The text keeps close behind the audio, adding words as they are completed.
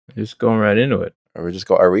Just going right into it. Or we just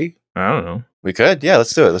go? Are we? I don't know. We could. Yeah,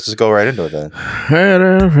 let's do it. Let's just go right into it then. You're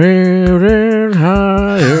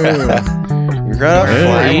gonna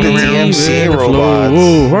fly with the DMC robots.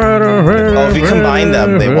 Oh, if you combine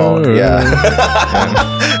them, they won't. Yeah.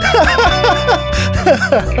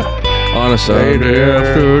 On a Sunday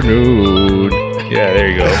afternoon. Yeah, there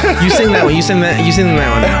you go. You sing that one. You sing that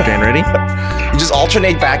one now, Jan. Ready? You just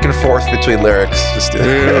alternate back and forth between lyrics. Just do it.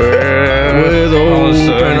 With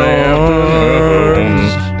open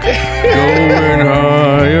arms, going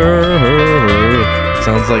higher.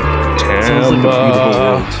 Sounds like a beautiful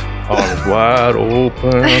world. Arms wide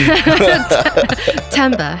open.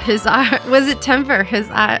 Temba, was it Temper? His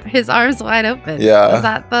arms wide open. Yeah. Was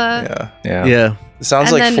that the? Yeah. It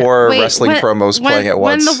sounds And like then, four wait, wrestling promos playing at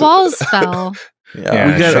once. When the walls fell.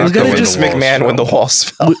 Yeah, we gotta Vince McMahon when the walls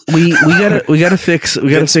fell. We gotta fix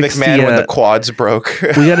Vince McMahon when the quads broke.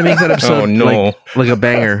 We gotta make that episode no. like a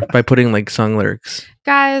banger by putting like song lyrics.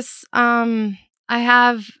 Guys, I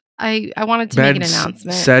wanted to make an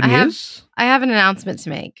announcement. Sad news? I have an announcement to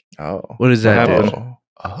make. Oh, what does that do?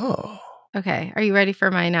 Oh. Okay, are you ready for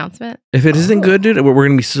my announcement? If it isn't good, dude, we're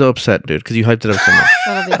gonna be so upset, dude, because you hyped it up so much.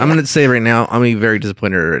 I'm gonna say right now, I'm gonna be very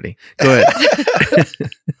disappointed already. Go ahead.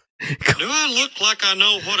 Do I look like I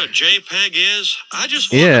know what a JPEG is? I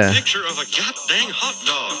just want a picture of a goddamn hot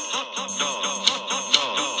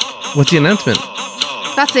dog. What's the announcement?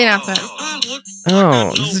 That's the announcement.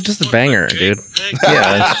 Oh, this is just a banger, dude.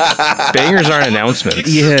 Yeah, bangers aren't announcements.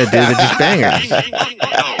 Yeah, dude, they're just bangers.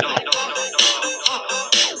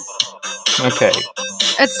 Okay.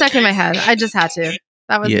 It's stuck in my head. I just had to.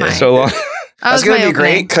 That was mine. So long. That's going to be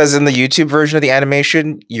great because in the YouTube version of the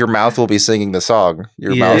animation, your mouth will be singing the song.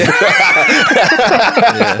 Your mouth.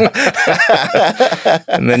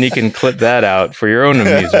 And then you can clip that out for your own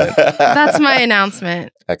amusement. That's my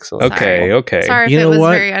announcement. Excellent. Okay. Sorry if it was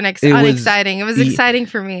very unexciting. It was exciting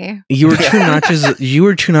for me. You were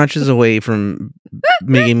two notches away from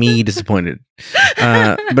making me disappointed.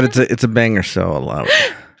 But it's a banger, so I'll allow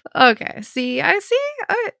it. Okay.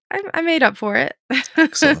 I made up for it.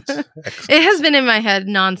 Excellent. It has been in my head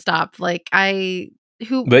nonstop. Like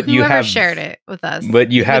whoever shared it with us.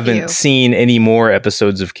 But you haven't seen any more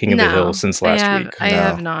episodes of King of the Hill since last week. I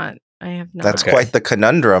have not. That's quite the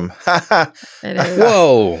conundrum. It is.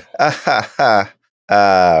 Whoa.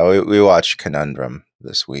 We watched Conundrum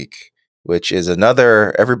this week, which is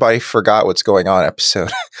another everybody forgot what's going on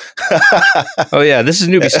episode. Oh yeah, this is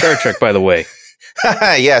Newbie Star Trek, by the way.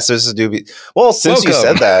 Yes, this is Newbie. Well, since you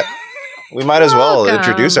said that, we might as well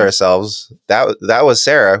introduce ourselves. That was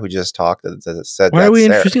Sarah who just talked. Said why are we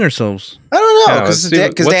introducing ourselves? I don't know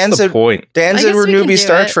because Dan said we're Newbie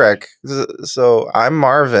Star Trek. So I'm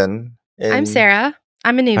Marvin. I'm Sarah.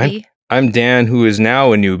 I'm a newbie. I'm Dan, who is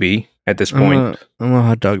now a newbie at this point. I'm a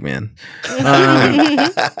hot dog man.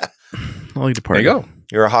 I like to party. There you go.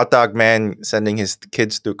 You're a hot dog man sending his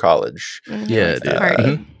kids through college. Yeah,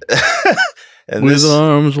 dude. And with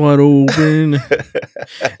arms wide open.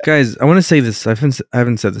 Guys, I want to say this. I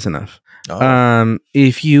haven't said this enough.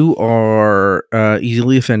 If you are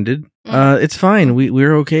easily offended, it's fine.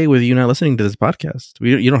 We're okay with you not listening to this podcast.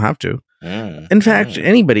 You don't have to. In fact,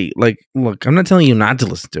 anybody, look, I'm not telling you not to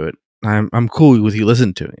listen to it. I'm cool with you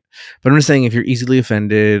listening to it. But I'm just saying if you're easily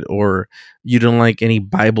offended or you don't like any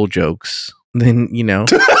Bible jokes, then,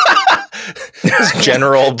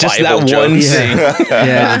 general just Bible that jokes. one thing.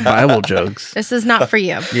 Yeah, Bible jokes. This is not for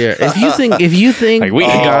you. Yeah, if you think like we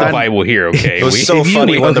got the Bible here, okay? It was so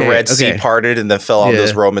funny when the Red Sea parted and then fell on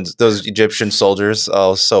those Egyptian soldiers.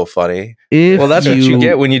 Oh, so funny. Well, that's what you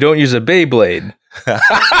get when you don't use a Beyblade.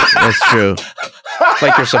 That's true.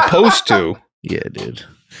 Like you're supposed to. Yeah, dude.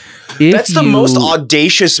 That's the most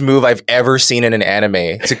audacious move I've ever seen in an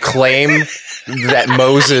anime. To claim that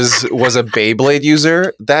Moses was a Beyblade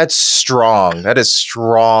user, that's strong. That is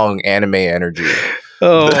strong anime energy.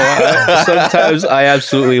 Sometimes I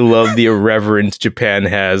absolutely love the irreverence Japan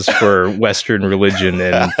has for Western religion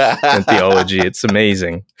and theology. It's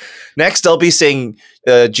amazing. Next, I'll be saying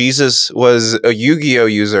Jesus was a Yu-Gi-Oh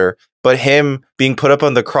user, but him being put up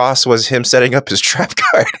on the cross was him setting up his trap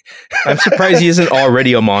card. I'm surprised he isn't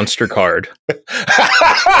already a monster card.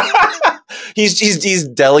 He's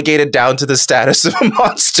delegated down to the status of a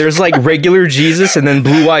monster. There's like regular Jesus and then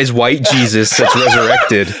Blue Eyes White Jesus that's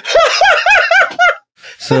resurrected.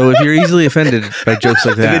 So if you're easily offended by jokes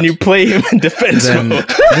like that, and then you play him in defense mode.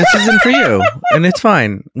 This isn't for you, and it's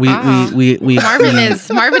fine. Marvin is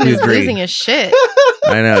losing his shit.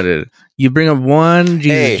 I know, dude. You bring up one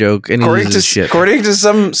Jesus joke and he loses shit. According to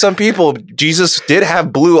some people, Jesus did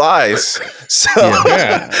have blue eyes. So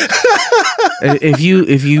if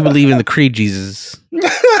you believe in the creed Jesus,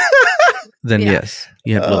 then yes,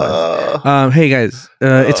 you have blue eyes. Hey guys,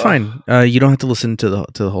 it's fine. You don't have to listen to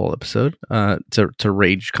the whole episode to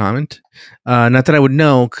rage comment. Not that I would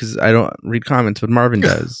know because I don't read comments, but Marvin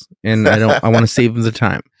does, and I want to save him the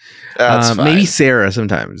time. Maybe Sarah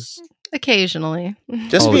sometimes. Occasionally.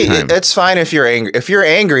 Just it's fine if you're angry. If you're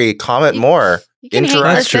angry, comment more.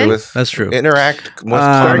 Interact with. That's true. Interact with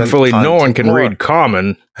thankfully, no one can read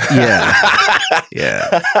common. Yeah.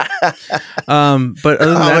 Yeah. But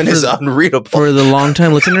other than common that, is unreadable. For the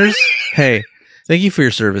long-time listeners, hey, thank you for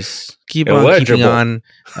your service. Keep on keeping on.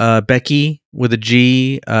 Becky with a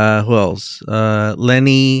G. Who else?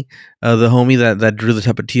 Lenny, the homie that drew the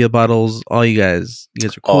Tapatio bottles. All you guys are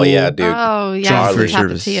cool. Oh yeah, dude. Oh yeah, Charlie.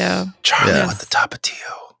 Charlie with the Tapatio.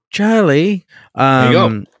 Charlie. There you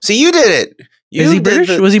go. See, you did it. Is he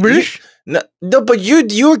British? Was he British? No, but you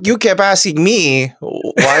kept asking me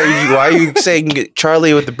why are you saying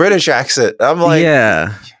Charlie with the British accent? I'm like,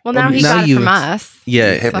 yeah. Well, now he got it from us.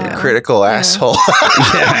 Yeah, hypocritical asshole.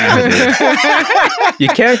 You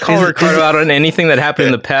can't call Ricardo out on anything that happened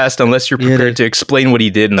in the past unless you're prepared to explain what he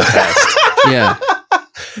did in the past. Yeah.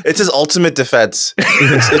 It's his ultimate defense.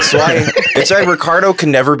 It's why Ricardo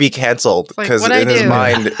can never be canceled because in his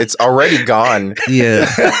mind it's already gone. Yeah,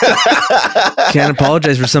 can't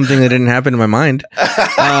apologize for something that didn't happen in my mind.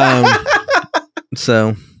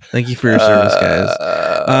 So thank you for your service,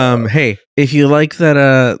 guys. Hey, if you like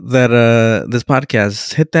that this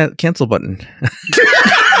podcast, hit that cancel button.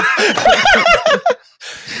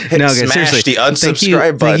 No, guys, smash the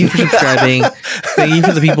unsubscribe button. Thank you for subscribing. Thank you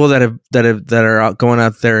for the people that are going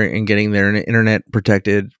out there and getting their internet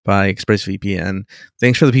protected by ExpressVPN.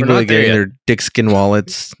 Thanks for the people that are getting their dick skin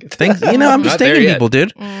wallets. Thanks. I'm just thanking people,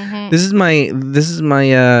 dude. Mm-hmm. This is my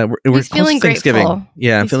we're feeling Thanksgiving. Grateful.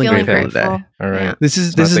 Yeah, I'm feeling grateful today. All right. Yeah. This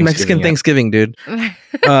is Mexican Thanksgiving, dude.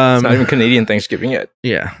 It's not even Canadian Thanksgiving yet.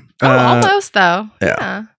 Yeah. Almost though.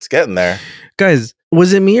 Yeah. It's getting there. Guys,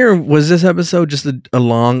 was it me or was this episode just a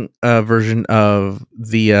long version of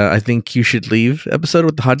the I think you should leave episode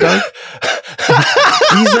with the hot dog?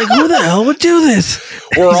 He's like, who the hell would do this?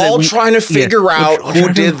 We're all trying to figure out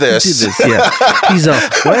who did this. Yeah. He's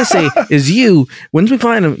what I say is once we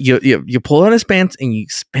find him, you pull out his pants and you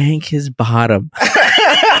spank his bottom.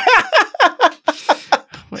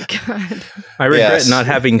 Oh my God. I regret not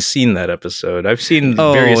having seen that episode. I've seen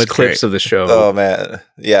various clips of the show. Oh man.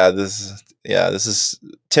 Yeah, this is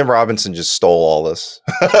Tim Robinson just stole all this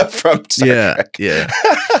from Star Trek. Yeah.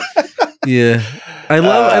 Yeah. I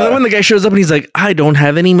love when the guy shows up and he's like, I don't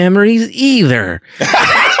have any memories either.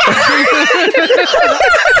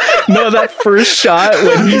 No, that first shot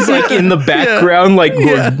when he's like in the background, like, going,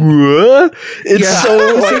 it's so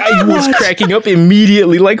like I was cracking up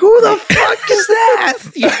immediately. Like, who the fuck is that?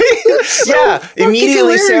 So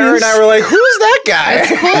immediately hilarious. Sarah and I were like, who's that guy? It's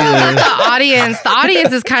cool that the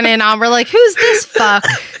audience is kind of in on. We're like, who's this fuck?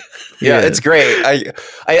 Yeah, it's great.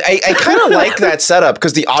 I kind of like that setup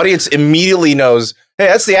because the audience immediately knows, hey,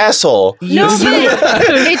 that's the asshole. No, but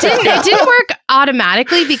it didn't work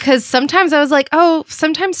automatically because sometimes I was like, oh,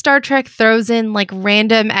 sometimes Star Trek throws in like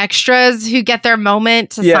random extras who get their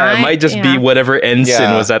moment to sign. It might just be whatever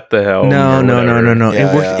ensign was at the helm. No.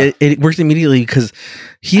 It worked immediately because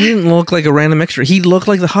he didn't look like a random extra. He looked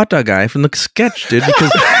like the hot dog guy from the sketch, dude.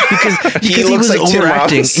 Because he was like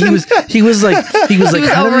overacting. He was like,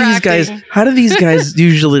 how do these guys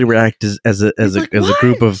usually react as a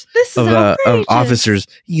group of officers?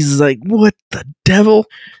 He's like, what the devil?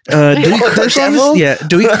 Do we curse on this? Yeah,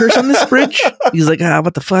 do we curse on this bridge? He's like,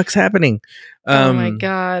 what the fuck's happening? Oh my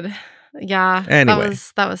God. Yeah, anyway.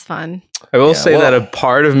 that was fun. I will say that a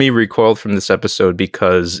part of me recoiled from this episode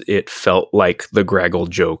because it felt like the Graggle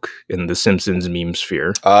joke in the Simpsons meme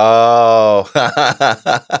sphere. Oh.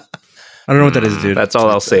 I don't know what that is, dude. That's all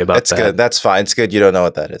I'll say about that. That's good. That's fine. It's good. You don't know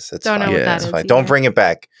what that is. It's don't fine. know what that is. Fine. Don't bring it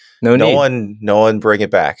back. No one bring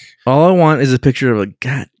it back. All I want is a picture of a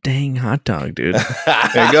god dang hot dog, dude.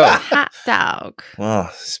 There you go. Hot dog.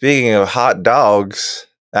 Well, speaking of hot dogs,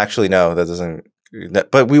 actually, no, that doesn't.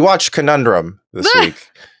 But we watched Conundrum this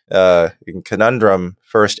week. Conundrum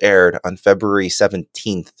first aired on February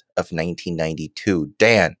 17th of 1992.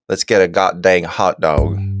 Dan, let's get a god dang hot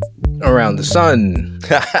dog. Around the sun.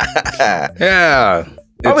 Yeah.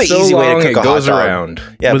 Probably it's easy way to cook it a goes hot dog. Around.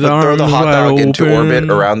 Yeah, with but throw the hot dog into open. orbit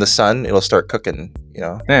around the sun. It'll start cooking,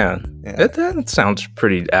 Yeah. That sounds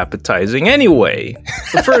pretty appetizing. Anyway,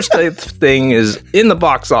 the first thing is in the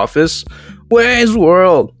box office Wayne's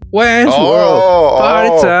World. Wayne's World.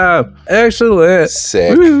 Party time. Excellent.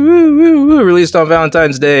 Sick. Woo, woo, woo, woo. Released on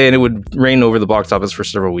Valentine's Day, and it would reign over the box office for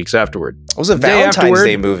several weeks afterward. It was a Valentine's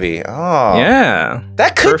Day movie. Oh. Yeah.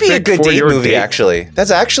 That could be a Perfect good for date your movie, date. actually.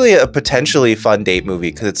 That's actually a potentially fun date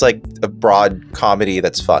movie because it's like a broad comedy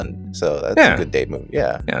that's fun. So that's a good date movie.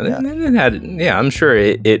 Yeah. I'm sure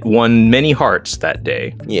it won many hearts that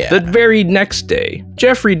day. Yeah. The very next day,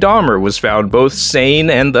 Jeffrey Dahmer was found both sane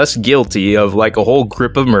and thus guilty of like a whole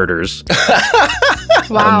grip of murders.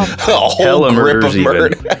 Wow. A whole Hella grip murders of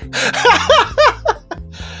murder.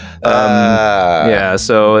 Yeah,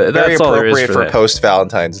 so Very that's all there is appropriate for for that.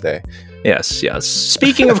 post-Valentine's Day. Yes.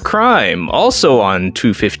 Speaking of crime, also on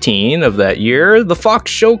 2/15 of that year, the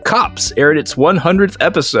Fox show Cops aired its 100th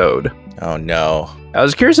episode. Oh, no. I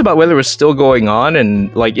was curious about whether it was still going on,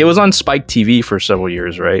 and like it was on Spike TV for several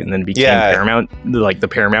years, right? And then became Paramount, like the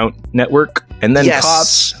Paramount network, and then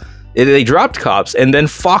Cops. They dropped Cops, and then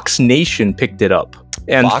Fox Nation picked it up.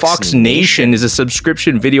 And Fox Nation is a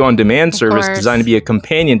subscription video on demand service designed to be a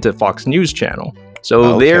companion to Fox News Channel.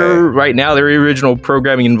 So right now, their original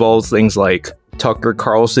programming involves things like Tucker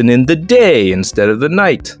Carlson in the day instead of the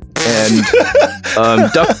night, and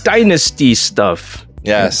Duck Dynasty stuff.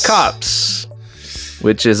 Yes. Cops,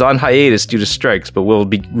 which is on hiatus due to strikes, but will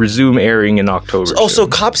resume airing in October. So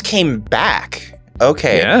Cops came back.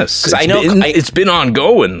 Okay. Yes. Because I know it's been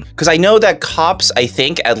ongoing. Because I know that Cops, I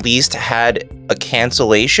think, at least had a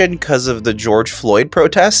cancellation because of the George Floyd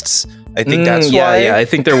protests. I think that's why. Yeah, I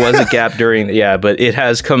think there was a gap during. Yeah, but it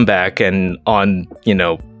has come back and on,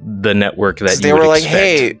 the network that they were like,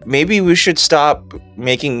 hey, maybe we should stop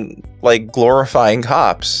making like glorifying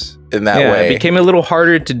cops in that way. It became a little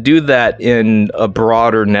harder to do that in a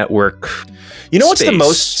broader network. You know what's the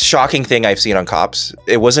most shocking thing I've seen on Cops?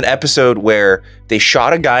 It was an episode where they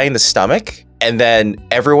shot a guy in the stomach and then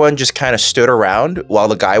everyone just kind of stood around while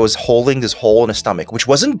the guy was holding this hole in his stomach, which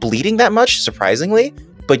wasn't bleeding that much, surprisingly,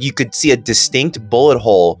 but you could see a distinct bullet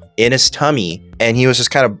hole in his tummy and he was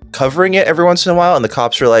just kind of covering it every once in a while. And the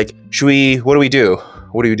cops were like, what do we do?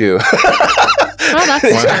 What do you do? Oh, that's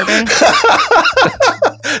disturbing.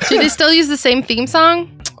 Do they still use the same theme song?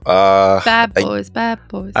 Bad boys, bad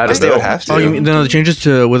boys. I guess they would have to. Oh, you mean the changes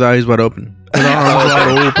to With Eyes Wide Open? With Arms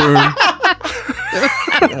Wide Open.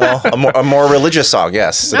 Well, a more religious song,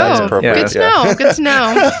 yes. So that's appropriate. Good to know. Good to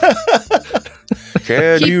know.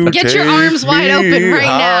 Get your arms wide open right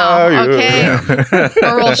now, okay?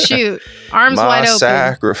 Or we'll shoot. Arms wide open.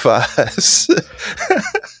 Sacrifice.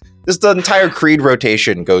 The entire Creed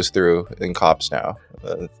rotation goes through in Cops now.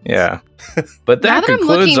 But that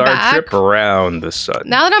concludes our trip around the sun.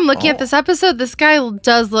 Now that I'm looking at this episode, this guy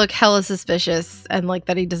does look hella suspicious and like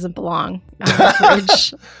that he doesn't belong on the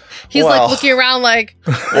fridge. He's like looking around like,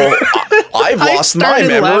 well, I've lost my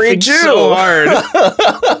memory too. So hard.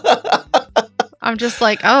 I'm just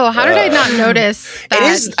like, oh, how did I not notice that?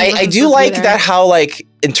 It is. I do like that how like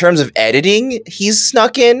in terms of editing, he's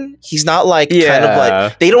snuck in. He's not like kind of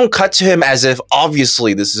like they don't cut to him as if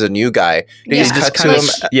obviously this is a new guy. They just cut to him.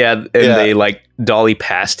 They like dolly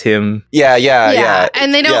past him. Yeah.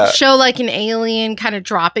 And they don't show like an alien kind of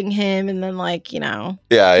dropping him and then like,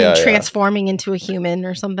 transforming into a human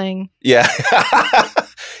or something. Yeah.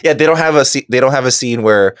 Yeah, they don't have a scene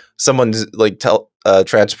where someone's like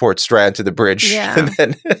transports Strand to the bridge. Yeah. And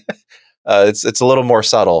then it's a little more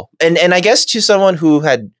subtle. And I guess to someone who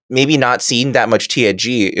had maybe not seen that much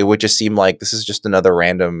TNG, it would just seem like this is just another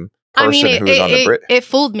random person who was on the bridge. It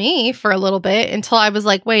fooled me for a little bit until I was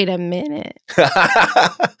like, wait a minute. All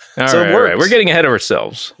right. We're getting ahead of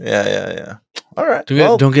ourselves. Yeah. All right.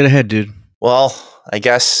 Don't get ahead, dude. Well, I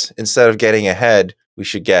guess instead of getting ahead, we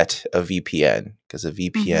should get a VPN because a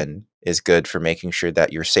VPN is good for making sure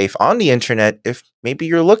that you're safe on the internet if maybe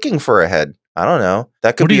you're looking for a head. I don't know.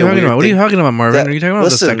 That could be. What are you talking about, Marvin? Are you talking about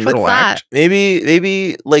the sexual act?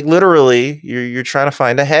 Maybe like literally you're trying to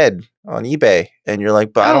find a head on eBay and you're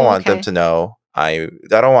like, but I don't want them to know. I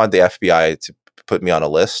don't want the FBI to put me on a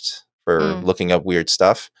list for looking up weird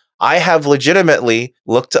stuff. I have legitimately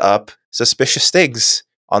looked up suspicious things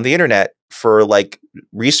on the internet for like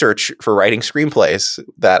research for writing screenplays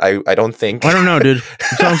that I don't think. I don't know, dude.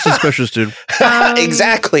 It sounds suspicious, dude.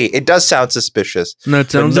 Exactly. It does sound suspicious. No, it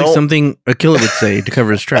sounds like something a killer would say to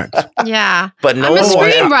cover his tracks. Yeah. But no I'm a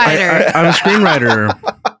screenwriter. I'm a screenwriter.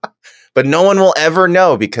 But no one will ever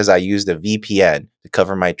know because I used a VPN to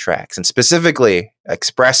cover my tracks, and specifically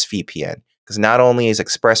ExpressVPN. Because not only is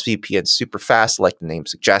ExpressVPN super fast, like the name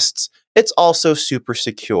suggests, it's also super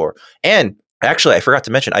secure. And actually, I forgot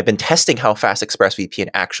to mention, I've been testing how fast ExpressVPN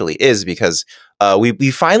actually is because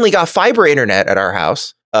we finally got fiber internet at our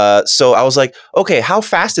house. So I was like, okay, how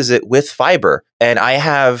fast is it with fiber? And I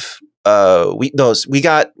have we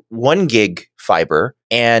got 1 gig fiber,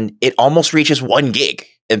 and it almost reaches 1 gig.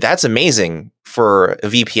 And that's amazing for a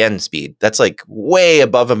VPN speed. That's like way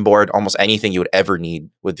above and board almost anything you would ever need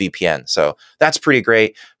with VPN. So that's pretty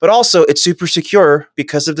great. But also it's super secure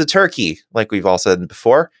because of the turkey, like we've all said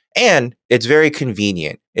before. And it's very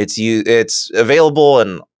convenient. It's available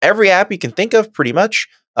in every app you can think of pretty much.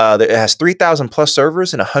 It has 3,000 plus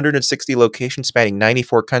servers in 160 locations spanning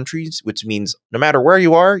 94 countries, which means no matter where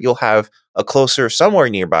you are, you'll have a closer somewhere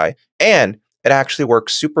nearby. And it actually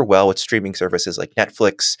works super well with streaming services like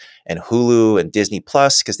Netflix and Hulu and Disney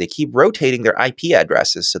Plus because they keep rotating their IP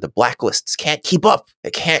addresses, so the blacklists can't keep up.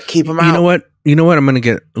 They can't keep them out. You know what? I'm going to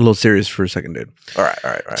get a little serious for a second, dude. All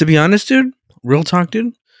right. To be honest, dude, real talk,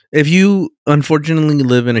 dude. If you unfortunately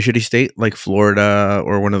live in a shitty state like Florida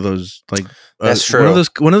or one of those like that's true.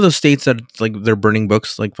 one of those states that like they're burning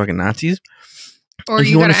books like fucking Nazis. Or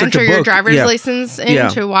you gotta enter your driver's license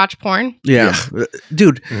in to watch porn. Yeah.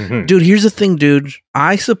 Dude, here's the thing, dude.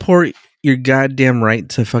 I support your goddamn right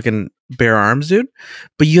to fucking bear arms, dude.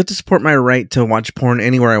 But you have to support my right to watch porn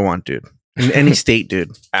anywhere I want, dude. In any state,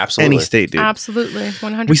 dude. Absolutely. Any state, dude. Absolutely.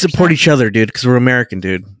 100%. We support each other, dude, because we're American,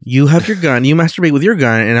 dude. You have your gun. You masturbate with your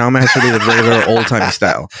gun, and I'll masturbate with regular old-timey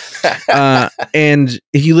style. And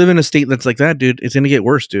if you live in a state that's like that, dude, it's going to get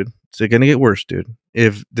worse, dude. It's going to get worse, dude.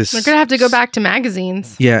 If this... We're going to have to go back to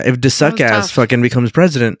magazines. Yeah, if the suck-ass fucking becomes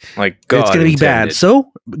president, like God, it's going to be bad. So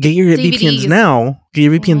get your VPNs now. Get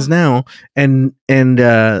your VPNs now, and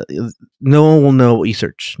no one will know what you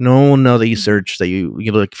search. No one will know that you search, that you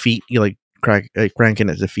like feet, you like cranking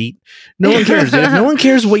at the feet. No one cares, dude. No one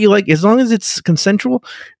cares what you like as long as it's consensual.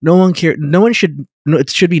 No one cares. No one should. No, it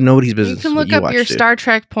should be nobody's business. You can look up your Star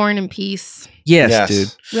Trek porn in peace. Yes,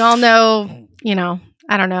 dude. We all know.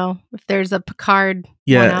 I don't know if there's a Picard.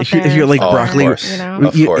 Yeah, if you're like broccoli,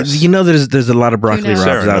 you know, there's a lot of broccoli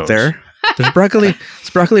robs out there. There's broccoli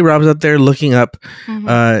robs out there looking up.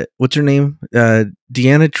 What's her name?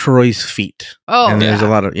 Deanna Troy's feet. Oh, and there's a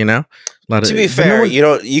lot of To be fair,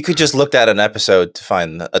 you could just look at an episode to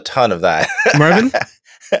find a ton of that.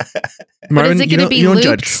 Marvin, is it going to be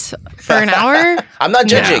looped for an hour? I'm not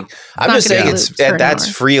judging. I'm just saying that's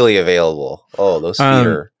freely available. Oh, those feet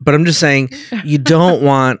are... But I'm just saying you don't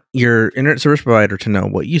want your internet service provider to know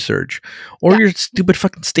what you search or your stupid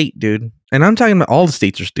fucking state, dude. And I'm talking about all the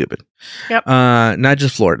states are stupid. Yep. Not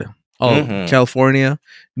just Florida. California,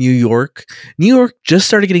 New York. New York just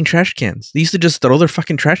started getting trash cans. They used to just throw their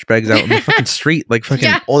fucking trash bags out on the fucking street like fucking.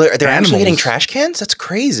 Yeah. Oh, they're actually getting trash cans? That's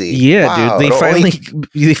crazy. Yeah, wow. Dude.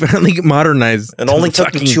 They finally modernized. It only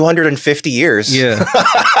took them 250 years. Yeah.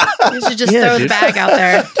 You should just throw the bag out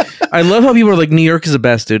there. I love how people are like, New York is the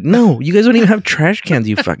best, dude. No, you guys don't even have trash cans,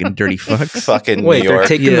 you fucking dirty fucks. Fucking Wait, New York.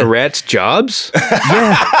 They're taking the rats' jobs?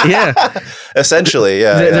 Yeah. Essentially,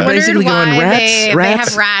 yeah. They're basically going, rats. They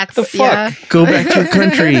have rats. The fuck? Yeah. Go back to your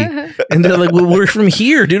country. And they're like, well, we're from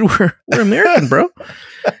here, dude. We're American, bro.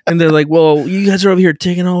 And they're like, well, you guys are over here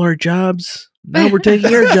taking all our jobs. Now we're taking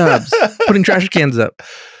your jobs. Putting trash cans up.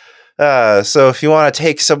 So if you want to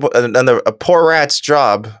take a poor rat's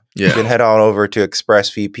job, you can head on over to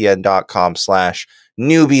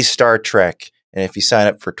expressvpn.com/newbie Star Trek. And if you sign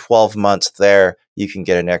up for 12 months there, you can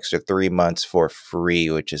get an extra 3 months for free,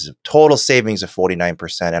 which is a total savings of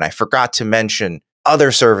 49%. And I forgot to mention,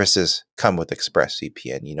 other services come with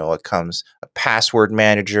ExpressVPN. You know, it comes a password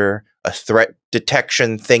manager, a threat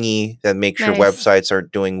detection thingy that makes sure websites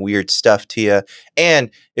aren't doing weird stuff to you.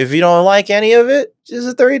 And if you don't like any of it, just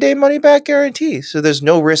a 30-day money-back guarantee. So there's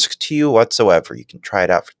no risk to you whatsoever. You can try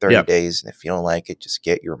it out for 30 days. And if you don't like it, just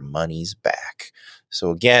get your monies back.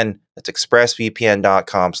 So again, that's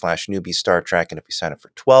expressvpn.com/newbie Star Trek. And if you sign up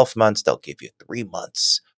for 12 months, they'll give you 3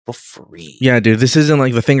 months for free. Yeah, dude, this isn't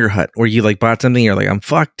like the Finger Hut where you like bought something, you're like, I'm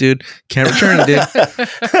fucked, dude. Can't return it, dude.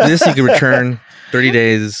 This you can return 30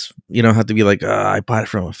 days. You don't have to be like, I bought it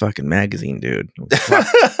from a fucking magazine, dude.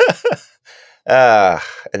 And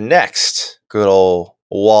next, good old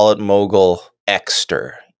wallet mogul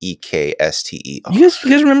Ekster. EKSTE. You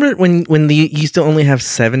guys remember when they used to only have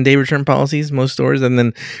 7-day return policies, most stores, and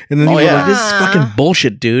then you were like, this is fucking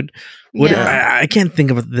bullshit, dude. What I can't think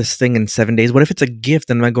of this thing in 7 days. What if it's a gift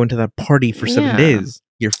and I'm not going to that party for 7 days?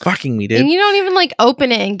 You're fucking me, dude. And you don't even like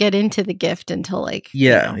open it and get into the gift until like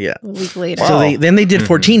a week later. So they did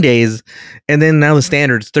 14 days, and then now the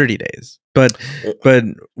standard's 30 days. But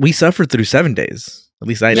we suffered through 7 days. At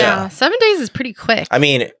least I did. Yeah, 7 days is pretty quick. I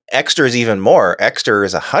mean, Ekster is even more. Ekster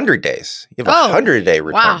is 100 days. You have a 100-day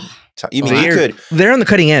return. Wow. You mean they're on the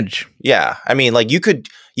cutting edge. Yeah, I mean, like you could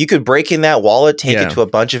break in that wallet, take it to a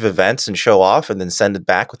bunch of events, and show off, and then send it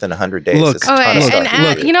back within 100 days. Look,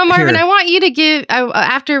 you know, Marvin, I want you to give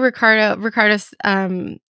after Ricardo's.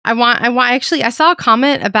 I saw a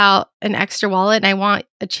comment about an extra wallet, and I want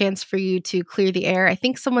a chance for you to clear the air. I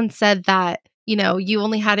think someone said that, you know, you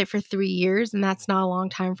only had it for 3 years, and that's not a long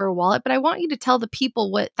time for a wallet. But I want you to tell the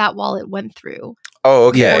people what that wallet went through. Oh,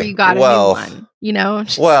 okay. Before you got a new one, you know.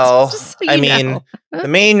 Just so the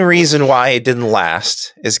main reason why it didn't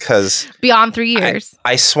last is because beyond 3 years,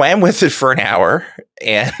 I swam with it for an hour,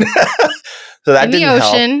 and so that didn't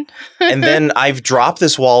help. And then I've dropped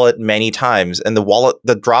this wallet many times, and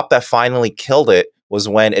the drop that finally killed it was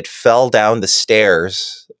when it fell down the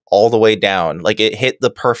stairs all the way down. Like it hit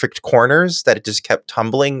the perfect corners that it just kept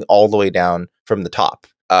tumbling all the way down from the top.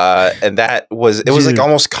 And that was was like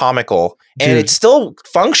almost comical, and it still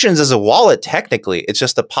functions as a wallet technically. It's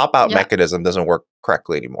just the pop out mechanism doesn't work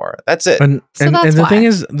correctly anymore. That's it. And the thing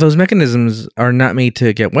is, those mechanisms are not made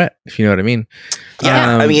to get wet, if you know what I mean.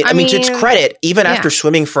 Yeah, I mean, to its credit, even after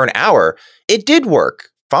swimming for an hour, it did work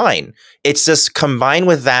fine. It's just combined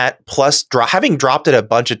with that, plus having dropped it a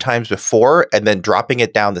bunch of times before and then dropping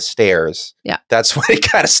it down the stairs. Yeah, that's when it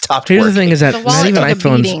kind of stopped. Here's working. The thing is that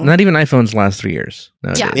not even iPhones last 3 years.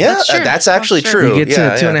 Yeah, that's actually true. You get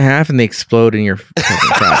to 2.5 and they explode in your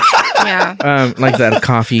crotch. Yeah, like that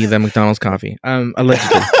coffee, that McDonald's coffee.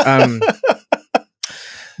 Allegedly.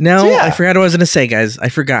 No, I forgot what I was going to say, guys. I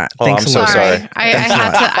forgot. Thanks I'm a lot. so sorry. I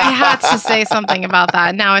had to say something about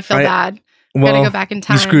that. Now I feel bad. Well, gotta go back in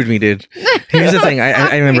time. You screwed me, dude. Here's the thing.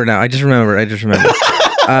 I remember now. I just remember.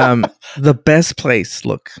 The best place.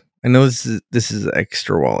 Look, I know this is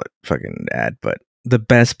extra wallet fucking ad, but the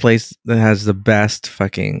best place that has the best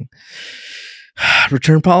fucking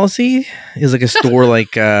return policy is like a store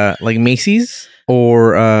like Macy's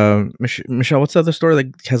or Michelle. What's the other store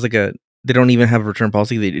that has like a? They don't even have a return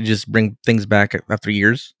policy. They just bring things back after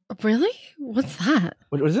years. Really? What's that?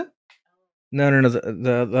 What is it? No.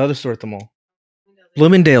 The other store at the mall.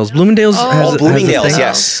 Bloomingdale's. Bloomingdale's has Bloomingdale's.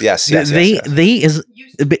 Yes. They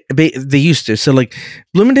used to. So like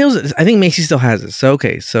Bloomingdale's, I think Macy's still has it. So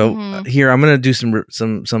okay. So here I'm gonna do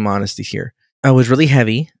some honesty here. I was really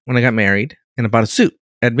heavy when I got married, and I bought a suit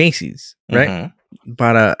at Macy's. Right.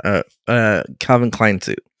 Bought a Calvin Klein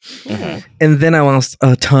suit, and then I lost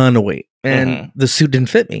a ton of weight, and the suit didn't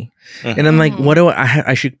fit me. And I'm like, what do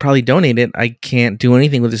I should probably donate it. I can't do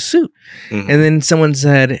anything with this suit. And then someone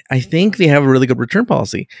said, I think they have a really good return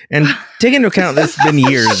policy. And take into account, that's been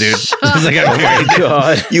years, dude. It's like, oh my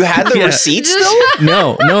God. You had the receipt still?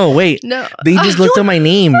 No, wait. No. They just looked at my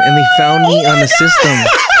name and they found me on the system.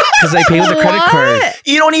 Because I paid with a credit card.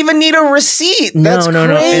 You don't even need a receipt. That's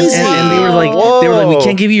crazy. And they were like, we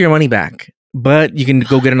can't give you your money back. But you can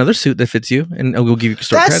go get another suit that fits you, and I'll go give you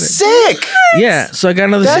store credit. That's sick. Yeah, so I got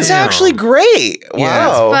another suit. That's actually great.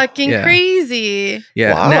 Wow. That's fucking crazy.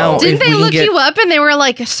 Yeah. Wow. Now, didn't they look you up and they were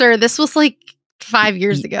like, sir, this was like 5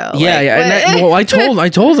 years ago? Yeah. I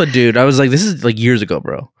told the dude, I was like, this is like years ago,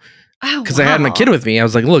 bro. Because I had my kid with me. I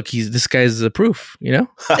was like, look, this guy's the proof, you know?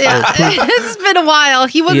 Yeah, it's been a while.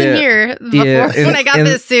 He wasn't here before when I got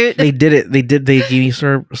this suit. They did it. They gave me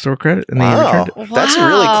store credit and they returned it. That's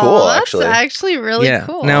really cool, actually. That's actually really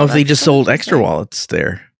cool. Now, if they just sold extra wallets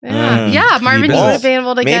there. Yeah, Marvin, you would have been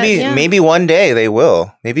able to maybe one day they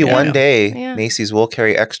will. Maybe one day Macy's will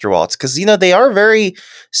carry extra wallets. Because, you know, they are very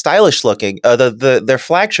stylish looking. Their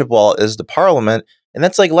flagship wallet is the Parliament. And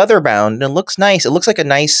that's like leather bound and it looks nice. It looks like a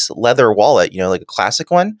nice leather wallet, you know, like a classic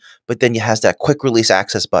one. But then it has that quick release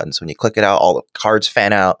access button. So when you click it out, all the cards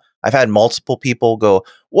fan out. I've had multiple people go,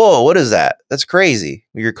 whoa, what is that? That's crazy.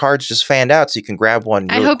 Your cards just fanned out so you can grab one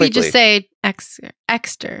really I hope quickly. You just say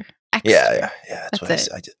extra. Yeah. That's what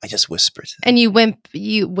I just whispered. And you wink. Yeah,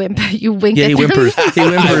 he whimpers.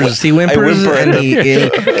 I whimper and he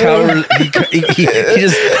cowers. He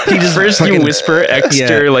just first you whisper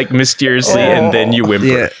extra like mysteriously, and then you whimper.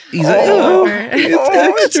 Yeah, he's like,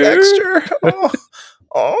 it's extra.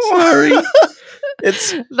 Sorry.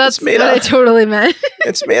 That's what I totally meant.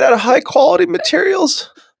 It's made out of high quality materials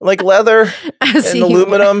like leather and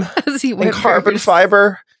aluminum and carbon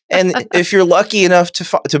fiber. And if you're lucky enough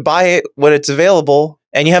to buy it when it's available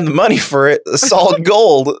and you have the money for it, solid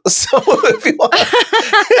gold. So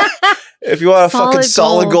if you want a fucking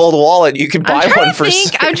solid gold wallet, you can buy one for.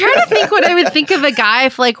 I'm trying to think what I would think of a guy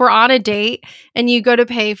if like we're on a date and you go to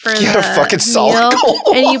pay for the fucking solid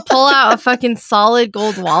gold and you pull out a fucking solid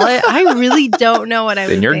gold wallet. I really don't know what I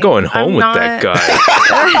would. Then you're think. going home with that guy.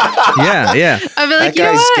 Yeah. I'd be like,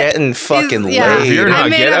 that guy's getting fucking laid. If you're not,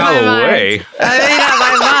 get out of the way. I made up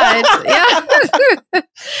my mind. Yeah.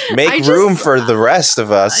 Make room for the rest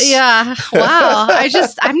of us. Yeah. Wow.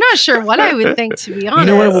 I'm not sure what I would think, to be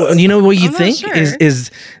honest. You know what you think sure.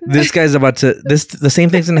 is this guy's about to the same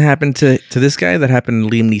thing's gonna happen to this guy that happened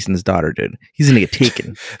to Liam Neeson's daughter did. He's gonna get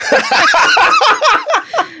taken.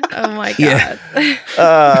 Oh my god!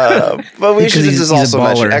 But we should just also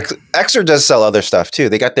mention Extra does sell other stuff too.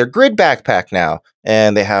 They got their grid backpack now,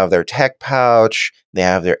 and they have their tech pouch. They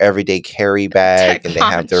have their everyday carry bag, and they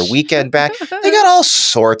have their weekend bag. They got all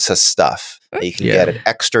sorts of stuff that you can get at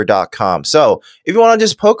extra.com. So if you want to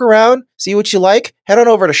just poke around, see what you like, head on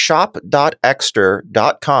over to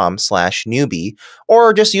shop.extra.com/newbie,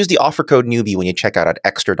 or just use the offer code newbie when you check out at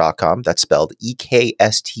extra.com. That's spelled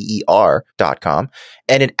EKSTER.com.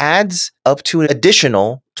 And it adds up to an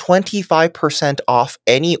additional 25% off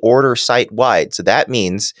any order site-wide. So that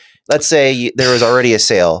means, let's say there was already a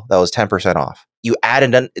sale that was 10% off. You add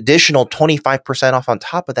an additional 25% off on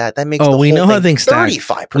top of that. That makes the we whole know thing how things stack.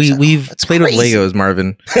 35%. We've That's played crazy. with Legos,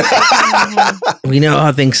 Marvin. We know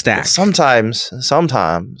how things stack. Sometimes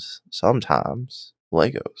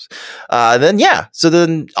Legos. So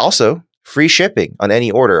then also free shipping on any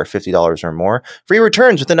order of $50 or more. Free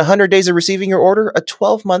returns within 100 days of receiving your order. A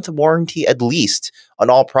 12-month warranty at least on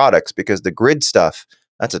all products, because the grid stuff,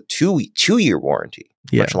 that's a two-year warranty.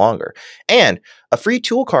 Much longer. And a free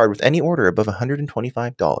tool card with any order above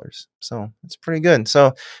 $125. So that's pretty good.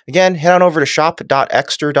 So again, head on over to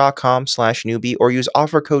shop.extra.com/newbie or use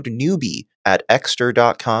offer code newbie at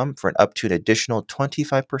extra.com for up to an additional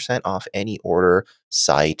 25% off any order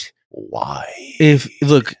site-wide.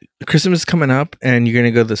 Look, Christmas is coming up and you're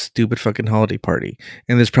going to go to the stupid fucking holiday party,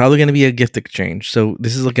 and there's probably going to be a gift exchange. So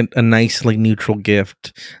this is like a nice, like, neutral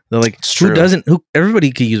gift. They're like,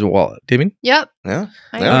 everybody could use a wallet. Damien? Yep. Yeah.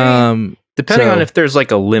 Depending on if there's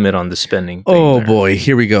like a limit on the spending. Oh boy,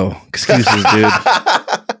 here we go. Excuses, dude.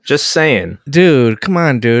 Just saying. Dude, come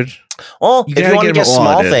on, dude. Well, if you want to get a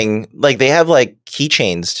small thing, like they have like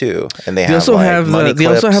keychains too, and they also have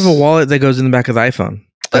a wallet that goes in the back of the iPhone.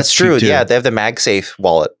 That's true. Yeah, they have the MagSafe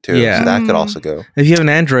wallet too. Yeah, so that could also go. If you have an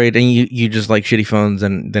Android and you just like shitty phones,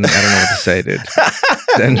 then I don't know what to say, dude.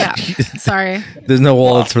 Then sorry. There's no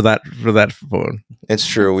wallets for that phone. It's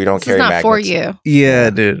true. We don't carry magnets. It's not for you. Yeah,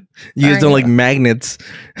 dude. You guys don't like magnets.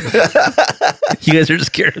 You guys are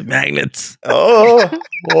just carrying magnets. Oh.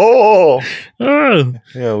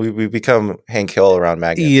 Yeah, we become Hank Hill around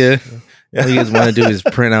magnets. Yeah. All you guys want to do is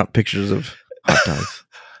print out pictures of hot dogs.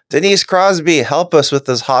 Denise Crosby, help us with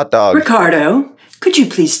this hot dog. Ricardo, could you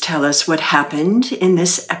please tell us what happened in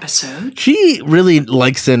this episode? She really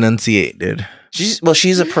likes to enunciate, dude.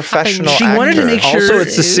 She's a professional She wanted to make sure. Also,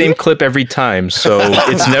 it's the same clip every time, so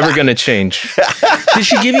it's never going to change. Did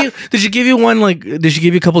she give you one, like, did she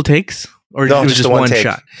give you a couple takes? Or no, it was just one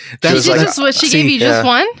shot? She gave you just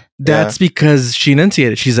one? That's because she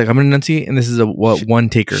enunciated. She's like, I'm going to enunciate, and this is one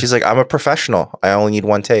taker. She's like, I'm a professional. I only need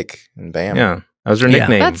one take. And bam. Yeah. That was her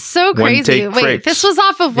nickname. That's so crazy. Wait, this was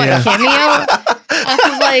off of what, Cameo? Off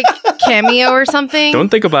of like Cameo or something? Don't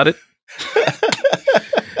think about it.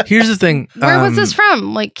 Here's the thing. Where was this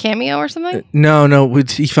from? Like Cameo or something? No.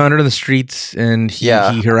 He found her in the streets and he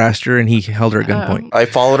harassed her and he held her at gunpoint. I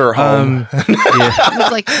followed her home. I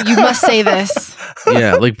was like, you must say this.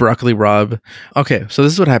 Yeah, like Broccoli Rob. Okay, so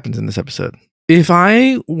this is what happens in this episode. If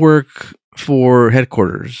I work for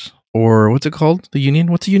headquarters, or what's it called? The Union?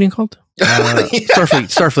 What's the Union called?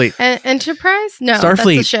 Starfleet. Enterprise? No,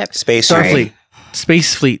 Starfleet. That's the ship. Starfleet.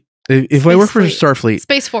 Space Fleet. If I work for Starfleet.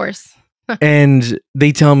 Space Force. And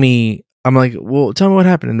they tell me, I'm like, well, tell me what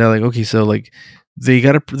happened. And they're like, okay, so like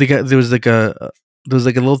there was like a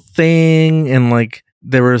little thing, and like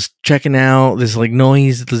they were checking out this like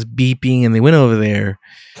noise, this beeping, and they went over there.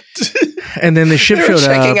 And then the ship showed up.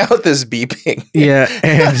 Checking out this beeping. Yeah,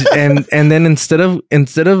 and then instead of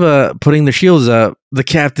putting the shields up, the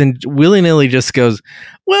captain willy-nilly just goes,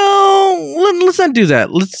 "Well, let's not do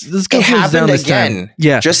that. Let's go down this again. Time."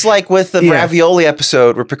 Yeah, just like with the ravioli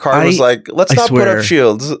episode where Picard was like, "Let's not put up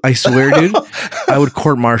shields." I swear, dude, I would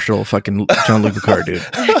court-martial fucking Jean-Luc Picard, dude,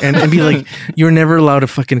 and be like, "You're never allowed to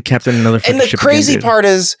fucking captain another fucking ship." And the crazy part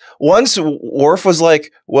is, once Worf was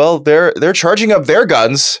like, "Well, they're charging up their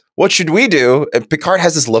guns. What should we do?" And Picard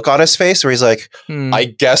has this look on his face where he's like, I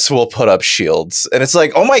guess we'll put up shields. And it's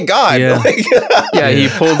like, oh my God. Yeah, he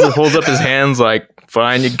holds up his hands like,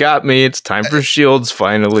 fine, you got me. It's time for shields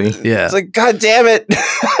finally. Yeah. It's like, God damn it.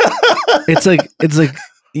 It's like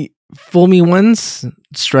fool me once,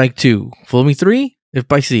 strike two. Fool me three, if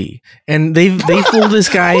by sea. And they fooled this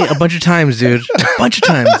guy a bunch of times, dude. A bunch of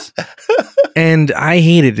times. And I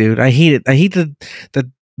hate it, dude. I hate it. I hate that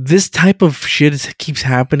this type of shit keeps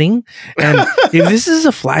happening. And if this is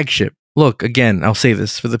a flagship, look, again, I'll say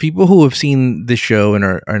this for the people who have seen this show and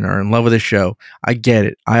are in love with this show. I get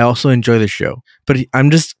it. I also enjoy the show, but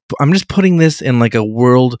I'm just putting this in like a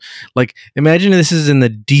world. Like, imagine this is in the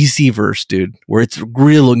DC verse, dude, where it's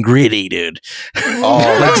real and gritty, dude.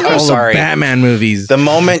 Oh, I'm sorry. Batman movies. The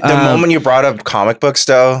moment you brought up comic books,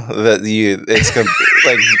 though,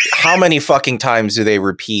 like, how many fucking times do they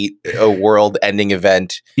repeat a world-ending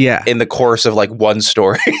event? Yeah. In the course of like one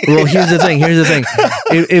story. Well, here's the thing.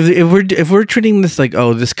 If we're treating this like,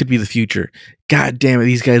 oh, this could be the future, god damn it,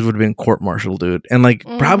 these guys would have been court-martialed, dude, and like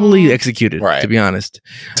probably executed, right, to be honest.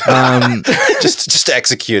 Just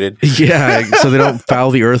executed. Yeah, so they don't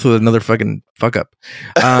foul the earth with another fucking fuck up.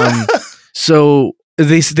 So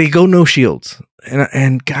they go no shields,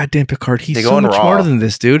 and goddamn Picard, he's so much smarter than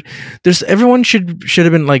this, dude. Everyone should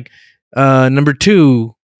have been like number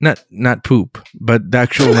 2, not poop, but the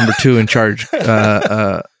actual number 2 in charge.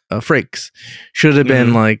 Frakes should have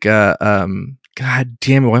been like god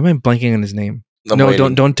damn it, why am I blanking on his name? I'm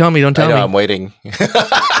waiting. Don't tell me, I'm waiting.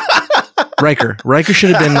 Riker should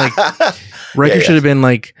have been like should have been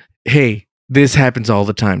like, hey, this happens all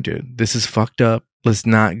the time, dude, this is fucked up, let's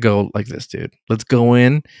not go like this, dude, let's go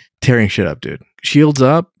in tearing shit up, dude, shields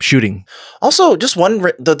up, shooting. Also, just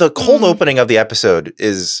the cold opening of the episode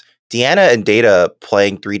is Deanna and Data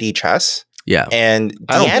playing 3D chess. Yeah, and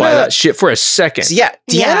I don't buy that shit for a second. Yeah,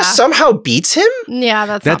 Deanna somehow beats him.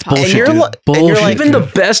 Yeah, that's bullshit. Bullshit. Even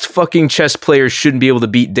the best fucking chess players shouldn't be able to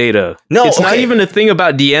beat Data. No, it's not even a thing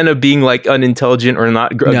about Deanna being like unintelligent or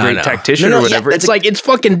not a great tactician or whatever. It's like, it's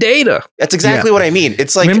fucking Data. That's exactly what I mean.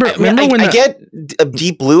 It's like, I get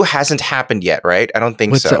Deep Blue hasn't happened yet, right? I don't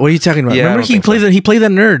think so. What are you talking about? Remember he played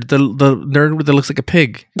that nerd, the nerd that looks like a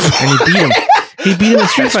pig, and he beat him. He beat him with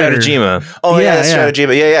Street Fighter. Stratagema. Oh yeah,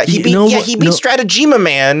 Stratagema. Yeah. He beat Stratagema,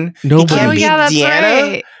 man. He can't beat Deanna.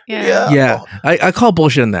 Right. Yeah. I call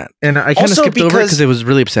bullshit on that, and I kind of skipped over it because it was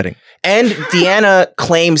really upsetting. And Deanna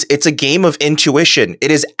claims it's a game of intuition. It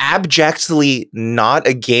is abjectly not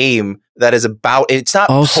a game that is about. It's not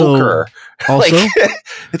poker. Also, like,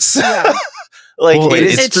 it's like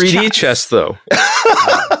it's 3D chess though.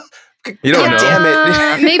 You don't know. Damn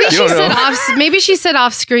it. Maybe she said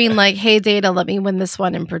off screen like, "Hey, Data, let me win this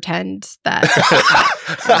one and pretend that."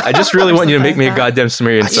 I just really want you to make me a goddamn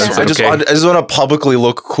Sumerian sunset. I just want to publicly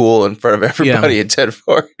look cool in front of everybody at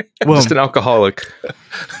 10-4. Well, just an alcoholic.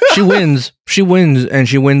 She wins, and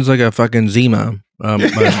she wins like a fucking Zima.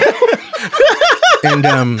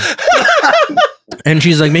 And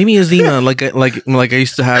she's like, maybe a Zima like I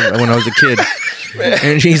used to have when I was a kid.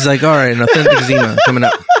 And she's like, all right, an authentic Zima coming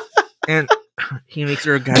up. And he makes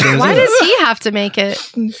her a goddamn. Why does he have to make it?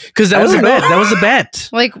 Because that was a bet. That was a bet.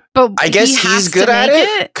 Like, but I guess he's good at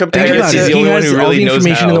it. Compared to he's the only one who really all the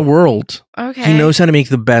information in the world. Okay, he knows how to make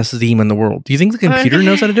the best theme in the world. Do you think the computer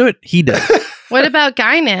knows how to do it? He does. What about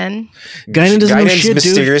Guinan? Guinan doesn't know shit,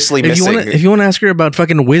 mysteriously dude. If you want to ask her about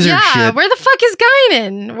fucking wizard shit, where the fuck is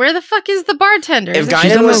Guinan? Where the fuck is the bartender? If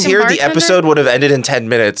Guinan was here, the episode would have ended in 10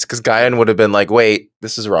 minutes because Guinan would have been like, "Wait,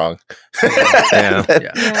 this is wrong."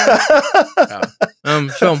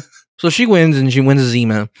 So she wins, and she wins a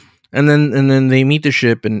Zima, and then they meet the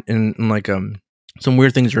ship, and like some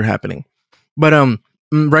weird things are happening, but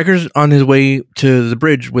Riker's on his way to the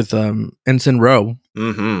bridge with Ensign Ro.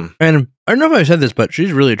 Mm-hmm. And I don't know if I said this, but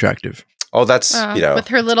she's really attractive. Oh, that's with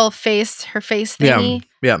her little face, her face thingy.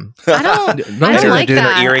 Yeah. I don't like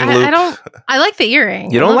that. Her earring loop. I like the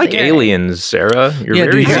earring. You don't like aliens, Sarah. You're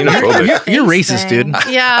very xenophobic. You're racist, dude.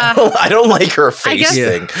 Yeah. I don't like her face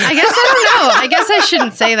thing. I guess I don't know. I guess I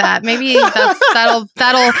shouldn't say that. Maybe that'll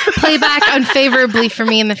play back unfavorably for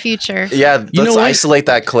me in the future. Yeah, let's isolate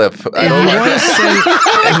that clip. I don't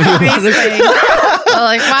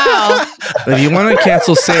like wow. If you want to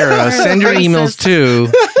cancel Sarah, send your emails to.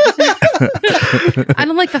 I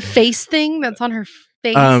don't like the face thing that's on her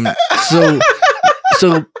face.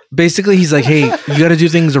 So basically, he's like, "Hey, you got to do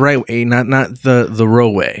things the right way, not the Ro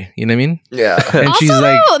way." You know what I mean? Yeah. And also, she's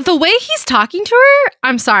like, the way he's talking to her,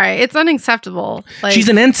 I'm sorry, it's unacceptable. Like, she's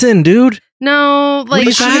an ensign, dude. No, like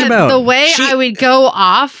the way I would go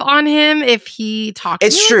off on him if he talked.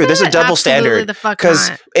 It's true. There's a double standard because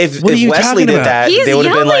if Wesley did that, they would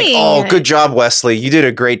have been like, "Oh, good job, Wesley! You did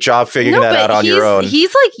a great job figuring that out on your own."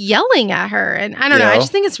 He's like yelling at her, and I don't know. I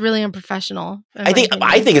just think it's really unprofessional. I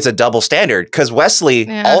think it's a double standard because Wesley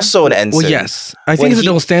also an ensign. Well, yes, I think it's a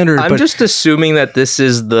double standard. I'm just assuming that this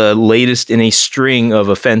is the latest in a string of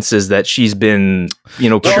offenses that she's been,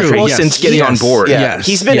 since getting on board. Yeah,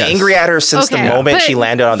 he's been angry at her since the moment she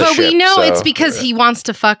landed on the ship. But we know it's because he wants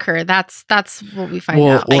to fuck her. That's what we find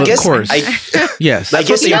out. Well, I guess, of course. yes. That's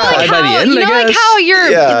what they imply by the end, you know, like how you're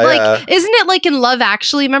yeah. isn't it like in Love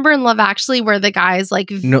Actually? Remember in Love Actually where the guy's like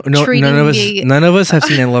none of us have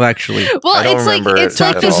seen in Love Actually. Well, it's like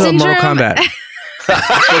the syndrome. Mortal Kombat.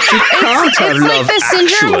 It's like the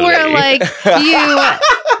syndrome where like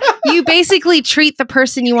you basically treat the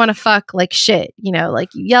person you want to fuck like shit. You know,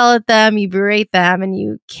 like you yell at them, you berate them, and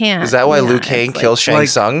you can't. Is that why Liu Kang kills Shang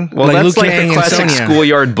Tsung? Well, that's like the classic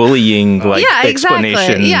schoolyard bullying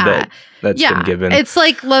explanation that's been given. It's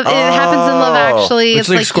like Love. It happens in Love Actually. It's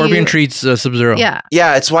like Scorpion treats Sub-Zero. Yeah,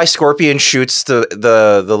 it's why Scorpion shoots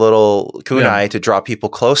the little kunai to draw people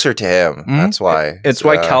closer to him. Mm-hmm. That's why. It's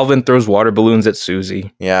why Calvin throws water balloons at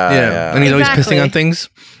Susie. Yeah. And he's always pissing on things.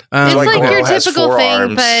 It's like your typical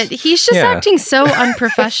thing, but he's just acting so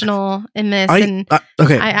unprofessional in this. I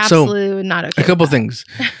absolutely not okay. A couple things.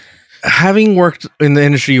 Having worked in the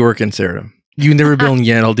industry you work in, Sarah, you've never been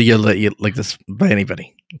yelled at like this by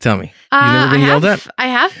anybody. Tell me, you've never been yelled at? I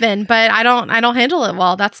have been, but I don't handle it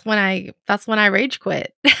well. That's when I rage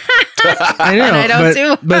quit. I know, I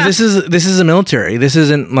don't but this is a military. This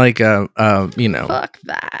isn't like fuck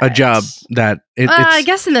that a job that I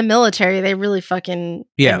guess in the military they really fucking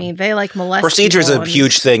I mean they like molest. Procedure is a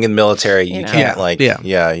huge thing in the military. You can't you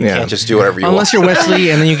can't just do whatever you want unless you're Wesley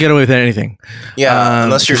and then you get away with anything.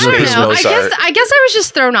 Unless you're Space Mozart. I guess I was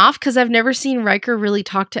just thrown off because I've never seen Riker really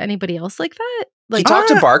talk to anybody else like that. Like, he talked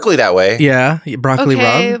to Barkley that way. Yeah, Broccoli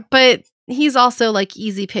Rob. But he's also like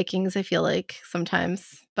easy pickings, I feel like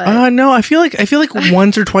sometimes. But no, I feel like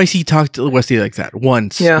once or twice he talked to Wesley like that.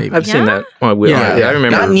 Once. Yeah, maybe. I've seen that. I remember.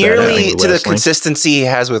 Not nearly to the consistency he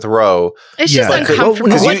has with Ro. It's just uncomfortable.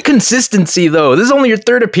 What consistency though? This is only your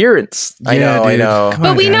third appearance. I know.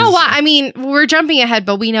 But we know why. I mean, we're jumping ahead,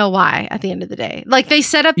 but we know why at the end of the day. Like they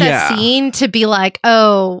set up that scene to be like,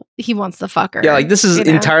 oh, he wants the fucker. Yeah, like this is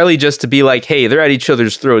entirely just to be like, hey, they're at each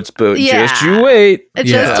other's throats, but just you wait.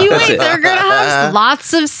 Just you wait. They're gonna have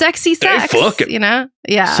lots of sexy sex. You know?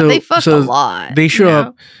 Yeah, they fuck a lot. They show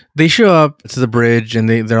up. They show up to the bridge, and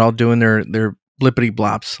they're all doing their blippity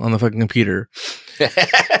blops on the fucking computer,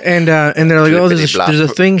 and they're like, "Oh, there's a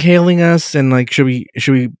thing hailing us, and like, should we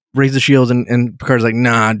raise the shields?" And Picard's like,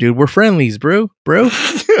 "Nah, dude, we're friendlies, bro."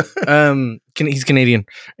 He's Canadian,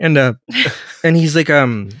 and he's like,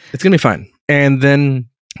 "It's gonna be fine." And then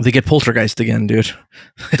they get poltergeist again, dude,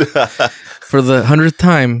 for the 100th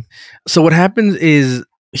time. So what happens is,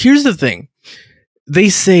 here's the thing. They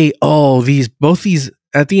say, "Oh, both these."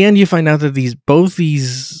 At the end, you find out that both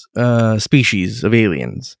these species of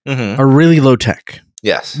aliens are really low tech.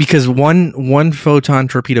 Yes, because one photon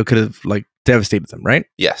torpedo could have like devastated them, right?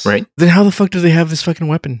 Yes, right. Then how the fuck do they have this fucking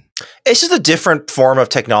weapon? It's just a different form of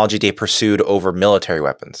technology they pursued over military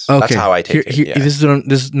weapons. Okay. That's how I take it. Yeah.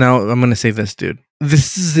 Now I'm gonna say this, dude.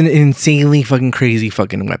 This is an insanely fucking crazy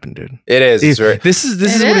fucking weapon, dude. It is. This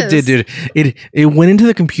is what it did, dude. It went into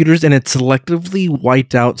the computers and it selectively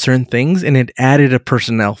wiped out certain things and it added a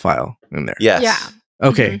personnel file in there. Yes. Yeah.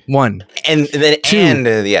 Okay. One. And then two,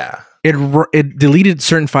 it deleted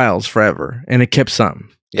certain files forever and it kept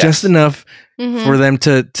some. Yes. Just enough for them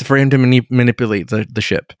for him to manipulate the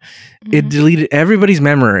ship. It deleted everybody's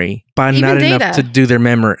memory, but even not Data. Enough to do their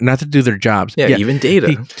memory, not to do their jobs. Yeah, even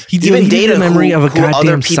Data. He deleted the memory of a goddamn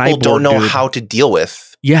other people cyborg, don't know dude. how to deal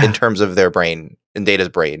with. Yeah. In terms of their brain and Data's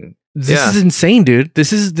brain. This is insane, dude.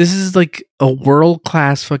 This is like a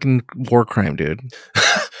world-class fucking war crime, dude.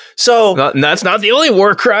 So that's not the only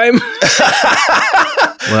war crime.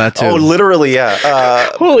 Well, that too. Oh, literally,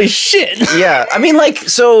 yeah. Holy shit. Yeah. I mean, like,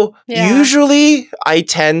 so usually I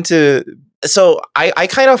tend to, I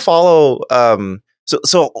kind of follow,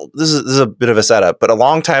 so this is a bit of a setup, but a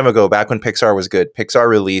long time ago, back when Pixar was good, Pixar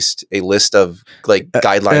released a list of like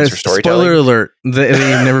guidelines for storytelling. Spoiler alert,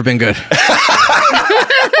 they've never been good.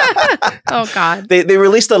 Oh God. They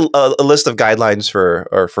released a list of guidelines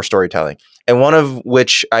for storytelling. And one of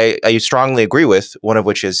which I strongly agree with, one of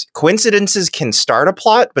which is coincidences can start a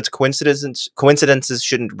plot, but coincidences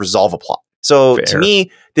shouldn't resolve a plot. So to me,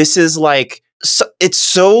 this is like, it's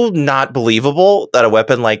so not believable that a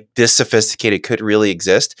weapon like this sophisticated could really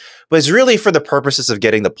exist, but it's really for the purposes of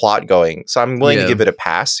getting the plot going. So I'm willing to give it a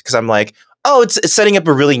pass because I'm like, oh, it's setting up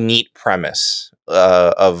a really neat premise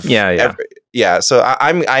of so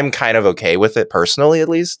I'm kind of okay with it personally, at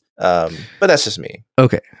least. But that's just me.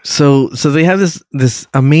 Okay, so they have this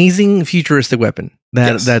amazing futuristic weapon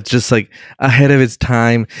that's just like ahead of its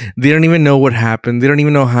time. They don't even know what happened. They don't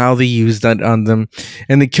even know how they used that on them,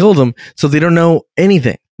 and they killed them. So they don't know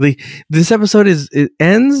anything. This episode it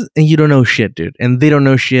ends, and you don't know shit, dude. And they don't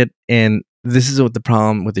know shit, and this is what the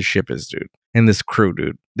problem with the ship is, dude, and this crew,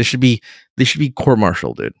 dude. They should be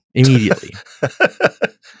court-martialed, dude, immediately.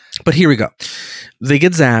 But here we go. They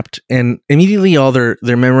get zapped, and immediately all their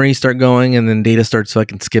memories start going, and then Data starts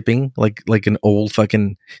fucking skipping like an old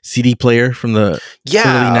fucking CD player from the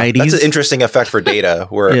early 90s. That's an interesting effect for Data.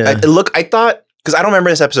 Where I thought, because I don't remember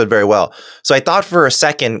this episode very well, so I thought for a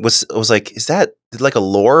second was like, is that like a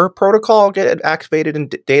lore protocol get activated in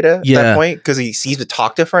Data at that point? Because he seems to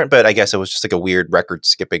talk different, but I guess it was just like a weird record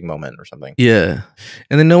skipping moment or something. Yeah,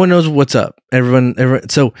 and then no one knows what's up. Everyone.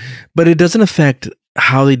 So, but it doesn't affect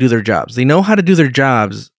how they do their jobs. They know how to do their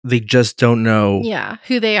jobs. They just don't know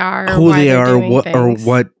who they are, what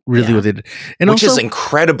really what they did. And which is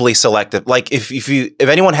incredibly selective. Like if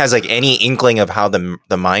anyone has like any inkling of how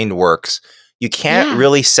the mind works, you can't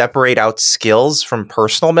really separate out skills from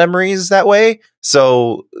personal memories that way.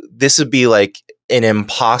 So this would be like an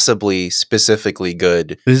impossibly specifically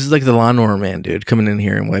good. This is like the Lawnmower Man, dude, coming in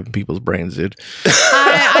here and wiping people's brains, dude.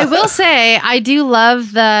 I will say I do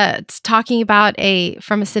love talking about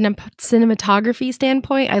from a cinematography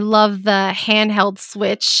standpoint. I love the handheld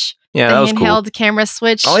switch. Yeah, the that was handheld cool. camera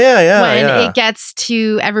switch. Oh yeah, when it gets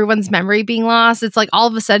to everyone's memory being lost, it's like all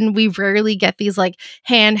of a sudden we rarely get these like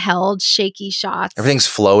handheld shaky shots. Everything's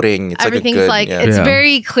floating. It's everything's it's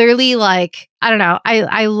very clearly like, I don't know.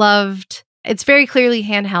 I loved. It's very clearly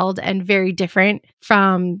handheld and very different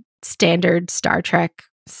from standard Star Trek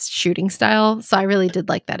shooting style. So I really did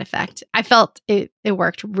like that effect. I felt it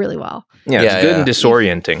worked really well. Yeah, it's good and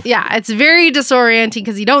disorienting. Yeah, it's very disorienting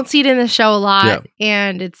because you don't see it in the show a lot,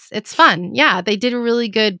 and it's fun. Yeah, they did a really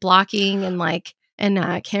good blocking and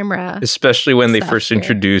camera, especially when they first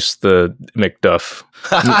introduced the McDuff.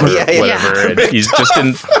 And he's just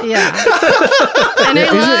in. And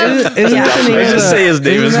I just say his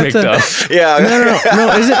name is McDuff.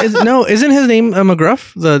 Isn't his name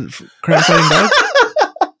McGruff, the crime fighting dog?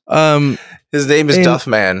 His name is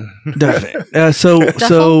Duffman. So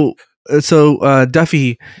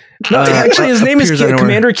Duffy. No, actually, his name is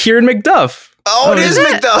Commander Kieran McDuff. Oh, it is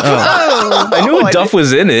McDuff. Oh. I knew Duff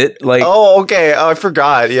was in it. Like, okay. Oh, I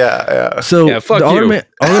forgot. Yeah. So fuck you. All the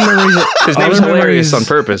memories. His name's hilarious on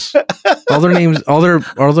purpose. All their names, all their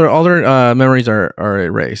memories are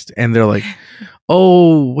erased, and they're like,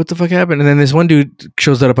 "Oh, what the fuck happened?" And then this one dude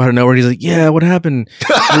shows up out of nowhere. And he's like, "Yeah, what happened?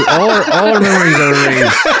 all our memories are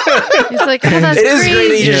erased." He's like, "Oh, that's it is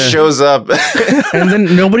great. He just shows up, and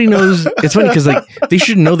then nobody knows. It's funny because like they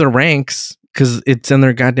should know their ranks because it's in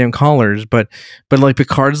their goddamn collars, but like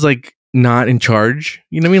Picard's like not in charge.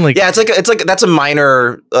 You know what I mean? Like, it's like that's a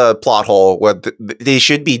minor plot hole where they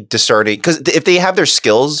should be discerning, because if they have their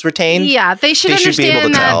skills retained, they should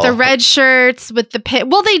understand that the red shirts with the pin.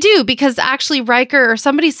 Well, they do, because actually Riker or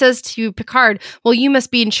somebody says to Picard, "Well, you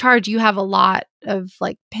must be in charge. You have a lot of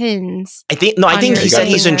like pins." I think he said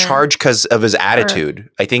he's in charge because of his attitude.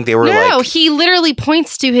 I think they were no, he literally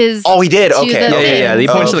points to his. Oh, he did. Okay, he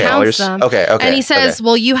points to the collars. Okay, and he says,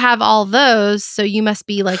 "Well, you have all those, so you must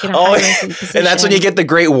be like in a high ranking position." And that's when you get the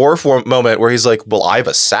great Worf moment where he's like, "Well, I have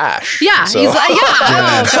a sash." Yeah, so. he's like,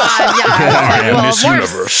 "Oh God, yeah." This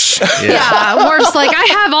universe. Worf's like, "I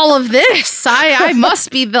have all of this. I must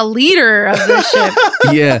be the leader of this ship."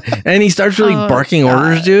 Yeah, and he starts really barking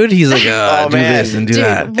orders, dude. He's like, "Oh man. This and do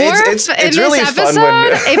that." Worf, it's in really this fun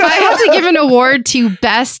episode, if I had to give an award to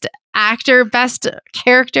best actor, best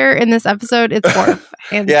character in this episode, it's Worf.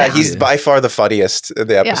 He's by far the funniest in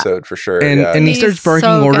the episode for sure. And he starts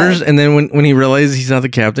barking orders, and then when he realizes he's not the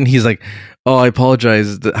captain, he's like, "Oh, I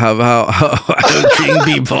apologize. How I'm treating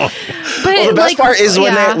people." But the best part is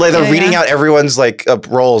when they're reading out everyone's like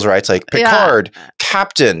roles, right? It's like Picard,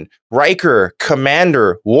 Captain, Riker,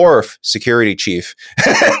 Commander, Worf, Security Chief,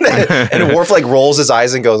 and Worf like rolls his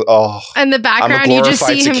eyes and goes, "Oh." And the background, you just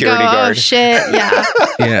see him go, "Oh shit, yeah."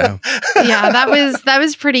 That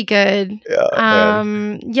was pretty good. I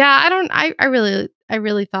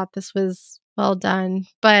really thought this was well done,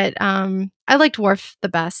 but I liked Worf the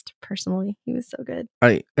best personally. He was so good.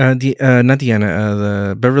 The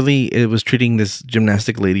Beverly, it was treating this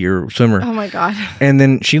gymnastic lady or swimmer. Oh my god! And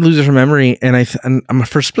then she loses her memory, and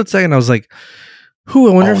for a split second I was like, I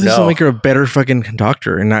wonder if this will make her a better fucking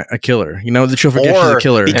doctor and not a killer. You know, the show forgets she's a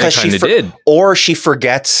killer because she did, or she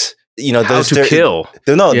forgets. You know, how to kill.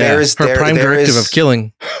 There is her prime directive of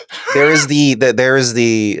killing. There is the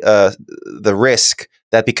risk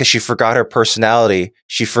that because she forgot her personality,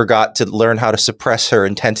 she forgot to learn how to suppress her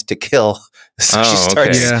intent to kill. So she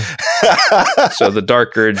starts. So the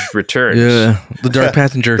dark urge returns. Yeah, the dark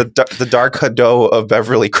passenger. The dark Hadot of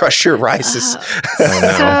Beverly Crusher rises.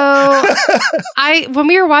 So when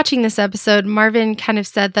we were watching this episode, Marvin kind of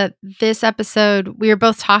said that this episode we were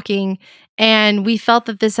both talking, And we felt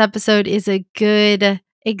that this episode is a good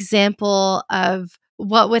example of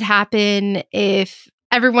what would happen if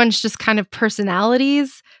everyone's just kind of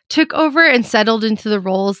personalities took over and settled into the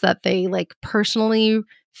roles that they like personally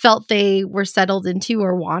felt they were settled into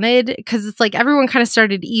or wanted, because it's like everyone kind of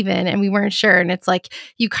started even and we weren't sure, and it's like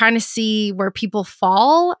you kind of see where people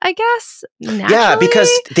fall, I guess, naturally. Yeah, because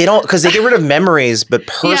they get rid of memories, but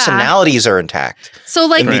personalities are intact. So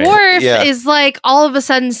like Worf is like all of a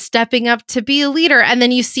sudden stepping up to be a leader, and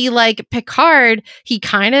then you see like Picard, he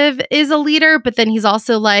kind of is a leader, but then he's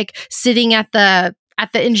also like sitting at the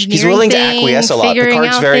engineering. He's willing to acquiesce a lot.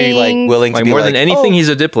 Picard's very like willing to be more than anything. He's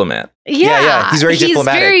a diplomat. Yeah, he's very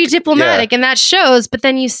diplomatic. And that shows. But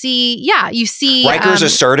then you see Riker's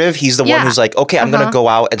assertive. He's the one who's like, okay, I'm going to go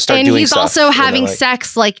out and start doing stuff. And he's also having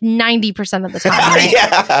sex like 90% of the time.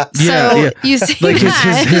 Right? So you see like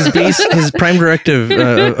his prime directive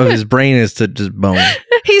of his brain is to just bone.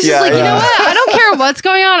 He's just like, you know what? I don't care what's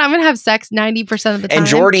going on. I'm going to have sex 90% of the time. And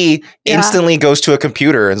Geordi instantly goes to a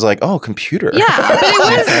computer and is like, oh, computer. Yeah, but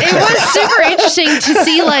it was super interesting to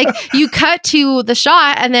see, like, you cut to the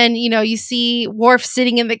shot and then, you see Worf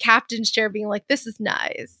sitting in the captain's chair being like, this is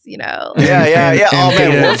nice, Yeah. Oh,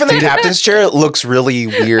 man, Worf in the captain's chair looks really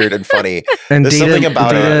weird and funny. And There's something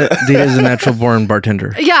about Data's a natural-born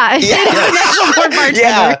bartender. Yeah, Data's a natural-born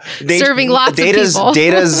bartender. Serving lots of people.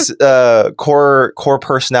 Data's core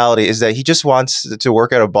personality is that he just wants to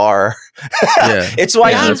work at a bar. It's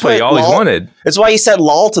why that's what he always wanted. It's why he said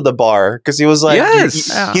lol to the bar, because he was like, he's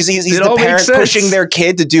the parent pushing their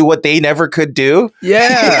kid to do what they never could do.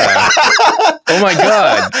 Yeah. Oh my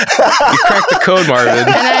God. You cracked the code, Marvin. And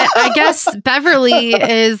I guess Beverly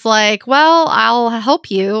is like, well, I'll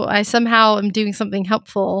help you. I somehow am doing something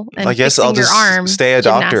helpful. And I guess I'll just stay a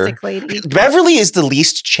doctor. Lady. Beverly is the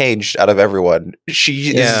least changed out of everyone.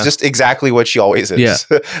 She is just exactly what she always is.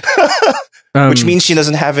 Yeah. Which means she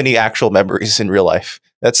doesn't have any actual memories in real life.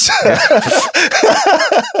 That's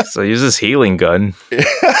so use this healing gun.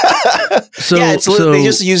 So they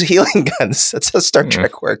just use healing guns. That's how Star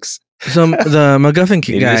Trek works. So the MacGuffin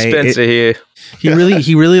guy,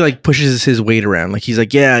 he really like pushes his weight around. Like he's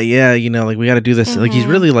like, yeah, like we got to do this. Like he's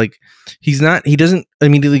really like, he doesn't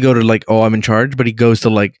immediately go to like, oh, I'm in charge, but he goes to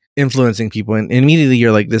like influencing people, and immediately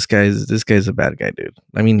you're like, this guy's a bad guy, dude.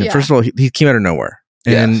 I mean, first of all, he came out of nowhere.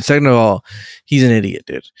 And second of all, he's an idiot,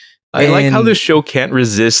 dude. I like how the show can't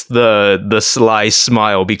resist the sly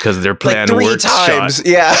smile because their plan like 3 works. times. Shot.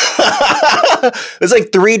 Yeah. It's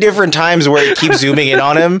like 3 different times where it keeps zooming in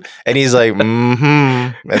on him and he's like,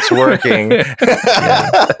 it's working.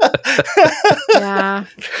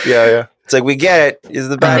 Yeah. It's like, we get it. He's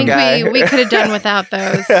the bad guy. We could have done without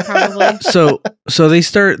those, probably. So they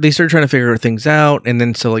start trying to figure things out, and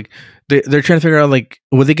then so like they're trying to figure out like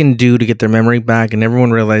what they can do to get their memory back, and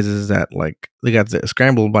everyone realizes that like they got the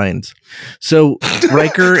scrambled binds. So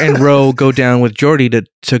Riker and Ro go down with Geordi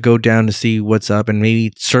to go down to see what's up and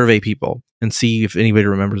maybe survey people and see if anybody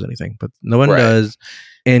remembers anything, but no one does.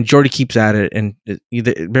 And Geordi keeps at it, and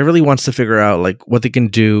Beverly wants to figure out like what they can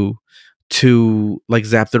do to like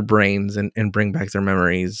zap their brains and bring back their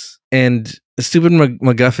memories. And stupid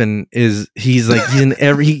MacGuffin he's in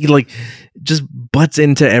every, he like just butts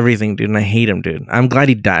into everything, dude. And I hate him, dude. I'm glad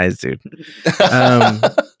he dies, dude.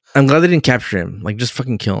 I'm glad they didn't capture him. Like, just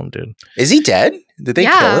fucking kill him, dude. Is he dead? Did they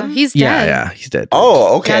kill him? He's dead. Yeah, he's dead.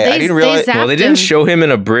 Oh, okay. I didn't realize. Well, they didn't show him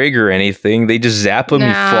in a brig or anything. They just zap him.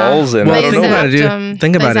 He falls. And well, think about it, dude.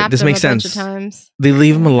 Think about it. This makes sense. They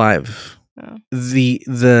leave him alive. Oh. Not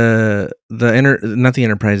the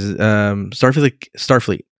Enterprise,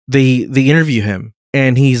 Starfleet. They interview him,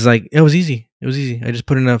 and he's like, "It was easy. I just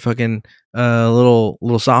put in a fucking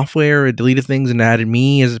little software. It deleted things and added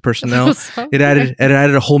me as a personnel. It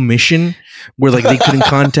added a whole mission where like they couldn't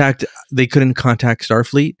contact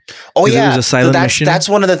Starfleet. Oh yeah, it was a silent mission. That's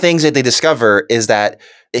one of the things that they discover is that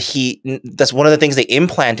that's one of the things they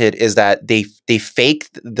implanted is that they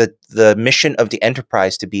faked the mission of the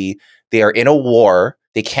Enterprise to be they are in a war.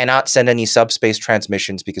 They cannot send any subspace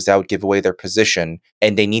transmissions because that would give away their position,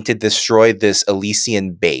 and they need to destroy this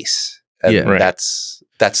Elysian base. And that's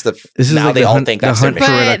now like they all think that's their mission.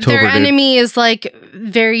 But their enemy is like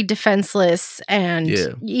very defenseless and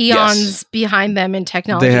eons behind them in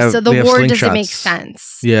technology. So the war doesn't make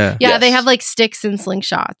sense. Yeah. They have like sticks and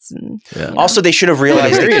slingshots. And also they should have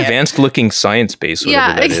realized very advanced looking science base,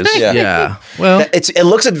 whatever that is. Yeah. Well, it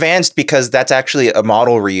looks advanced because that's actually a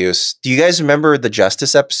model reuse. Do you guys remember the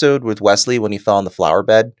Justice episode with Wesley when he fell on the flower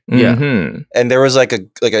bed? Yeah. And there was like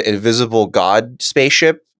an invisible god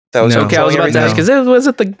spaceship that was okay. I was about to ask, was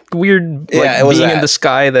it the weird it was being in the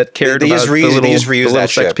sky that cared about the little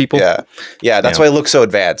sex people? Yeah. That's why it looks so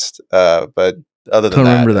advanced. But other than don't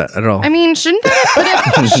remember that at all. I mean, shouldn't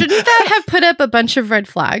that have put up a bunch of red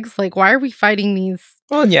flags? Like, why are we fighting these?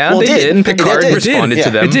 Well, yeah, they did. And Picard responded to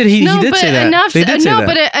them. It did. He did say that.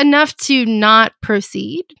 But enough to not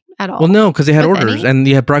proceed at all. Well, no, because they had orders, and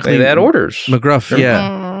you had Broccoli. They had orders. McGruff,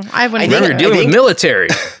 I wouldn't. Remember dealing with military.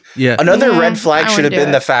 Yeah. Another red flag should have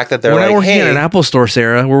been the fact that they're we're not working at an Apple store,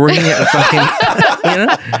 Sarah. We're working at a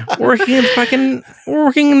fucking, we're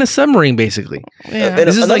working in a submarine, basically. Yeah.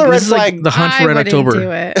 This is like the hunt for Red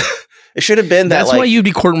October. It should have been that. That's why you'd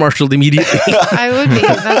be court-martialed immediately. I would be.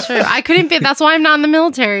 That's true. I couldn't be. That's why I'm not in the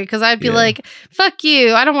military, because I'd be like, "Fuck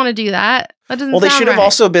you! I don't want to do that." That doesn't. Well, they should have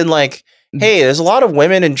also been like, "Hey, there's a lot of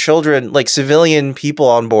women and children, like civilian people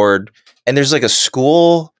on board, and there's like a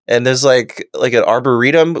school, and there's like an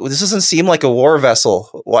arboretum. This doesn't seem like a war vessel.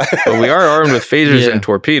 Why? Well, we are armed with phasers and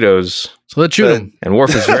torpedoes, so let's shoot them." And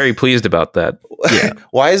Worf is very pleased about that. Yeah.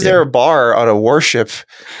 Why is there a bar on a warship?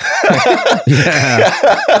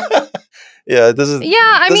 Yeah, it doesn't. Yeah,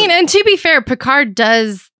 I mean, and to be fair, Picard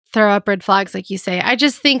does throw up red flags, like you say. I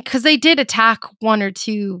just think because they did attack one or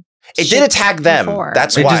two. It did attack them. Before.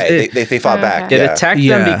 That's why they fought back. It attacked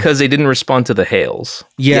them because they didn't respond to the hails.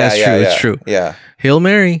 Yeah, it's true. Yeah. Hail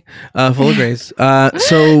Mary, full of grace.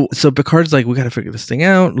 So Picard's like, we got to figure this thing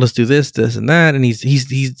out. Let's do this, and that. And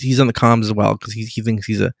he's on the comms as well because he thinks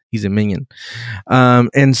he's a minion.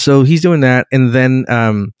 And so he's doing that, and then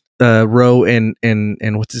Ro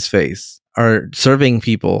and what's his face are serving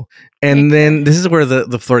people, and then this is where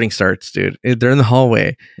the flirting starts, dude. They're in the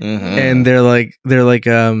hallway, and they're like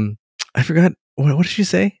I forgot what did she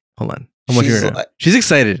say? Hold on, she's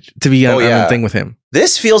excited to be on the thing with him.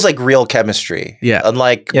 This feels like real chemistry. Yeah,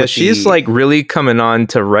 unlike she's like really coming on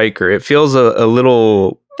to Riker. It feels a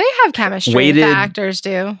little. They have chemistry. The actors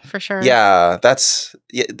do, for sure. Yeah,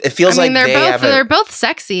 it feels like they're both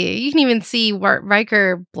sexy. You can even see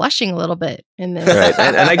Riker blushing a little bit in this. Right.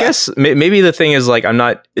 and I guess maybe the thing is, like, I'm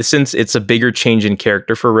not, since it's a bigger change in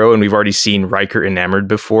character for Ro, and we've already seen Riker enamored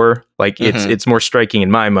before, like it's more striking in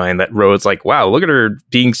my mind that Ro is like, wow, look at her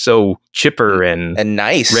being so chipper and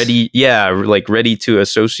nice, ready to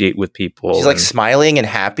associate with people. She's like smiling and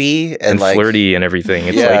happy and like flirty and everything.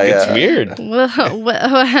 It's it's weird.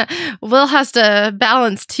 Will has to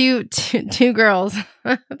balance two girls.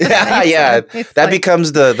 That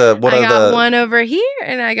becomes the one I of got one over here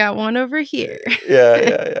and I got one over here.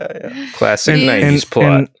 Yeah. Classic 90s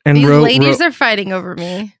plot. And these ladies are fighting over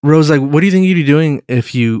me. Ro's like, what do you think you'd be doing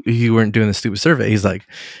if you weren't doing the stupid survey? He's like,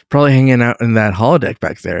 probably hanging out in that holodeck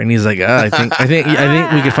back there. And he's like, I think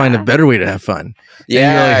we could find a better way to have fun.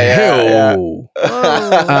 Well,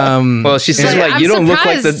 she says like, you don't look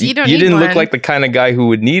like you didn't look like the kind of guy who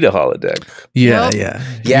would need a holodeck. Yeah.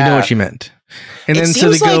 You know what she meant. And then so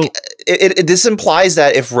they go. This implies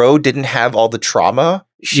that if Ro didn't have all the trauma,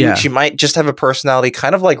 she might just have a personality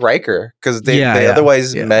kind of like Riker, because they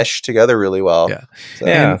otherwise mesh together really well. Yeah, so,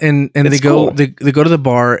 and they go they go to the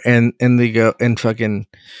bar and they go and fucking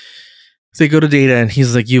they go to Data, and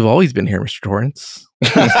he's like, "You've always been here, Mr. Torrance,"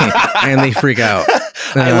 and they freak out.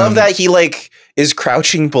 I love that he like is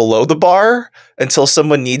crouching below the bar until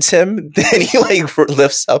someone needs him. Then he like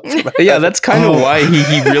lifts up. Yeah, that's kind of why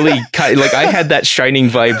he really like. I had that Shining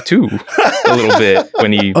vibe too, a little bit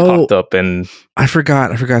when he popped up. And I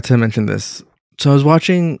forgot to mention this. So I was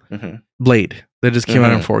watching Blade that just came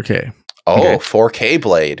out in 4K. Oh, okay. 4K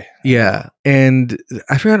Blade. Yeah, and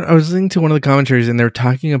I forgot. I was listening to one of the commentaries, and they were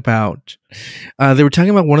talking about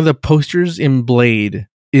one of the posters in Blade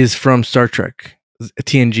is from Star Trek.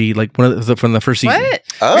 TNG, like one of from the first season. What?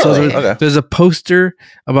 Oh, so there's a poster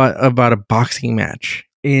about a boxing match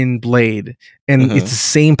in Blade, and it's the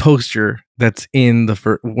same poster that's in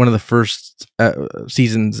the one of the first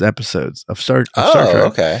season's episodes of Star Trek.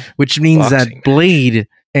 Okay, which means that Blade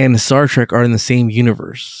and Star Trek are in the same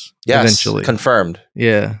universe. Yes, eventually confirmed.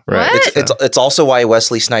 Yeah, right. It's also why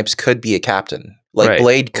Wesley Snipes could be a captain. Like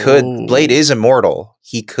Blade Blade is immortal.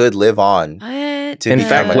 He could live on. In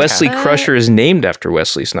fact, Wesley Crusher is named after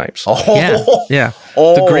Wesley Snipes.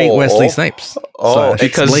 The great Wesley Snipes.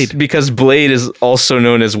 Because Blade is also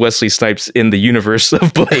known as Wesley Snipes in the universe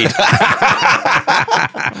of Blade.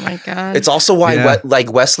 Oh my god! It's also why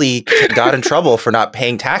Wesley got in trouble for not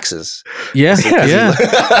paying taxes. Yeah.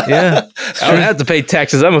 I don't have to pay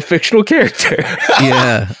taxes. I'm a fictional character.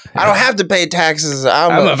 Yeah, I don't have to pay taxes.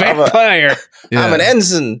 I'm a vampire. I'm an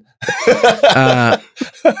ensign.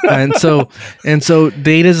 And so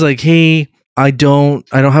Data's like, hey, I don't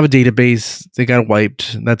have a database. They got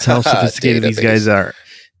wiped. That's how sophisticated these guys are.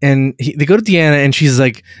 they go to Deanna, and she's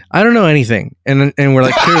like, I don't know anything, and we're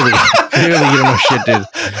like, clearly you don't know shit, dude.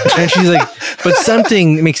 And she's like, but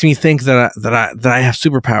something makes me think that I have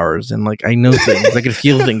superpowers, and like I know things, I can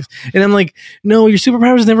feel things, and I'm like, no, your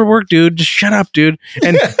superpowers never work, dude. Just shut up, dude.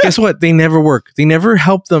 And guess what? They never work. They never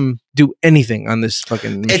help them do anything on this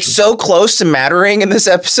fucking mission. It's so close to mattering in this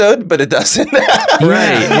episode, but it doesn't.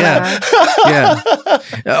 Right? Yeah.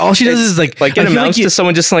 All she does is like it amounts to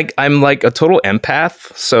someone just like, I'm like a total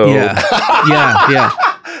empath. So yeah.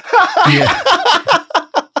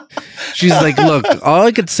 She's like, look, all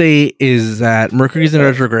I could say is that Mercury's in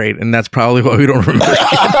retrograde, and that's probably why we don't remember.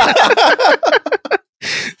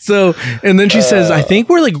 So, and then she says, I think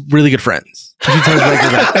we're like really good friends. She tells like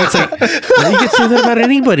that. And it's like, well, you can say that about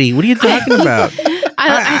anybody. What are you talking about?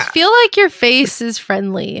 I feel like your face is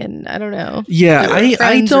friendly, and I don't know. Yeah,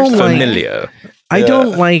 I don't like familiar. I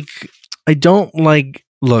don't like.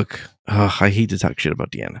 Look, I hate to talk shit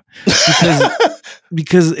about Deanna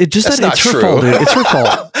because it just it's her fault, dude. It's her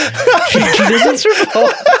fault. She doesn't. It's her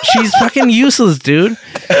fault. She's fucking useless, dude.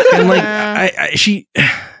 And like,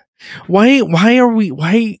 why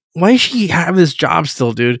does she have this job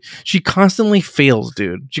still, dude? She constantly fails,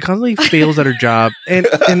 dude. She constantly fails at her job, and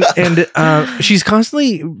she's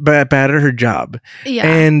constantly bad at her job. Yeah.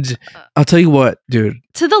 And I'll tell you what, dude.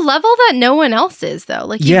 To the level that no one else is, though.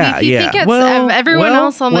 Like, you think it's everyone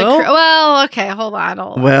else on the crew. Well, okay, hold on.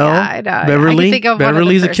 I know.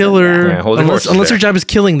 Beverly's a killer. Yeah, unless her job is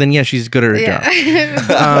killing, then yeah, she's good at her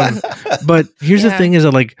job. But here's the thing: is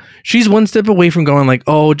that like she's one step away from going like,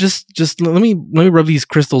 oh, just let me rub these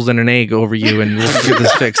crystals and an egg over you, and we'll get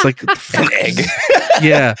this fixed. Like an egg.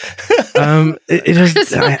 Yeah. It has,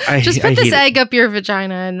 just put this egg up your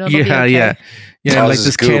vagina, and it'll be okay. Yeah, like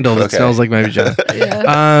this candle that smells like my vagina.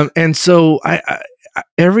 Yeah. And so I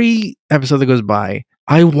every episode that goes by,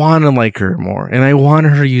 I want to like her more, and I want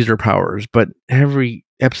her to use her powers, but every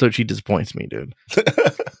episode she disappoints me, dude.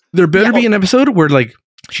 There better be an episode where like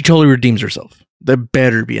she totally redeems herself. There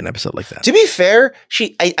better be an episode like that. To be fair,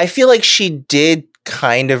 I feel like she did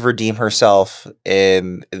kind of redeem herself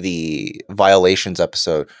in the Violations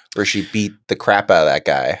episode where she beat the crap out of that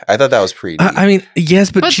guy. I thought that was pretty neat. I mean,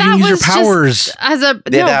 yes, but she used her powers. That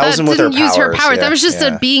didn't use her powers. That was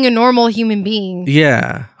just being a normal human being.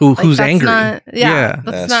 Yeah, who's angry.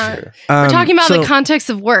 That's not. True. We're talking about the context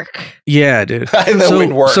of work. Yeah, dude.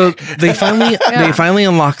 Work. So they finally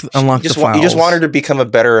unlock the files. You just want her to become a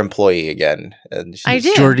better employee again. And I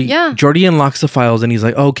did. Geordi unlocks the files, and he's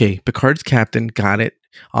like, "Okay, Picard's captain, got it,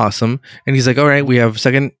 awesome." And he's like, "All right, we have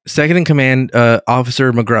second in command,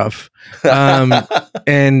 Officer McGruff."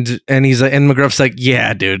 And he's like, and McGruff's like,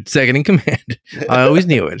 "Yeah, dude, second in command. I always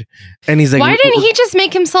knew it." And he's like, "Why didn't he just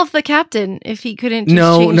make himself the captain if he couldn't?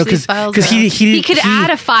 Change these files because he could add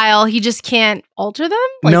a file. He just can't alter them."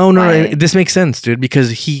 Like, no, this makes sense, dude.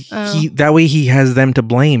 Because he that way he has them to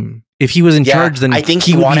blame. If he was in charge, then I think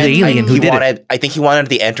he would be the alien who did it. I think he wanted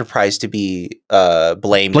the Enterprise to be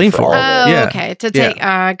blamed for all of it. Oh, okay. To take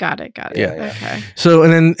got it. Yeah. Okay. So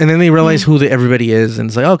and then they realize who everybody is, and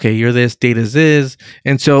it's like, okay, you're this, Data's this,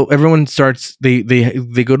 and so everyone starts. They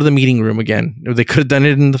go to the meeting room again. They could have done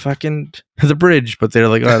it in the bridge, but they're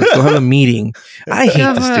like, let's go have a meeting. I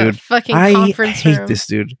hate this dude. I hate this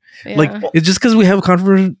dude. Yeah. Like, it's just because we have a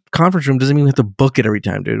conference room doesn't mean we have to book it every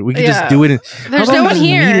time, dude. We can just do it. There's no one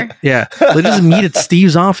here. Let's just meet at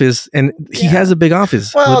Steve's office, and he has a big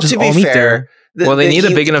office. Well, to be fair, they need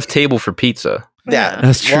a big enough table for pizza. Yeah,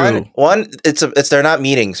 that's true. One, they're not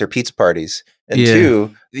meetings; they're pizza parties. And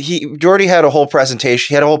two, Geordi had a whole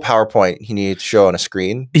presentation. He had a whole PowerPoint he needed to show on a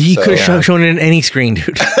screen. He could have shown it in any screen,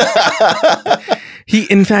 dude.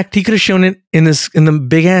 In fact, he could have shown it in the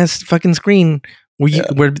big ass fucking screen.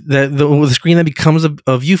 Where the screen that becomes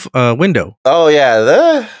a view window. Oh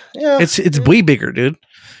yeah, it's way bigger, dude.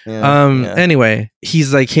 Anyway,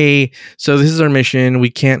 he's like, hey, so this is our mission.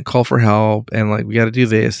 We can't call for help, and like we got to do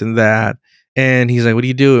this and that. And he's like, what do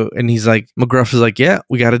you do? And he's like, McGruff is like, yeah,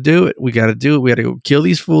 we got to do it. We got to go kill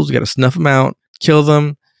these fools. We got to snuff them out, kill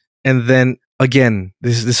them, and then again,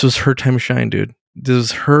 this was her time to shine, dude. This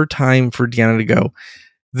was her time for Deanna to go.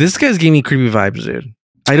 This guy's giving me creepy vibes, dude.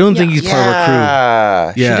 I don't think he's part of our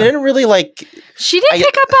crew. Yeah. She didn't really like. She didn't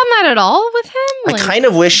pick up on that at all with him. I kind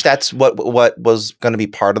of wish that's what was going to be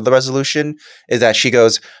part of the resolution. Is that she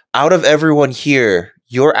goes, out of everyone here,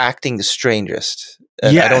 you're acting the strangest.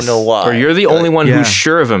 And I don't know why. Or you're the only one who's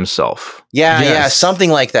sure of himself. Yeah,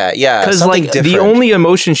 something like that. Yeah, because like the only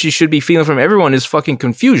emotion she should be feeling from everyone is fucking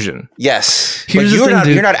confusion. Yes, but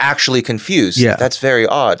you're not actually confused. Yeah, that's very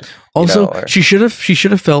odd. Also, she should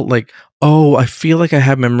have felt like, oh, I feel like I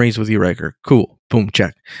have memories with you, Riker. Cool. Boom,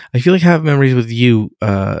 check. I feel like I have memories with you,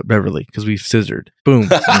 Beverly, because we've scissored. Boom.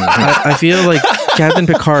 I feel like Captain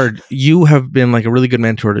Picard, you have been like a really good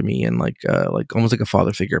mentor to me and like almost like a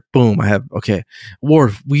father figure. Boom. I have, okay.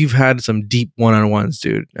 Worf, we've had some deep one-on-ones,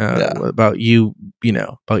 dude, about you,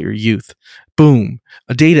 about your youth. Boom.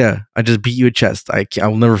 Data, I just beat you at chest.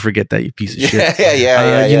 I'll never forget that, you piece of shit.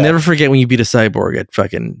 You never forget when you beat a cyborg at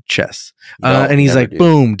fucking chess. And he's like,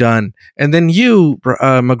 boom, done. And then you,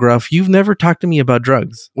 McGruff, you've never talked to me about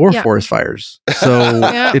drugs or forest fires. So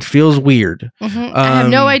it feels weird. I have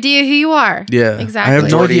no idea who you are. Yeah. Exactly. I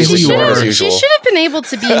have no idea who you are. She should have been able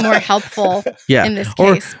to be more helpful in this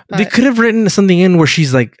case. Or they could have written something in where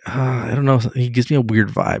she's like, I don't know. He gives me a weird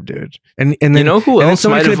vibe, dude. And then, you know who else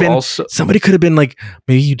might have also... Somebody could have been like,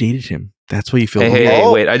 maybe you dated him. That's what you feel. Hey,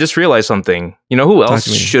 wait. I just realized something. You know who else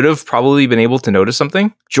should have probably been able to notice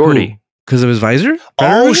something? Geordi. Because of his visor?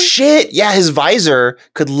 Oh, shit. Yeah, his visor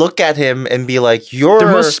could look at him and be like,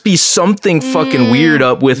 there must be something fucking weird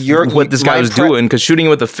up with what this guy was doing, because shooting him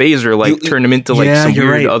with a phaser turned him into some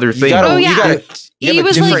weird other thing. He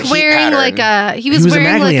was like wearing like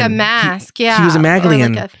a mask. Yeah, he was a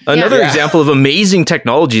Maglian. Another example of amazing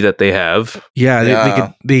technology that they have.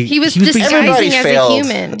 Yeah, he was disguising as a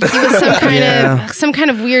human. He was some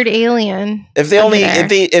kind of weird alien. If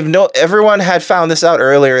everyone had found this out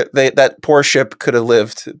earlier, that poor ship could have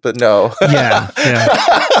lived. But no. Yeah.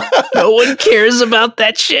 No one cares about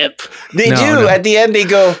that ship. They do. At the end, they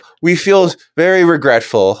go, we feel very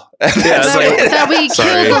regretful. That we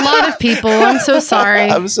killed a lot of people. I'm so sorry.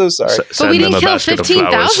 I'm so sorry. But we didn't kill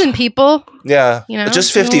 15,000 people. Yeah.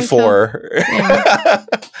 Just 54.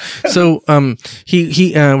 So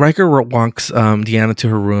Riker walks Deanna to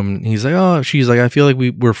her room. And he's like, she's like, I feel like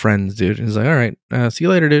we're friends, dude. And he's like, all right, see you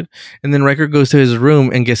later, dude. And then Riker goes to his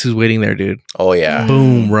room and guess who's waiting there, dude? Oh yeah.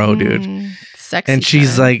 Boom, bro, dude. Sexy and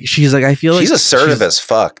she's like, I feel like she's assertive as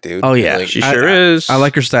fuck, dude. Oh yeah, she sure is. I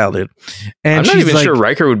like her style, dude. And I'm not even sure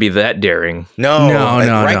Riker would be that daring. No,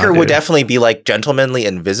 Riker would definitely be like gentlemanly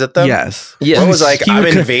and visit them. Yes. What was like, I'm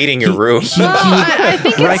invading your room. I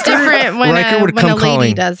think it's different when Riker would come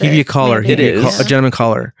calling. Does it. He'd be a caller. He'd be a gentleman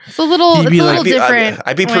caller. It's a little different.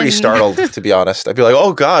 I'd be pretty startled, to be honest. I'd be like,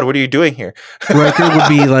 oh God, what are you doing here? Riker would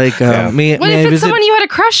be like, may what if it's someone you had a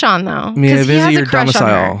crush on though? May I visit your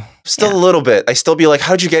domicile? Still a little bit. I still be like,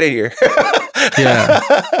 how'd you get in here? Yeah.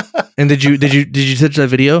 And did you touch that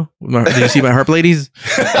video? Did you see my harp ladies?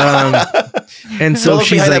 And so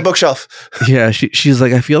she's behind like, that bookshelf. Yeah, she's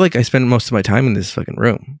like, I feel like I spend most of my time in this fucking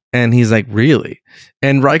room. And he's like, really?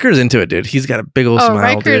 And Riker's into it, dude. He's got a big old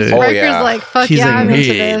smile, dude. Riker's like, fuck yeah, I'm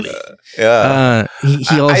into this. Yeah.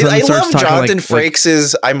 He all of a sudden I starts love talking Jonathan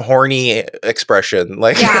Frakes' I'm horny expression.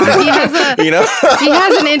 Like, he has he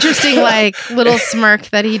has an interesting like little smirk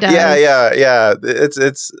that he does. Yeah. It's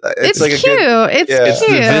like cute. It's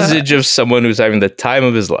cute. The visage of someone who's having the time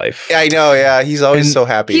of his life. Yeah, I know. Yeah, he's always so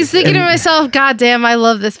happy. He's thinking to myself, God damn, I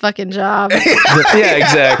love this fucking job. Yeah,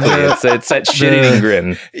 exactly. It's that shit-eating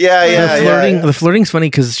grin. The flirting's funny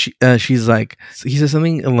because she's like, he says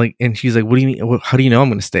something and she's like, what do you mean? How do you know I'm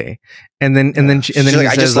going to stay? And then he says,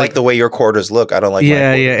 I just like the way your quarters look. I don't like.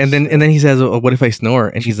 Yeah. And then he says, what if I snore?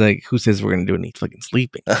 And she's like, who says we're going to do any fucking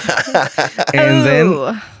sleeping? And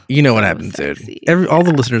then you know what happens, dude. All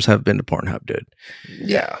the listeners have been to Pornhub, dude.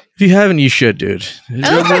 Yeah. If you haven't, you should, dude.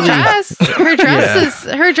 I love her dress. Her dress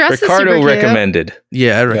is Ricardo super recommended. Cute.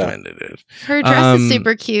 Yeah, I recommended it. Her dress is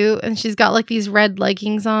super cute, and she's got like these red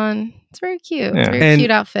leggings on. It's very cute. It's a very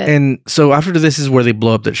cute outfit. And so after this is where they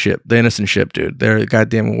blow up that ship, the innocent ship, dude. They're a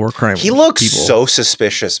goddamn war crime. He looks so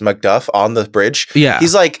suspicious, Macduff, on the bridge. Yeah.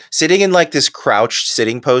 He's like sitting in like this crouched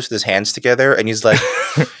sitting pose with his hands together, and he's like,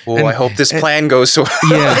 oh, I hope this plan goes so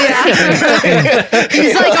well. Yeah.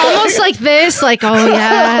 He's like almost like this, like, oh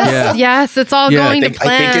yes, it's all going to plan.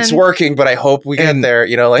 I think it's working, but I hope we get there,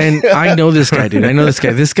 you know, like. And I know this guy, dude. I know this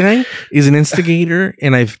guy. This guy is an instigator,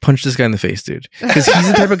 and I've punched this guy in the face, dude. Because he's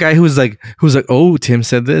the type of guy who's like, oh, Tim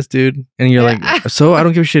said this, dude. And you're like, so I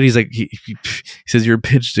don't give a shit. He's like, he says you're a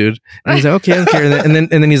bitch, dude. And he's like, okay, I don't care. And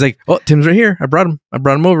then he's like, oh, Tim's right here. I brought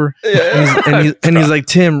him over. And he's like,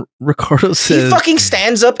 Tim, Ricardo says. He fucking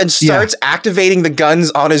stands up and starts activating the guns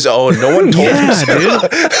on his own. No one told him to.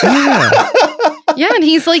 Dude. Yeah. Yeah, and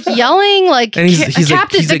he's like yelling, like, and he's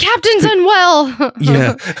Captain, the captain's unwell.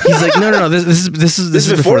 Yeah, he's like, no, this is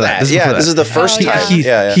before that. This is the first time.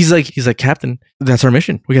 He's like, Captain, that's our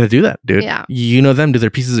mission. We got to do that, dude. Yeah, you know them, dude. They're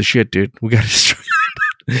pieces of shit, dude. We got to destroy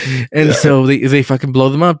them. And so they fucking blow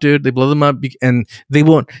them up, dude. They blow them up, and they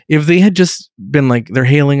won't. If they had just been like, they're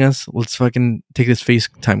hailing us, let's fucking take this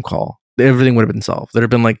FaceTime call. everything would have been solved. There'd have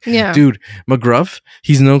been like, dude, McGruff,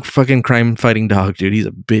 he's no fucking crime fighting dog, dude. He's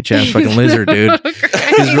a bitch ass fucking lizard, dude.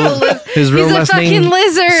 His real last name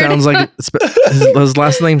lizard. sounds like his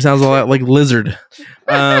last name sounds a lot like lizard.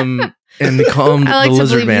 And they call him the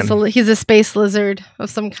Lizard Man. He's a space lizard of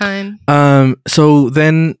some kind. So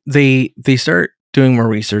then they start doing more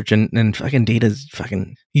research, and fucking Data's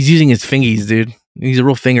fucking, he's using his fingies, dude. He's a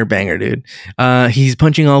real finger banger, dude. He's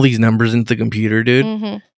punching all these numbers into the computer, dude.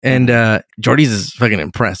 Mm-hmm. And Geordi's is fucking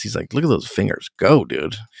impressed. He's like, look at those fingers go,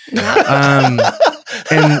 dude. And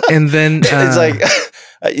then it's like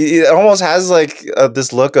it almost has like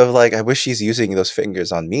this look of like, I wish he's using those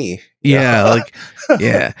fingers on me. Yeah, like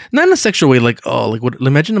not in a sexual way. Like, oh, like what?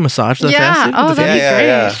 Imagine a massage. That fast, oh, that'd be great.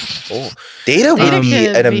 Yeah. Oh, Data would be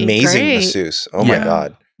an amazing masseuse. Oh my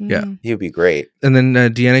god. Yeah, he would be great. And then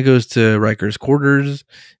Deanna goes to Riker's quarters,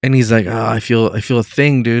 and he's like, "Oh, I feel a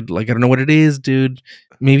thing, dude. Like, I don't know what it is, dude.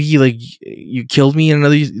 Maybe you killed me in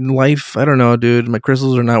another life. I don't know, dude. My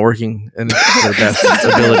crystals are not working, and their best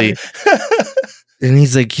ability." And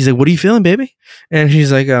he's like, "What are you feeling, baby?" And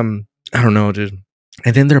she's like, "I don't know, dude."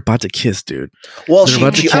 And then they're about to kiss, dude. Well, she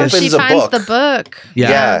opens she finds the book.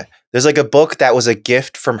 Yeah. There's like a book that was a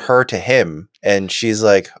gift from her to him, and she's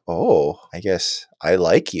like, "Oh, I guess I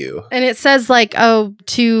like you." And it says like, "Oh,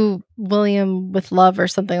 to William with love" or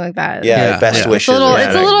something like that. Yeah, best wishes.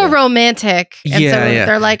 It's a little romantic. And so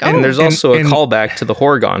they're like, "Oh." And there's also a callback to the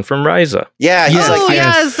Horgon from Risa. Yeah, he's like,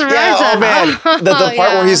 yes, Risa. Oh man, the part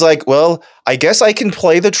where he's like, "Well, I guess I can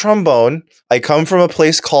play the trombone. I come from a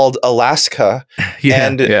place called Alaska,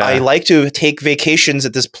 and I like to take vacations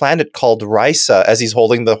at this planet called Risa," as he's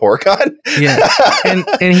holding the Horgon. Yeah, and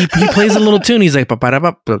he plays a little tune. He's like,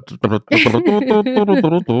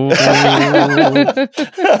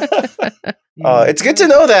 it's good to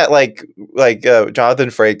know that like Jonathan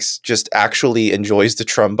Frakes just actually enjoys the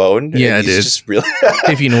trombone. Yeah, it is. Just really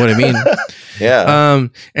if you know what I mean. Yeah.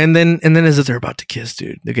 And then as they're about to kiss,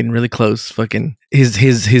 dude, they're getting really close. Fucking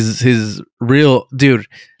his real dude.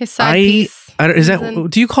 His side piece. Is that,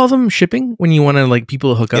 do you call them shipping when you want to like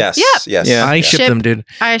people to hook up? Yes. Yep. Yes. Yeah. I ship them, dude.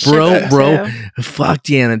 I ship them bro. Fuck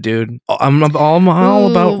Deanna, dude. I'm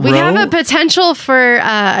all about we Ro. have a potential for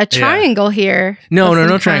a triangle here.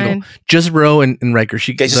 No triangle. Just Ro and Riker.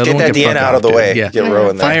 She just get that Deanna out of the way. Yeah. Get Ro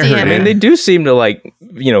in there. Fire her. I mean, they do seem to like,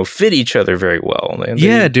 fit each other very well.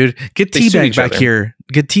 Dude. Get Teabag back here.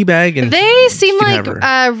 Get Teabag, and they seem like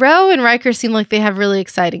Ro and Riker seem like they have really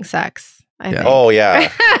exciting sex. I think. Oh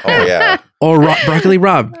yeah. Or Broccoli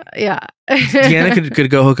Rob. Yeah. Deanna could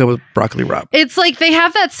go hook up with Broccoli Rob. It's like they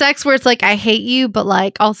have that sex where it's like, I hate you, but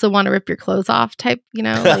like also want to rip your clothes off type,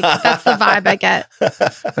 like that's the vibe I get.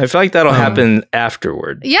 I feel like that'll happen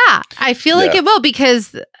afterward. Yeah. I feel like it will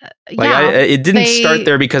because it didn't start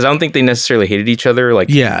there because I don't think they necessarily hated each other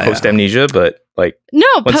post amnesia, but no,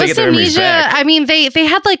 post amnesia. I mean, they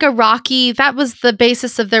had like a rocky. That was the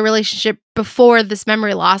basis of their relationship before this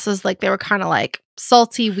memory loss. Was like they were kind of like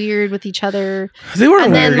salty, weird with each other. They were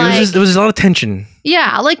weird. There was a lot of tension.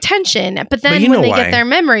 Yeah, like tension. But then when they get their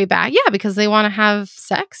memory back, because they want to have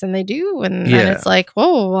sex and they do, and then it's like,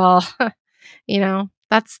 oh well,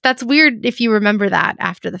 That's weird if you remember that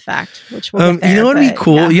after the fact, which we'll get there, you know what would be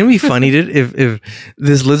cool? Yeah. You know what would be funny, dude? If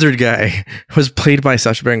this lizard guy was played by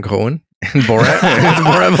Sacha Baron Cohen and Borat, the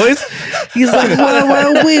Borat voice, he's like,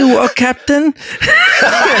 "What we, Captain?"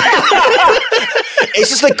 It's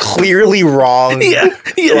just like clearly wrong. Like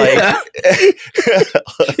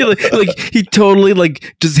he totally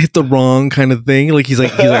like just hit the wrong kind of thing. Like he's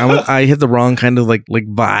like I hit the wrong kind of like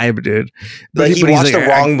vibe, dude. Like he watched the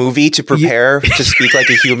wrong movie to prepare to speak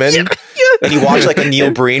like a human. And he watched like a Neil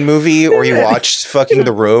Breen movie, or he watched fucking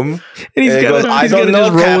The Room. And he goes, "I don't know,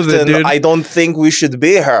 Captain. I don't think we should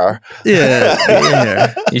be here."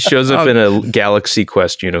 Yeah. He shows up in a Galaxy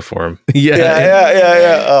Quest uniform.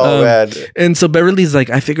 Yeah. Oh man. And so Beverly's like,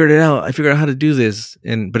 I figured it out. I figured out how to do this,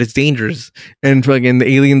 but it's dangerous. And fucking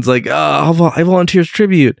the alien's like, I volunteer as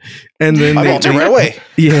tribute. And then I volunteer right away.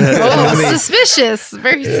 Yeah. Suspicious.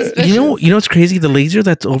 Very suspicious. You know what's crazy? The laser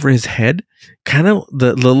that's over his head, kind of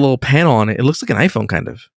the little panel on it. It looks like an iPhone, kind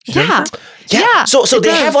of. Yeah. So they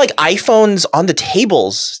have like iPhones on the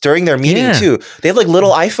tables during their meeting too. They have like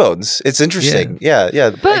little iPhones. It's interesting. Yeah.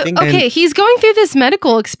 But he's going through this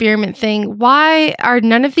medical experiment thing. Why are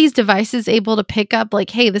none of these devices able to pick up like,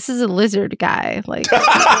 hey, this is a lizard guy? Like,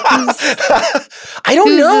 I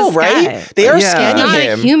don't know, right? Guy? They are scanning not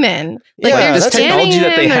him. A human. Like, this technology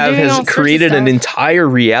that they have has created an entire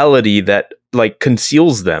reality that like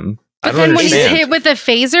conceals them. But then when he's hit with a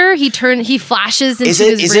phaser, he flashes into his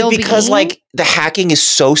real being. Is it because like the hacking is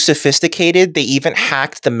so sophisticated, they even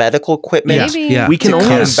hacked the medical equipment? Maybe. Yeah, we can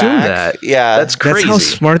only assume that. Yeah, that's crazy. That's how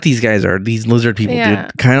smart these guys are. These lizard people,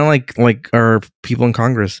 dude. Kind of like our people in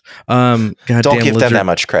Congress. Don't give them that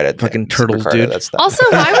much credit. Fucking turtles, dude. Also,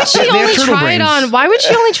 why would she only try it on? Why would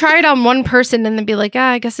she only try it on one person and then be like,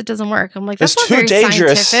 I guess it doesn't work? I'm like, that's not very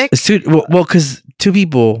dangerous. Scientific. It's too well, because 2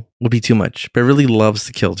 people would be too much. Beverly loves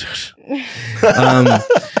to kill.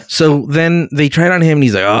 So then they tried on him and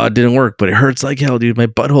he's like, oh, it didn't work, but it hurts like hell, dude. My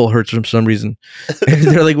butthole hurts for some reason. And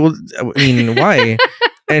they're like, well, I mean, why?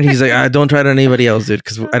 And he's like, don't try it on anybody else, dude,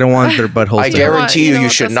 because I don't want their buttholes. I guarantee you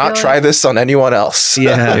should not try this on anyone else.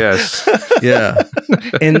 Yeah. Yes. Yeah.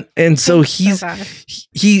 And so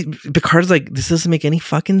Picard's like, this doesn't make any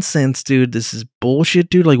fucking sense, dude. This is bullshit,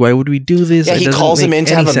 dude. Like, why would we do this? Yeah, he calls him in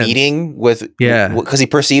to have a meeting with, because he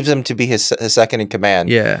perceives him to be his second in command.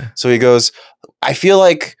 Yeah. So he goes, I feel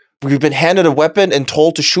like we've been handed a weapon and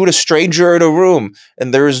told to shoot a stranger in a room,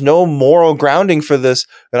 and there is no moral grounding for this,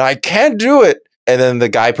 and I can't do it. And then the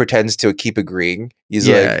guy pretends to keep agreeing. He's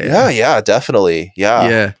like, yeah, definitely.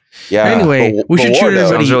 Yeah. Anyway, we should shoot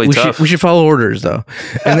everybody. Really we should follow orders, though.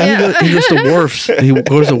 And then he goes to Worf's. He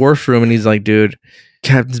goes to Worf's room and he's like, dude,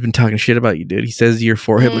 Captain's been talking shit about you, dude. He says your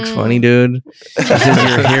forehead looks funny, dude. He says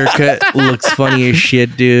your haircut looks funny as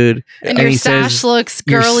shit, dude. And your sash looks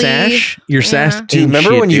girly. Your sash. Do you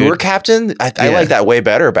remember when you were captain? I like that way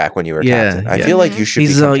better back when you were captain. I feel like you should be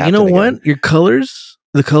captain. You know what? Your colors...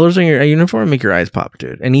 The colors on your uniform make your eyes pop,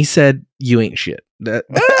 dude. And he said, you ain't shit. That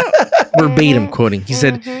verbatim quoting. He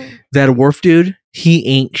said, that Worf dude, he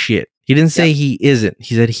ain't shit. He didn't say he isn't.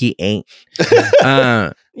 He said he ain't.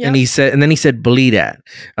 And then he said, believe that.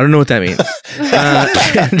 I don't know what that means. I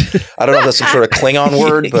don't know if that's some sort of Klingon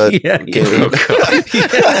word, but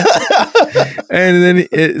And then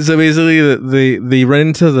so basically they run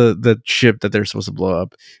into the ship that they're supposed to blow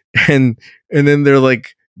up, and then they're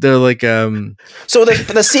like so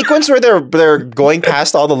the sequence where they're going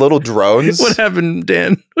past all the little drones. What happened,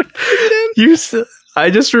 Dan? I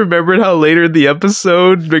just remembered how later in the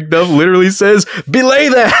episode McDuff literally says, belay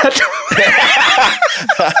that.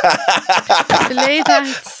 Belay that.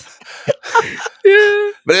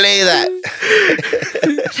 Belay that.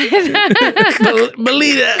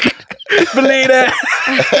 Believe that. Belay that.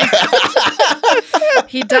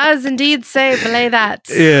 He does indeed say belay that.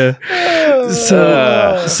 Yeah.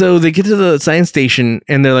 So they get to the science station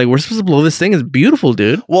and they're like, we're supposed to blow this thing. It's beautiful,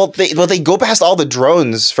 dude. Well, they go past all the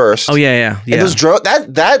drones first. Oh yeah. And those drones,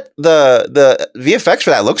 the VFX for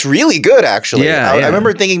that looks really good, actually. I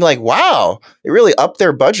remember thinking like, wow, they really upped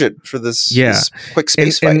their budget for this quick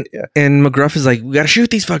space fight. And McGruff is like, we gotta shoot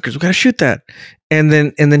these fuckers. We gotta shoot that. And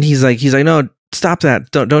then he's like, no, stop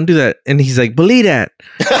that. Don't do that. And he's like, believe that.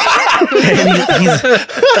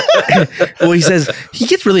 Well, he says he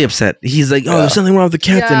gets really upset. He's like, there's something wrong with the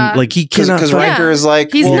captain. Like he cannot. Because Riker is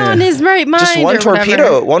like, he's not in his right mind. Just one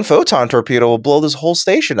torpedo, one photon torpedo will blow this whole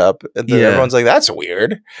station up. And then everyone's like, that's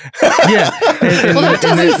weird. Yeah. Well, that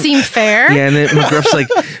doesn't seem fair. Yeah, and then McGruff's like,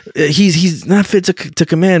 he's not fit to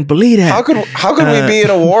command. Believe that. How could we be in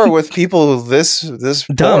a war with people this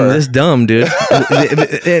dumb? This dumb, dude.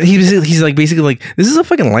 And he's like basically like, this is a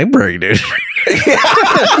fucking library, dude.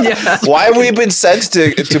 Yeah. Why have we been sent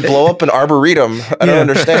to blow up an arboretum? I don't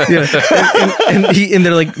understand. Yeah. And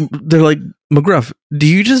they're like McGruff, do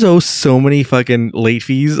you just owe so many fucking late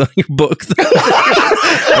fees on your books?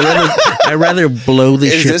 I'd rather blow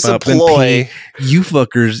this ship up than pay you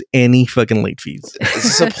fuckers any fucking late fees. Is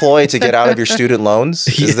this a ploy to get out of your student loans?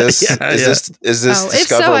 Is this Discover if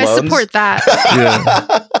so, loans? I support that.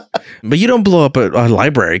 Yeah. But you don't blow up a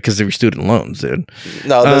library because of your student loans, dude.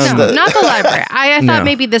 No, not the library. I thought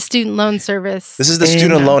maybe the student loan service. This is the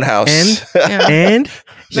student loan house. And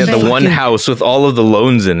the one house with all of the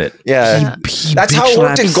loans in it. Yeah. That's how it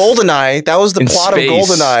worked in GoldenEye. That was the plot of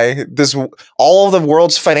GoldenEye. All of the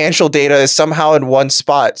world's financial data is somehow in one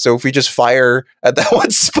spot. So if we just fire at that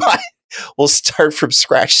one spot, we'll start from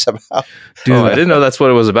scratch somehow. Dude, I didn't know that's what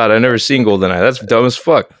it was about. I've never seen GoldenEye. That's dumb as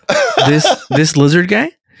fuck. This lizard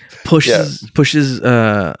guy pushes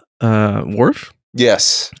Worf.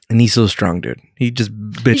 Yes. And he's so strong, dude. He just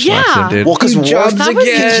bitch slaps him, dude. Well, because Worf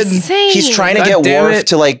again. He's trying to get Worf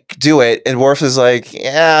to like do it, and Worf is like,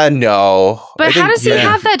 yeah, no. But how does he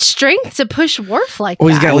have that strength to push Worf like that?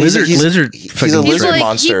 He's got lizard. He's a lizard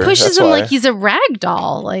monster. He pushes him like he's a rag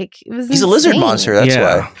doll. Like he's a lizard monster. That's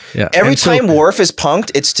why. Yeah. Every time Worf is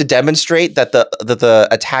punked, it's to demonstrate that the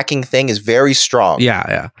attacking thing is very strong.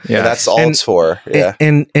 Yeah. That's all it's for. Yeah.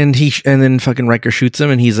 And then fucking Riker shoots him,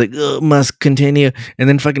 and he's like, must continue. And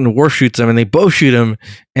then fucking Worf shoots him, and they both shoot him,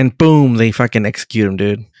 and boom, they fucking execute him,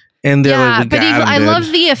 dude. And they're like, but I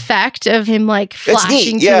love the effect of him like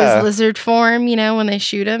flashing to his lizard form, when they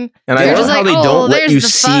shoot him. And I love how they don't let you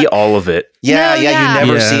see all of it. Yeah, you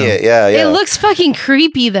never see it. Yeah. It looks fucking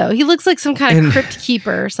creepy though. He looks like some kind of crypt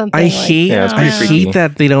keeper or something. I hate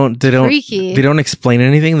that they don't explain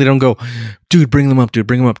anything. They don't go, dude, bring them up,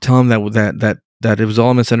 tell him that it was all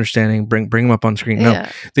a misunderstanding. Bring him up on screen. No,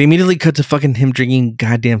 they immediately cut to fucking him drinking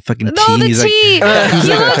goddamn fucking tea. No, the tea.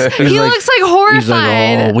 He looks like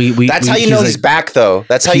horrified. He's like, that's how you know he's back, though.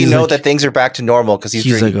 That's how you know that things are back to normal because he's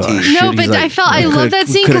drinking tea. No, but I love that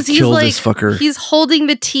scene because he's holding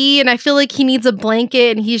the tea, and I feel like he needs a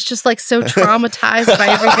blanket, and he's just like so traumatized by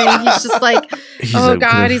everything. He's just like, oh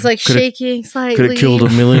god, he's like shaking slightly. Could have killed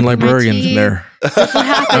 1 million librarians in there.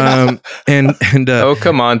 Oh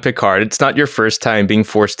come on, Picard! It's not your first time being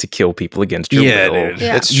forced to kill people against your will. Dude.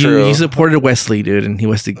 Yeah. It's true. You supported Wesley, dude, and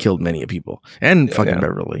Wesley killed many people, and fucking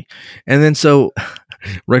Beverly. And then so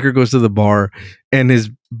Riker goes to the bar, and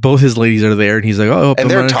both his ladies are there, and he's like, "Oh," and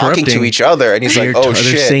they're talking to each other, and he's like, "Oh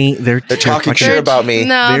shit!" They're talking shit about me.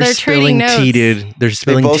 No, they're spilling tea, dude. They're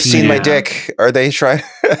spilling tea. They've both seen my dick. Are they trying?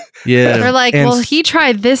 Yeah. They're like, well, he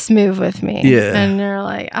tried this move with me. Yeah. And they're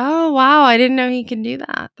like, oh wow, I didn't know he can do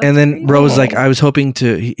that. That's and then Rose like, I was hoping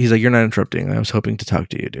to. He's like, you're not interrupting. I was hoping to talk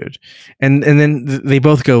to you, dude. And then they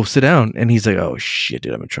both go sit down, and he's like, oh shit,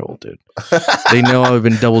 dude, I'm in trouble, dude. They know I've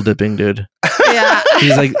been double dipping, dude. Yeah.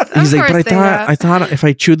 He's like, but I thought if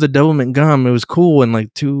I chewed the double mint gum, it was cool, and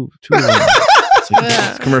like two.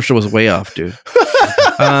 This commercial was way off, dude.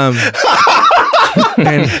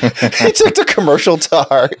 And he took the commercial to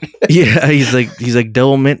heart. Yeah, he's like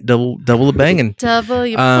double mint, double the banging. Double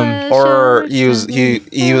your or he was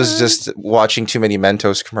just watching too many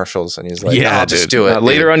Mentos commercials, and he's like, I'll just do it.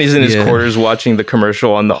 Later on, he's in his quarters watching the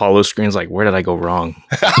commercial on the holo screens. Like, where did I go wrong?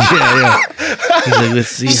 Yeah. He's like, let's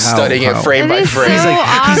see how studying it frame by frame. He's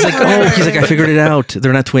like, I figured it out.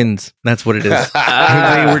 They're not twins. That's what it is. If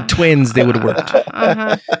they were twins, they would have worked.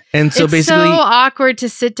 And so it's so awkward to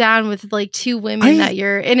sit down with like two women that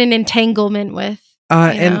you're in an entanglement with.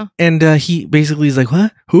 And he basically is like,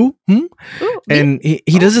 what? Who? Ooh, and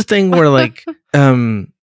he does this thing where like, I'll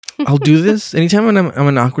do this anytime I'm in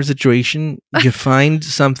an awkward situation. You find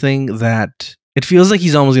something that it feels like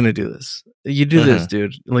he's almost gonna do this. You do this,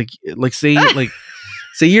 dude. Like say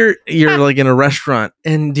you're like in a restaurant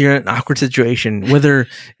and you're in an awkward situation, whether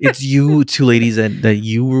it's you two ladies that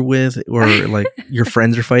you were with or like your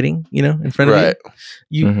friends are fighting, in front of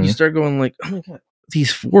you. You start going like, oh my god,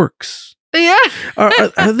 these forks. Yeah.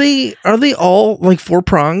 Are they all like 4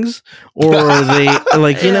 prongs, or are they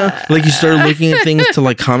like like you start looking at things to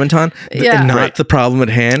like comment on and not the problem at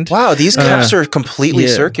hand? Wow, these cups are completely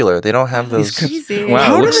circular. They don't have those.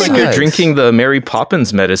 Wow, it looks like you're drinking the Mary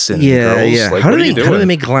Poppins medicine. Girls. Yeah. Like, how do they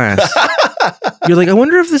make glass? You're like, I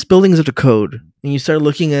wonder if this building's up to code. And you start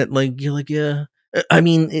looking at you're like, yeah. I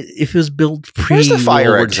mean, if it was built where's the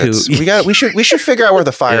fire exits? We should figure out where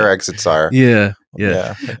the fire exits are. Yeah.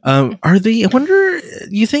 Are they? I wonder.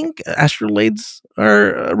 You think astrolades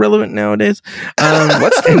are relevant nowadays?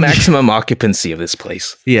 What's the maximum occupancy of this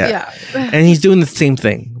place? Yeah. And he's doing the same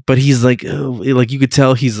thing, but he's like, like you could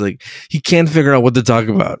tell he's like he can't figure out what to talk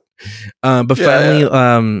about. But finally,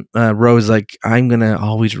 Rose like, I'm gonna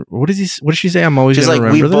always. What does she say? I'm always. She's gonna like,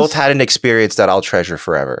 remember we both had an experience that I'll treasure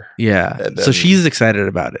forever. Yeah. So she's excited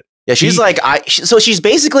about it. Yeah, she's like, so she's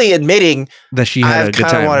basically admitting that she had a good time.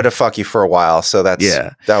 I kind of wanted to fuck you for a while, so that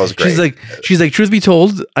was great. She's like, truth be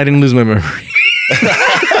told, I didn't lose my memory.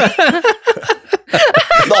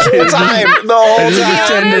 The whole time.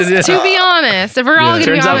 To be honest, if we're all going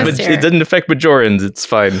to be honest here. It didn't affect Bajorans. It's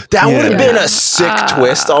fine. That would have been a sick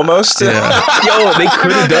twist, almost. Yo, they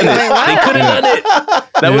could have done it. They could have done it.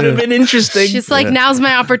 That would have been interesting. She's like, now's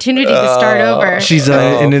my opportunity to start over. She's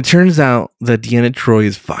and it turns out that Deanna Troi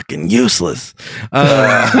is fucking useless.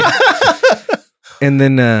 And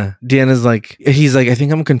then Deanna's like, he's like, I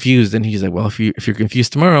think I'm confused. And he's like, well, if you're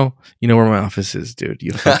confused tomorrow, you know where my office is, dude.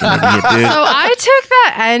 You fucking idiot, dude. So I took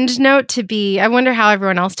that end note to be, I wonder how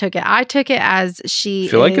everyone else took it. I took it as she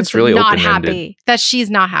feel like it's really not happy. That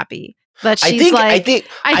she's not happy. That she's I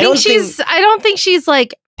don't think she's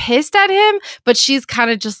like pissed at him, but she's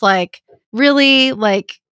kind of just like really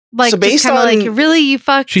like Like, so based kind of on like, really, you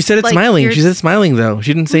fucked. She said it's like, smiling. She said smiling though.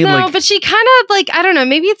 She didn't say no, like. but she kind of like, I don't know.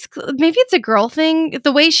 Maybe it's a girl thing.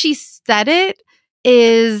 The way she said it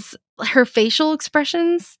is her facial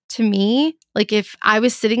expressions to me. Like if I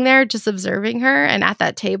was sitting there just observing her and at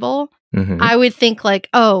that table, I would think like,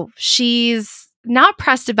 oh, she's not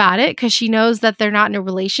pressed about it because she knows that they're not in a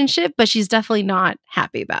relationship, but she's definitely not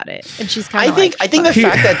happy about it. And she's kind of I think the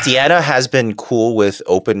fact that Deanna has been cool with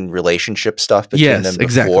open relationship stuff between them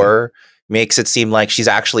before makes it seem like she's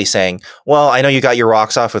actually saying, well, I know you got your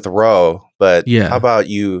rocks off with Ro, but how about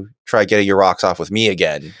you try getting your rocks off with me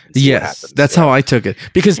again? Yes, that's how I took it.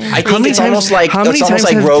 Because I think it's almost like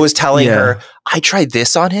Ro is telling her, I tried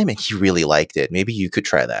this on him and he really liked it. Maybe you could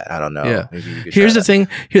try that. I don't know. Yeah. Here's the thing.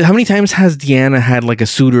 How many times has Deanna had like a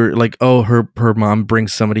suitor, like, oh, her mom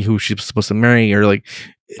brings somebody who she's supposed to marry, or like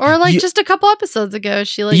just a couple episodes ago,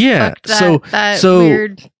 she like fucked that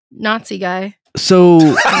weird Nazi guy. So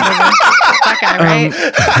that guy, right?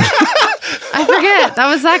 I forget. That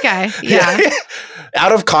was that guy. Yeah.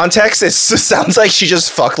 Out of context, it sounds like she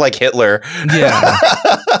just fucked like Hitler. Yeah.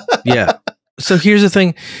 Yeah. So here's the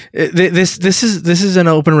thing. This is an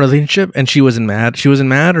open relationship, and she wasn't mad. She wasn't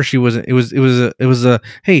mad, or she wasn't. It was a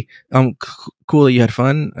hey, cool that you had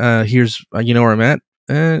fun. Here's you know where I'm at.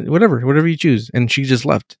 Whatever you choose. And she just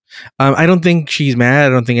left. I don't think she's mad. I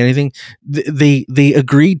don't think anything. They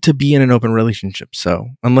agreed to be in an open relationship. So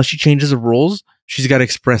unless she changes the rules, she's got to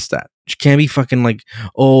express that. She can't be fucking like,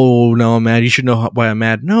 oh no, I'm mad. You should know why I'm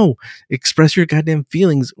mad. No, express your goddamn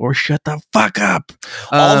feelings or shut the fuck up.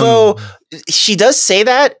 Although she does say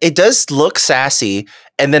that, it does look sassy.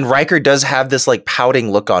 And then Riker does have this like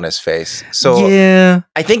pouting look on his face. So yeah,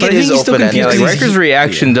 I think it is open-ended. Yeah, like Riker's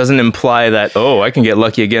reaction doesn't imply that, oh, I can get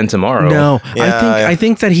lucky again tomorrow. No, I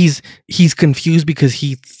think that he's confused because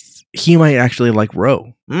he might actually like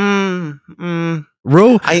Ro.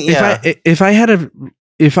 Ro, if I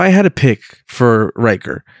had a pick for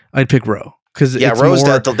Riker, I'd pick Ro. Because Ro's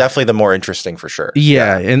definitely the more interesting for sure.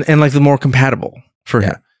 Yeah, and like the more compatible for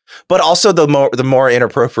him. But also the more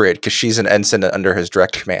inappropriate because she's an ensign under his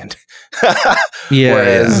direct command.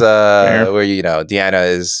 Whereas where Deanna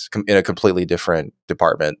is in a completely different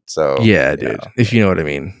department. So dude, if you know what I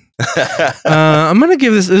mean. I'm gonna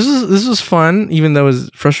give this was fun, even though it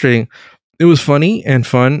was frustrating. It was funny and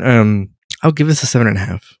fun. I'll give this a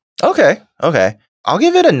 7.5. Okay. I'll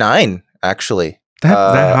give it a 9, actually. That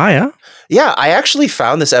high, huh? Yeah, I actually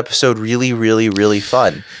found this episode really, really, really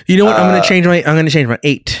fun. You know what? I'm gonna change my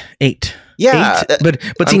 8. 8. Yeah, 8.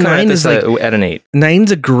 But see, 9 is like at an 8.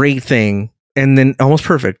 9's a great thing, and then almost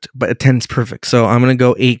perfect, but a 10's perfect. So I'm gonna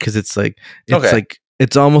go 8 because it's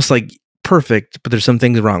it's almost like perfect, but there's some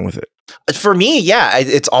things wrong with it. For me,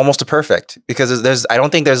 it's almost a perfect because I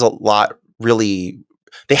don't think there's a lot really.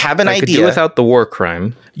 They have an idea could do without the war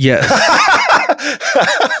crime. Yes.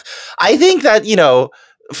 I think that,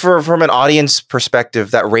 from an audience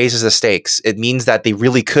perspective, that raises the stakes. It means that they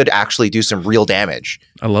really could actually do some real damage.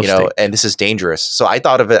 I love stakes. And this is dangerous. So I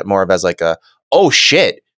thought of it more of as like oh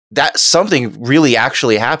shit, that something really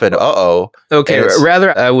actually happened. Uh-oh. Okay,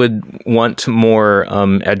 rather I would want more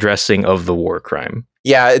addressing of the war crime.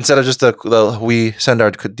 Yeah, instead of just we send our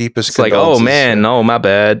deepest It's like, oh man, no, my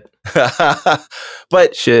bad.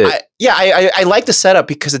 But shit. I like the setup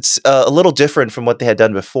because it's a little different from what they had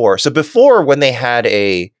done before. So before, when they had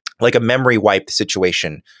a memory wipe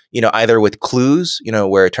situation, either with clues,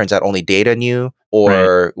 where it turns out only Data knew,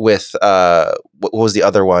 or with what was the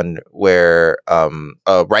other one where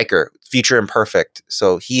Riker, future imperfect,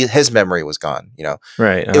 so his memory was gone.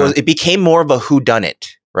 Right. It became more of a whodunit,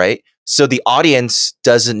 right? So the audience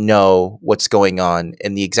doesn't know what's going on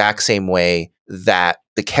in the exact same way that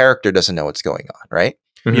the character doesn't know what's going on, right?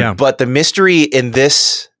 Mm-hmm. Yeah. But the mystery in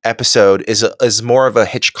this episode is more of a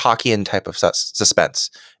Hitchcockian type of suspense,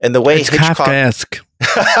 and the way Kafkaesque.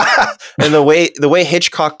 And the way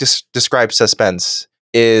Hitchcock describes suspense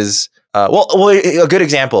is a good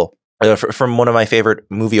example. From one of my favorite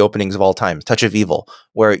movie openings of all time, Touch of Evil,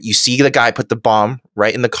 where you see the guy put the bomb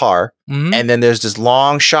right in the car, and then there's this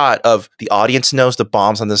long shot of the audience knows the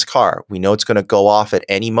bomb's on this car. We know it's going to go off at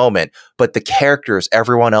any moment, but the characters,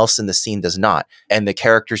 everyone else in the scene does not. And the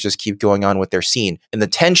characters just keep going on with their scene. And the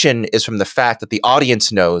tension is from the fact that the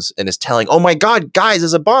audience knows and is telling, oh my God, guys,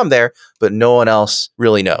 there's a bomb there, but no one else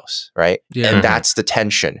really knows, right? Yeah. And that's the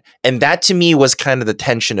tension. And that to me was kind of the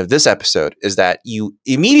tension of this episode, is that you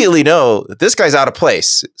immediately know that this guy's out of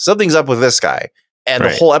place. Something's up with this guy. And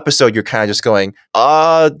the whole episode, you're kind of just going,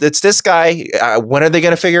 it's this guy. When are they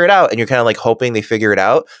going to figure it out? And you're kind of like hoping they figure it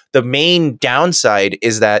out. The main downside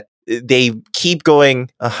is that they keep going,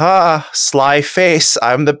 aha, sly face,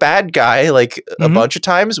 I'm the bad guy, like a bunch of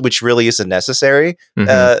times, which really isn't necessary.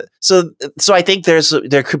 So I think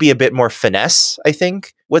there could be a bit more finesse, I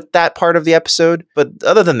think, with that part of the episode. But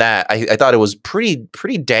other than that, I thought it was pretty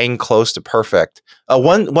dang close to perfect.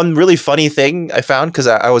 One really funny thing I found, because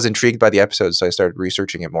I was intrigued by the episode, so I started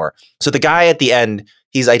researching it more. So the guy at the end,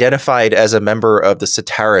 he's identified as a member of the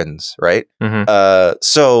Satarans, right?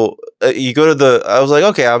 So you go to I was like,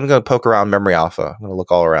 okay, I'm going to poke around Memory Alpha. I'm going to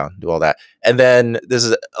look all around, do all that. And then there's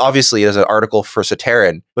an article for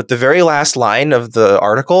Sataran, but the very last line of the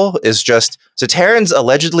article is just, Satarans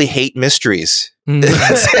allegedly hate mysteries.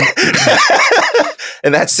 That's it.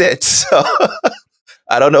 And that's it. So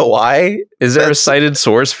I don't know why. Is there a cited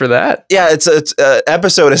source for that? Yeah, it's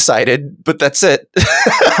episode is cited, but that's it.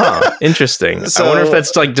 Interesting. So, I wonder if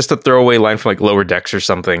that's like just a throwaway line from like Lower Decks or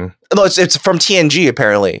something. No, it's from TNG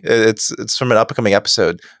apparently. It's from an upcoming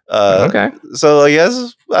episode. Okay. So I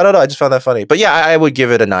guess I don't know. I just found that funny. But yeah, I would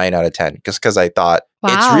give it a 9 out of 10 just because I thought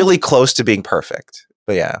it's really close to being perfect.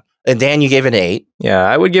 But yeah. And Dan, you gave it an 8. Yeah,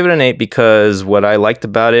 I would give it an 8 because what I liked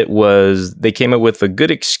about it was they came up with a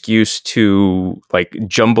good excuse to like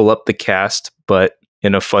jumble up the cast, but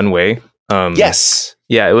in a fun way. Yes.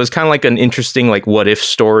 Yeah, it was kind of like an interesting like what if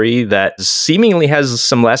story that seemingly has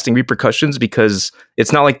some lasting repercussions because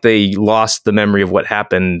it's not like they lost the memory of what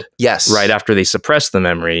happened right after they suppressed the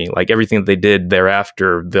memory. Like everything that they did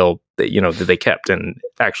thereafter, they kept and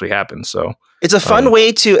actually happened. So it's a fun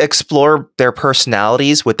way to explore their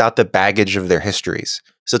personalities without the baggage of their histories.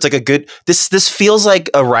 So it's like a good, this feels like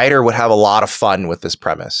a writer would have a lot of fun with this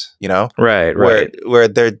premise, you know? Right. Where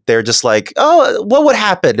they're just like, oh, what would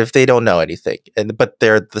happen if they don't know anything? But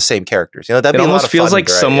they're the same characters. You know, that'd be a lot of fun. It almost feels like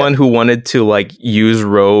someone who wanted to like use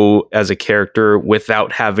Ro as a character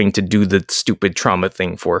without having to do the stupid trauma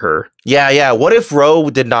thing for her. Yeah. What if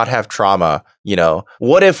Ro did not have trauma? You know,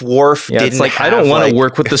 what if Worf didn't? It's like I don't want to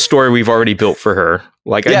work with the story we've already built for her.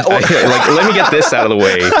 Like, like let me get this out of the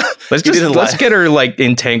way. Let's get her like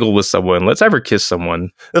entangled with someone. Let's have her kiss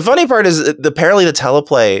someone. The funny part is apparently the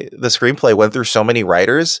screenplay went through so many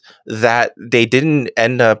writers that they didn't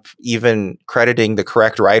end up even crediting the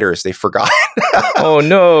correct writers. They forgot. Oh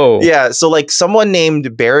no! Yeah, so like someone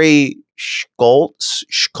named Barry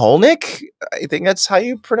Skolnick, I think that's how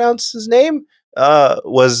you pronounce his name,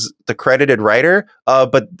 was the credited writer.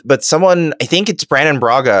 But someone, I think it's Brandon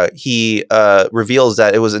Braga, he reveals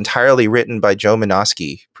that it was entirely written by Joe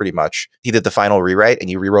Menosky, pretty much. He did the final rewrite and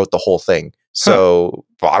he rewrote the whole thing. So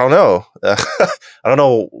I don't know. I don't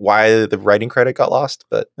know why the writing credit got lost,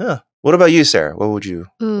 but what about you, Sarah? What would you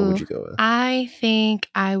go with? I think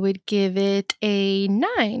I would give it a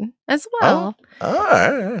 9 as well. Oh, all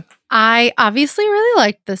right. I obviously really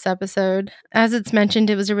liked this episode. As it's mentioned,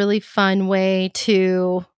 it was a really fun way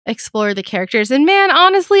to explore the characters. And man,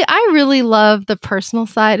 honestly, I really love the personal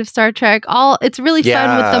side of Star Trek. It's really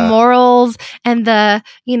fun with the morals and the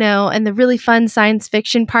really fun science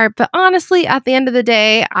fiction part. But honestly, at the end of the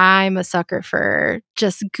day, I'm a sucker for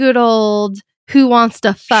just good old who wants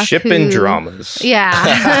to fuck shipping dramas.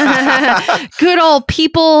 Yeah. Good old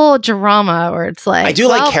people drama where it's like, I do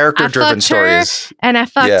like character-driven stories. And I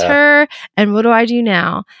fucked her. And what do I do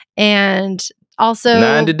now? And also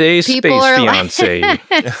 90 Day Space Fiance. Yeah,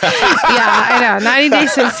 I know. 90 Day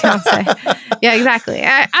Space Fiance. Yeah, exactly.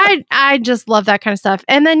 I just love that kind of stuff.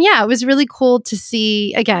 And then, it was really cool to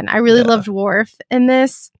see, again, I really loved Worf in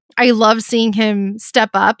this. I love seeing him step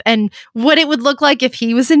up and what it would look like if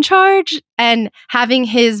he was in charge and having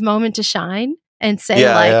his moment to shine and say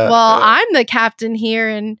I'm the captain here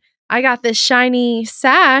and I got this shiny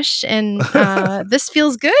sash and this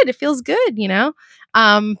feels good. It feels good, you know?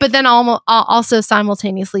 But then also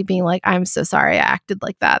simultaneously being like, I'm so sorry I acted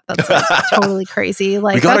like that. That's like totally crazy.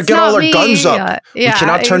 Like, we gotta get all our guns up. We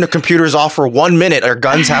cannot turn the computers off for 1 minute. Our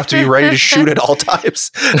guns have to be ready to shoot at all times.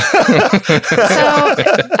 So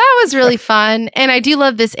that was really fun. And I do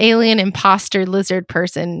love this alien imposter lizard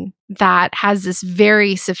person that has this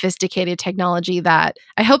very sophisticated technology that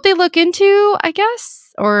I hope they look into, I guess.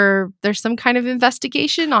 Or there's some kind of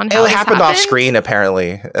investigation on how it happened off screen,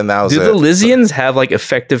 apparently, and that was. Do the Lysians have like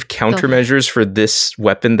effective countermeasures for this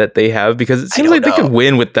weapon that they have? Because it seems like they could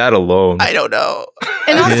win with that alone. I don't know.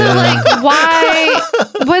 And also, like, why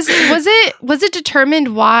was it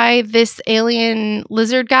determined why this alien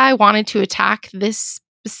lizard guy wanted to attack this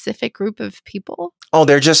specific group of people? Oh,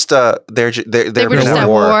 they're just they were just at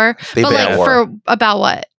war. But like war. For about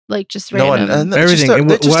what? Like just random. Everything.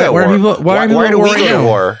 Why do we go to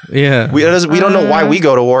war? Yeah. We don't know why we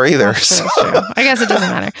go to war either. That's true. I guess it doesn't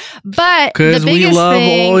matter. But because we love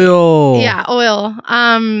oil. Yeah, oil.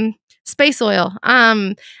 Space oil.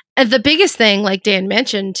 the biggest thing, like Dan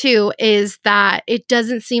mentioned too, is that it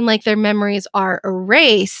doesn't seem like their memories are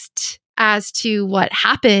erased as to what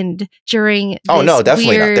happened during Oh, no,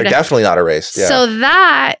 definitely weird... not. They're definitely not erased. Yeah. So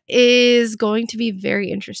that is going to be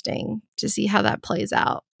very interesting to see how that plays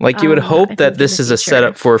out. Like you would hope that this is a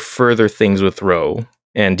setup for further things with Ro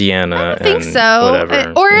and Deanna. I think so.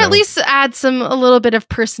 Whatever, or at least add a little bit of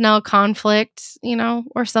personnel conflict,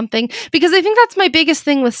 or something. Because I think that's my biggest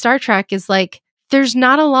thing with Star Trek is like, there's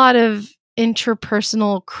not a lot of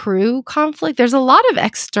interpersonal crew conflict. There's a lot of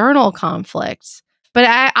external conflict. But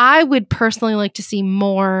I would personally like to see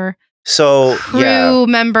more crew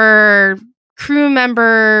member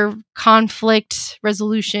conflict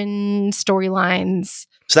resolution storylines.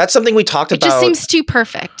 So that's something we talked about. It just seems too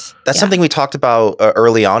perfect. That's something we talked about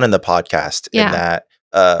early on in the podcast. In that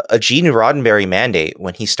a Gene Roddenberry mandate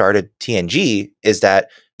when he started TNG is that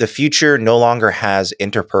the future no longer has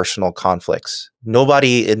interpersonal conflicts.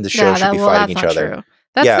 Nobody in the show should be fighting each other. True.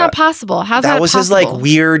 That's not possible. How's that was possible? His like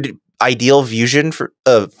weird ideal vision for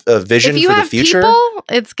vision for the future. People,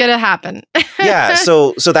 it's gonna happen. Yeah,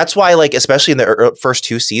 so that's why, like, especially in the first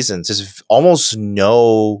 2 seasons, there's almost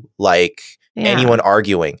no like anyone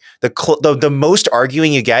arguing. The most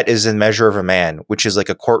arguing you get is in Measure of a Man, which is like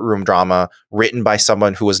a courtroom drama written by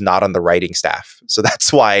someone who was not on the writing staff. So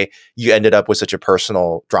that's why you ended up with such a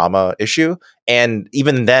personal drama issue. And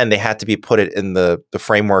even then, they had to be put it in the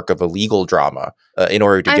framework of a legal drama in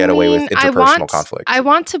order to get away with interpersonal conflict. I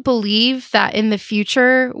want to believe that in the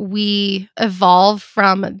future, we evolve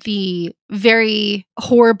from the very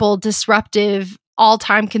horrible, disruptive,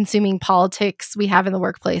 all-time consuming politics we have in the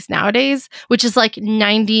workplace nowadays, which is like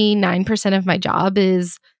 99% of my job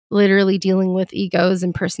is literally dealing with egos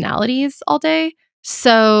and personalities all day.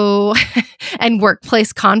 So, and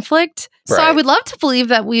workplace conflict. Right. So I would love to believe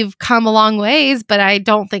that we've come a long ways, but I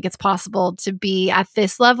don't think it's possible to be at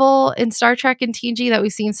this level in Star Trek and TNG that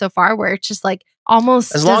we've seen so far, where it's just like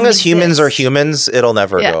almost as long as humans are humans, it'll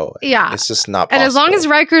never go. Yeah. It's just not possible. And as long as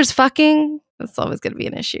Riker's fucking, that's always going to be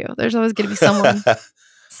an issue. There's always going to be someone.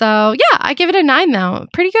 So yeah, I give it a 9 though.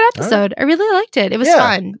 Pretty good episode. Right. I really liked it. It was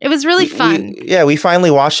fun. It was really fun. We finally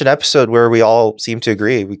watched an episode where we all seem to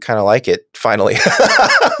agree. We kind of like it finally.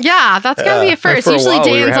 Yeah, that's gotta be a first. For Usually a while,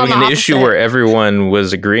 Dan's we were having on the an issue where everyone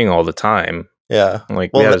was agreeing all the time. Yeah,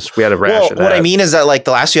 like we had a rash of that. What I mean is that like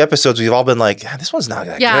the last few episodes, we've all been like, this one's not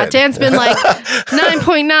that good. Yeah, Dan's been like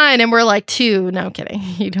 9.9, and we're like 2. No, I'm kidding.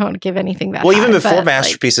 You don't give anything that. Well, even before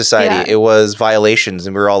Masterpiece Society, it was Violations,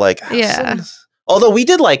 and we were all like, Although we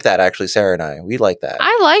did like that, actually, Sarah and I. We liked that.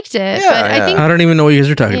 I liked it. But I think I don't even know what you guys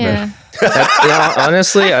are talking about.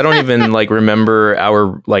 Honestly, I don't even like remember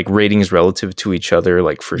our like ratings relative to each other,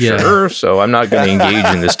 like for sure. So I'm not going to engage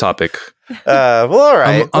in this topic. Well, all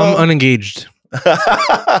right. I'm unengaged.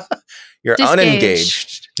 You're Disengaged.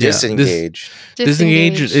 unengaged. Disengaged.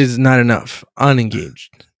 Disengaged is not enough.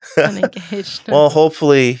 Unengaged. Unengaged. Well,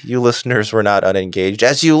 hopefully you listeners were not unengaged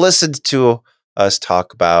as you listened to us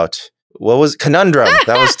talk about what was Conundrum.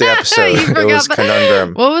 That was the episode. It was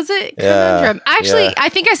Conundrum. What was it? Conundrum. Actually, I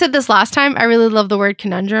think I said this last time. I really love the word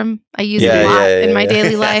conundrum. I use it a lot in my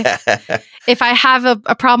daily life. If I have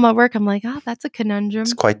a problem at work, I'm like, oh, that's a conundrum.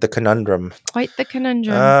 It's quite the conundrum. Quite the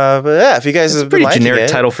conundrum. But yeah, if you guys have been liking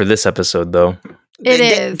generic title for this episode, though.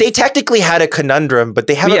 They technically had a conundrum, but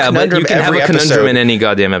they have a conundrum but you can every have a conundrum episode. in any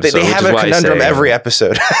goddamn episode. They have a conundrum every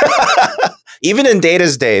episode. Even in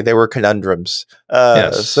Data's day, there were conundrums.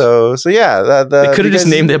 Yes. So yeah. They could have just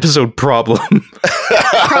named the episode Problem.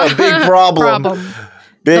 Big problem.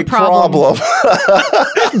 Big problem.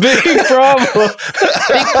 Big problem.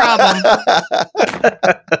 Big problem.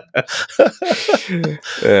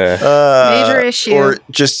 Major issue. Or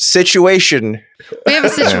just situation. We have a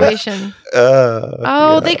situation.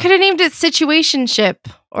 They could have named it Situationship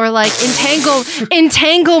or like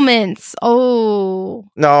entanglements. Oh.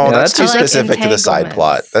 No, that's too specific to the side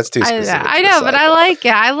plot. That's too specific. I know, but I like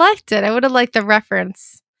it. I liked it. I would have liked the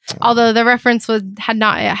reference. Although the reference had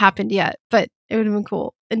not yet happened yet, but it would have been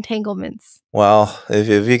cool. Entanglements. Well, if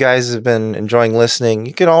you guys have been enjoying listening,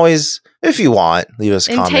 you can always, if you want, leave us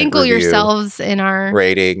a comment. Entangle yourselves in our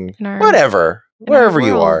rating, whatever, wherever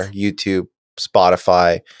you are. YouTube,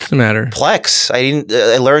 Spotify. Doesn't matter. Plex. I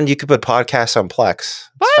learned you could put podcasts on Plex.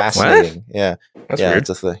 It's fascinating. What? Yeah. That's weird.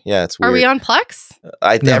 It's weird. Are we on Plex?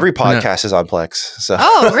 Every podcast is on Plex. So.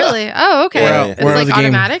 Oh, really? Oh, okay. It's like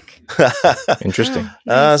automatic. Interesting.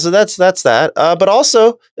 So that's that. But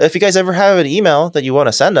also, if you guys ever have an email that you want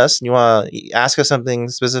to send us and you want to ask us something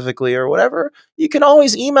specifically or whatever, you can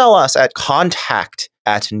always email us at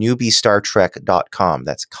contact@newbiestartrek.com.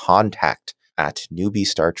 That's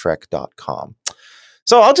contact@newbiestartrek.com.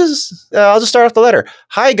 So I'll just start off the letter.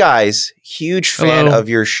 Hi guys, huge fan of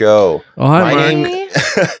your show. Oh, hi,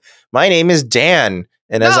 my name is Dan,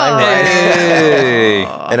 and as I'm writing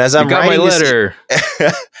my letter.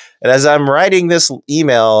 And as I'm writing this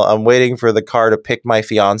email, I'm waiting for the car to pick my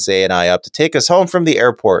fiance and I up to take us home from the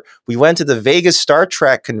airport. We went to the Vegas Star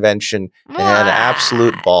Trek convention and had an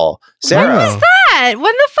absolute ball. Sarah, when was that? When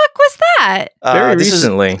the fuck was that? Very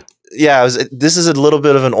recently. This is a little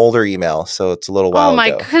bit of an older email, so it's a little while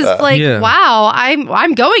ago. Because wow,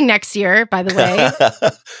 I'm going next year, by the way.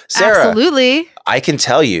 Sarah, absolutely. I can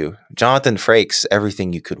tell you, Jonathan Frakes,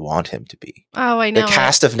 everything you could want him to be. Oh, I know. The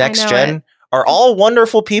cast of Next Gen are all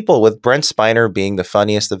wonderful people, with Brent Spiner being the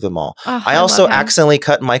funniest of them all. Oh, I also accidentally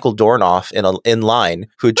cut Michael Dorn off in line,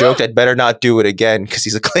 who joked I'd better not do it again because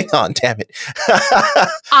he's a Klingon, damn it.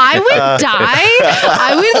 I would die.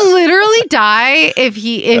 I would literally die if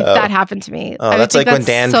that happened to me. Oh, that's like when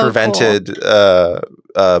Dan prevented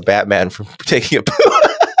Batman from taking a poo.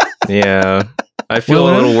 Yeah. I feel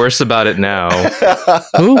a little worse about it now.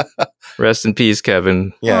 Who? Rest in peace,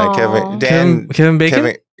 Kevin. Yeah, Aww. Kevin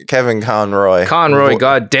Bacon? Kevin Conroy.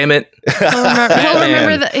 God damn it! He'll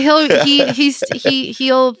remember that.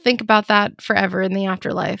 He'll think about that forever in the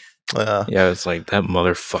afterlife. Yeah, it's like that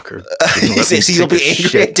motherfucker. He'll be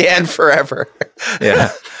angry at Dan forever. Yeah,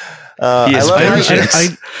 I love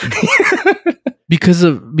vengeance. Because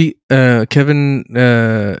of Kevin.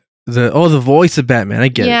 The voice of Batman. I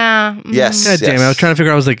get it. Yeah. Yes. God damn it! I was trying to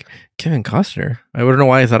figure out. I was like, Kevin Costner. I don't know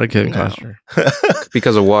why I thought of Kevin Costner.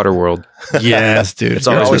 Because of Waterworld. Yes, dude. It's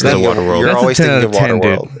always because of Waterworld. You're always thinking of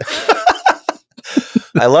Waterworld.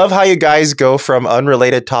 I love how you guys go from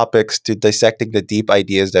unrelated topics to dissecting the deep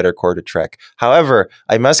ideas that are core to Trek. However,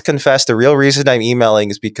 I must confess the real reason I'm emailing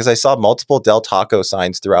is because I saw multiple Del Taco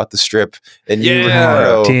signs throughout the strip, and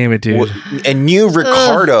Ricardo, damn it, dude.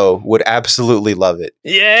 Ricardo would absolutely love it.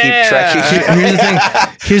 Yeah, keep trekking.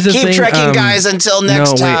 Here's the thing. Keep trekking, guys, until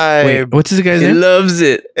next time. Wait. What's his guy's name? He loves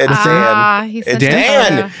it. It's Dan. It's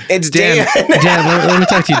Dan. It's Dan. Dan, let me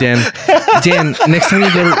talk to you, Dan. Dan, next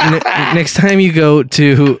time you go to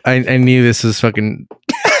I knew this was fucking.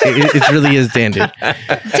 It really is Dan, dude.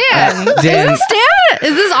 Dan. Is this Dan?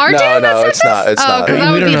 Is this our Dan? No, it's not. It's not. We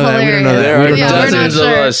don't know that. We don't know that. There are dozens of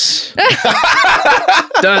us.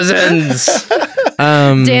 Dozens.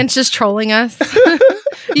 Dan's just trolling us.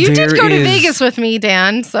 You did go to Vegas with me,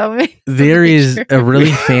 Dan. So there is a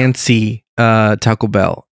really fancy Taco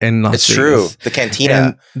Bell. And it's true. The cantina.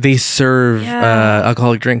 And they serve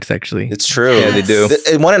alcoholic drinks, actually. It's true. Yeah, they do.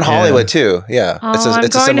 One in Hollywood, too. Yeah. I'm going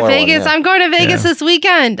to Vegas. I'm going to Vegas this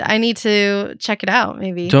weekend. I need to check it out,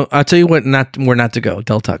 maybe. I'll tell you where not to go.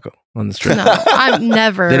 Del Taco on the strip. No, I'm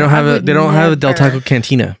never. They don't have a Del Taco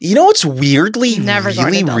cantina. You know what's weirdly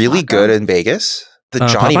really good in Vegas? The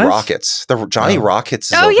Johnny Popeyes? Rockets. The Johnny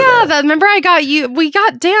Rockets is remember I got you. We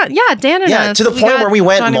got Dan. Yeah, Dan and us. To the point where we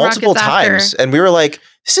went Johnny multiple times and we were like,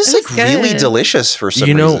 this is like really delicious for some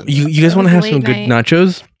reason. You guys want to have some good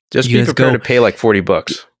nachos? Just be prepared to pay like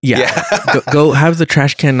 $40. Yeah. go have the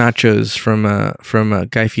trash can nachos from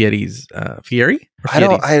Guy Fieri's Fieri?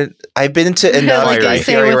 I've been to enough Guy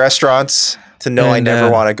Fieri restaurants to know I never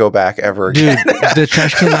want to go back ever again. Dude, the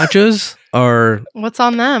trash can nachos are what's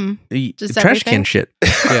on them? Just trash can shit.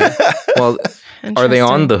 Yeah. Well, are they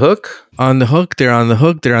on the hook? On the hook. They're on the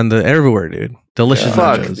hook. They're on the everywhere, dude. Delicious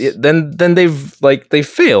nachos. Then they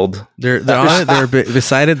failed. They're on it. They're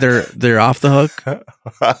beside it. They're off the hook.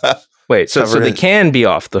 Wait, so they can be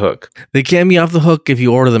off the hook. They can be off the hook if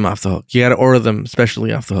you order them off the hook. You got to order them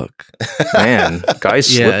specially off the hook. Man, guys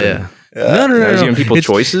slipping. No. Giving people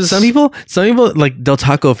choices. Some people like Del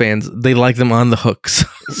Taco fans. They like them on the hooks,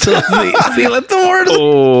 so they let them order.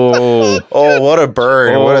 Oh, what a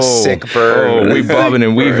burn! What a sick burn! We bobbing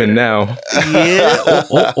and weaving now. Yeah.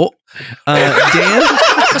 Dan.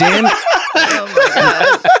 Oh my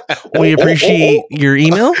God. We appreciate your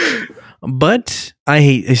email, but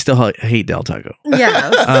I still hate Del Taco.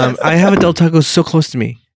 Yeah. I have a Del Taco so close to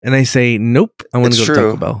me. And I say, nope, I want to go to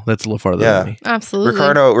Taco Bell. That's a little farther than me. Absolutely.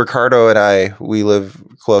 Ricardo and I, we live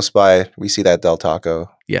close by. We see that Del Taco.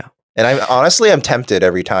 Yeah. And I'm tempted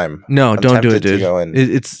every time. No, don't do it, dude.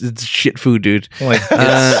 It's shit food, dude. Like,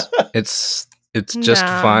 it's just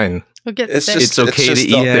fine. We'll get it's sick. It's okay to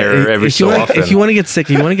eat there every so often. If you want to get sick,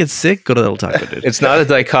 go to Del Taco, dude. It's not a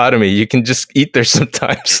dichotomy. You can just eat there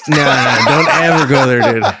sometimes. No, don't ever go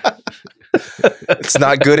there, dude. It's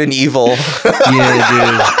not good and evil.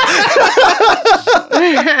 Yeah,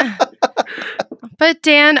 dude. But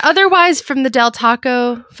Dan, otherwise from the Del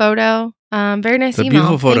Taco photo, very nice email.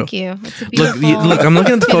 Beautiful photo. Thank you. It's a beautiful. Look, I'm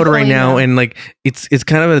looking at the photo right now, and like it's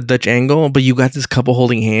kind of a Dutch angle, but you got this couple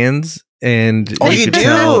holding hands, and you could do.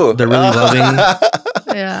 tell they're really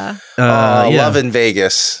loving. Yeah. Love in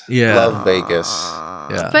Vegas. Yeah. Love Vegas.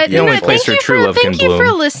 Yeah. But The only place where true love can thank you bloom.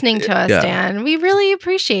 for listening to us, Yeah. Dan. We really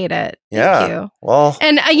appreciate it. Yeah. Thank you. Well,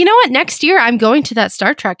 And you know what? Next year, I'm going to that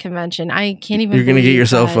Star Trek convention. I can't even. You're gonna get believe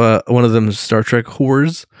yourself that. one of them Star Trek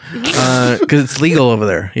whores, because it's legal over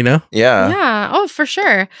there. You know. yeah. Yeah. Oh, for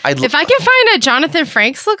sure. I'd If I can find a Jonathan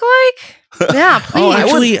Frakes look-alike, yeah, please.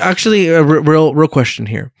 Oh, actually, a real question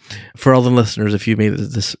here for all the listeners. If you made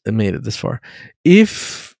it this far,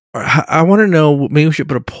 if I want to know, maybe we should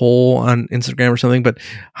put a poll on Instagram or something. But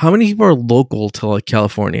how many people are local to like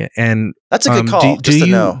California? And That's a good call.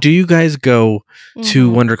 Do you guys go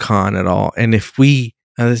to Mhm. WonderCon at all? And if we,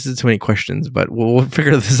 this is too many questions, but we'll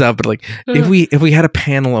figure this out. But like, if we had a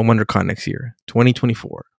panel at WonderCon next year,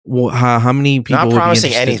 2024, well, how many people? Not would be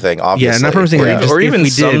promising interested? anything, obviously. Yeah, not promising anything. Or Just if even we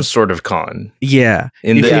some did- sort of con. Yeah,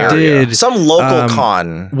 In if the we area. did, Some local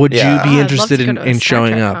con. would Yeah. you Oh, be I'd love interested to go to a in Star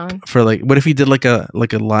showing Trek up con. for like? What if we did like a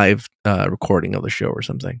live recording of the show or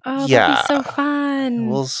something? Oh, Yeah. that'd be so fun.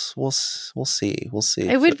 We'll see. We'll see.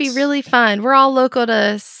 It would be really fun. We're all local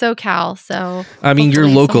to SoCal, so I mean, you're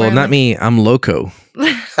hopefully local, somewhere not like- me. I'm loco.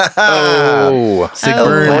 Oh. Sick Oh,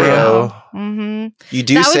 burn, bro. boyo. Mm-hmm. You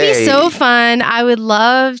do That would say be so fun. I would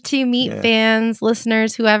love to meet Yeah. fans,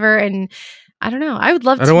 listeners, whoever, and I don't know. I would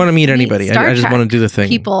love. I don't want to meet anybody. Star I just Trek want to do the thing.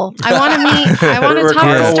 people. I want to meet. I want to talk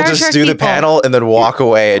Ricardo to will Star just Trek do the people. panel and then walk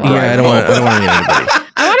away. And Yeah, drive I don't want. home. I don't want to meet anybody.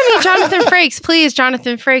 I want to meet Jonathan Frakes, please,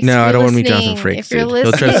 Jonathan Frakes. No, if I you're don't wanna meet listening, Jonathan Frakes, If you're dude.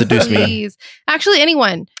 He'll try to listening, seduce me. please. Actually,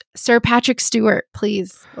 anyone. Sir Patrick Stewart,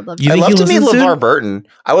 please. Would love to. You I'd think love he to meet listens, dude? LeVar Burton.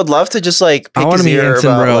 I would love to just like I pick want his to meet ear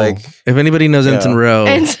Ensign about Rowe. like If anybody knows Yeah. Ensign Rowe,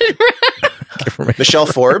 Michelle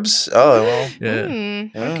Forbes. Oh well. yeah.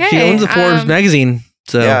 Okay. She owns the Forbes magazine,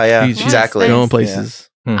 so Yeah, she's exactly. going Nice. places.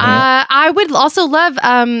 Mhm. I would also love.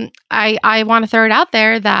 I want to throw it out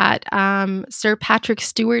there that Sir Patrick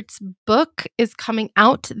Stewart's book is coming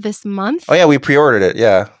out this month. Oh yeah, we pre-ordered it.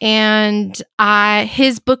 Yeah. And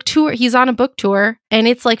his book tour. He's on a book tour, and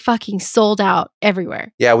it's like fucking sold out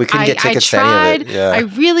everywhere. Yeah, we couldn't get tickets to any of it. Yeah. I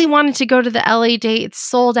really wanted to go to the LA date. It's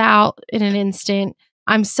sold out in an instant.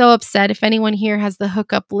 I'm so upset. If anyone here has the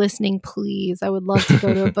hookup listening, please. I would love to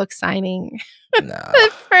go to a book signing Nah.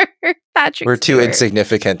 for Patrick. We're too Stewart.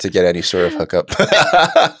 insignificant to get any sort of hookup.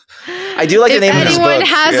 I do like the name of his anyone book.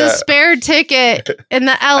 has Yeah. a spare ticket in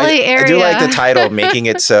the LA area, I do like the title, "Making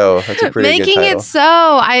It So." That's a pretty good Making title. it so.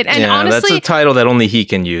 And yeah, that's honestly, a title that only he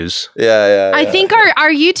can use. Yeah. I think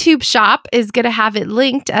our YouTube shop is going to have it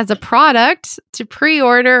linked as a product to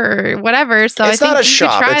pre-order or whatever. So it's I think not a you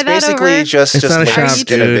shop. could try It's that basically over. just It's not a shop, links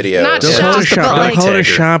in a dude. video. Not Don't shop. call it a Just a shop. Don't product call it a tagger.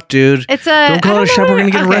 shop, dude. It's a. Don't call it a shop. We're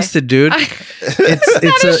gonna get Okay. arrested, dude. I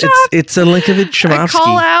It's a Linkovich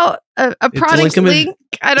call Shemansky. out a product link.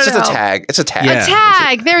 I don't It's know. just a tag. It's a tag. Yeah. A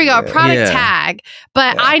tag. There we go. A Yeah. product Yeah. tag.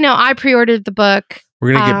 But Yeah. I know I pre-ordered the book.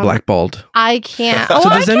 We're gonna get Um, blackballed. I can't. So Oh, So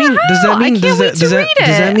I does that can't mean? Does that help. I mean? can't Does wait that? to Does that? read Does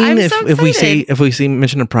that it. mean I'm if so we say excited.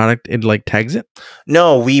 mention a product, it like tags it?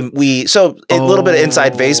 No, we so a little bit of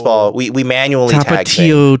inside baseball. We manually tag things.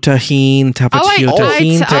 Tapatio tahine, tapatio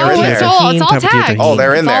tahine, they're in there. it's all tagged. Oh,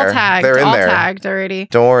 they're in It's all there. tagged. They're in all there. tagged already.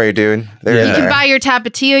 Don't worry, dude. They're Yeah. in You there. can buy your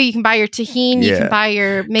tapatio. You can buy your tahine. You Yeah. can buy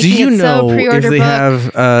your Do making you it know so if pre-order they book. have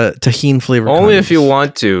tahine flavor? Only if condoms? you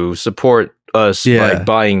want to support us Yeah. by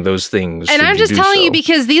buying those things. And should I'm you just do telling so. you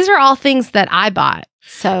because these are all things that I bought.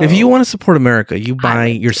 So If you want to support America, you buy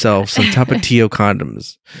would. yourself some Tapatio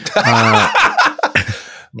condoms.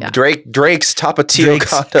 Yeah. Drake's Tapatio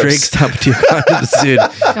condoms. Drake's Tapatio condoms, dude.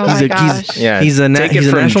 oh my he's a- gosh. Yeah, He's a take he's it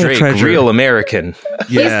a from national Drake, treasure. real American.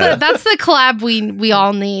 Yeah. That's the collab we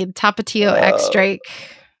all need. Tapatio X Drake.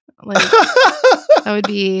 Like that would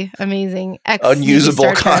be amazing. X Unusable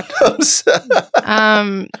maybe Star Trek.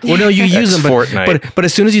 condoms. Well, no, you use them, Fortnite. but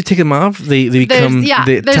as soon as you take them off, they become there's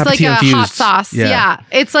like a Tapatio hot infused. sauce. Yeah.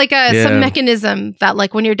 It's like Yeah. some mechanism that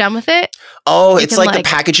like when you're done with it. Oh, You it's can, like the like-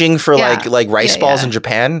 packaging for Yeah. like rice Yeah, balls yeah. in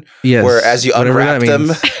Japan, Yes, where as you whatever unwrap that them,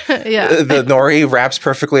 means. Yeah. the nori wraps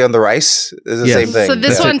perfectly on the rice. It's the Yes. same thing. So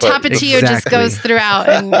this Yeah. one, But- Tapatio, just Exactly. goes throughout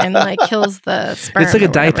and like kills the sperm. It's like a or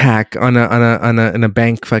dye whatever. pack on a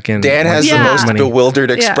bank fucking. Dan has Yeah. the most money. bewildered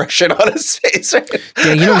expression on his face. Right?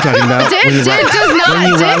 Dan, you know what I'm talking about. Dan, When you Dan rob- does not. when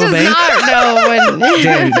you Dan rob a does bank? not know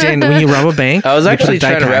when. Dan, when you rob a bank, I was you put a actually dye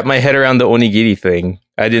trying to pack. wrap my head around the onigiri thing.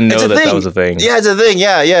 I didn't know It's a that thing. was a thing. Yeah, it's a thing.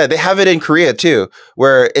 Yeah. They have it in Korea too,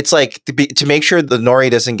 where it's like to make sure the nori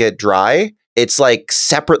doesn't get dry. It's like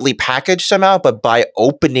separately packaged somehow, but by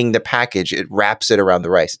opening the package, it wraps it around the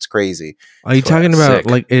rice. It's crazy. Are you talking about Sick.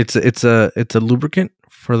 like it's a lubricant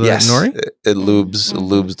for the yes, nori? it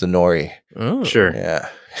lubes the nori. Oh. Sure. Yeah.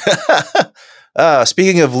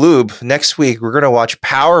 Speaking of lube, next week we're gonna watch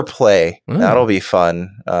Power Play. That'll be fun.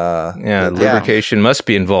 Lubrication must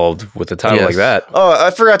be involved with a title like that. Oh,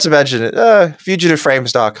 I forgot to mention it.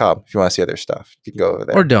 Fugitiveframes.com if you want to see other stuff. You can go over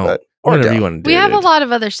there. Or don't. Or whatever you want to do. We have a lot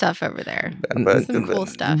of other stuff over there. Some cool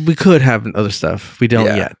stuff. We could have other stuff. We don't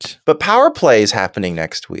yet. But Power Play is happening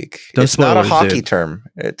next week. It's not a hockey term.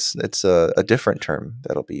 It's a different term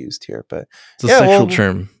that'll be used here. But it's a sexual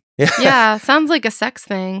term. Yeah, sounds like a sex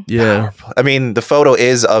thing. Yeah. I mean, the photo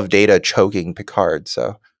is of Data choking Picard,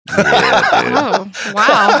 so. Oh,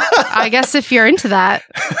 wow. I guess if you're into that.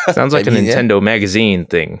 Sounds like a Nintendo magazine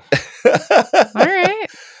thing. All right.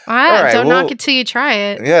 Don't knock it till you try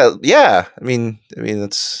it. Yeah. I mean,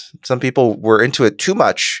 that's some people were into it too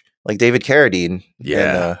much, like David Carradine.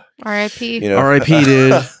 Yeah. R.I.P. R.I.P.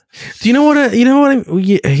 Dude. Do you know what?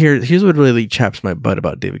 Here's what really chaps my butt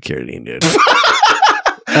about David Carradine, dude.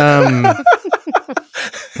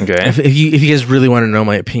 Okay. If you guys really want to know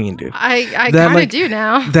my opinion, dude, I kind of do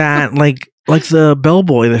now. That like the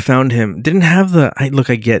bellboy that found him didn't have the. I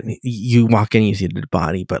get you walk in, you see the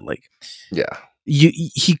body, but like,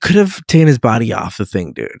 he could have taken his body off the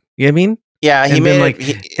thing, dude. You know what I mean? Yeah, he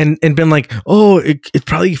made and been like, oh, it's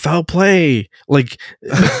probably foul play. Like,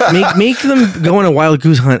 make them go on a wild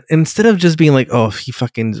goose hunt instead of just being like, oh, he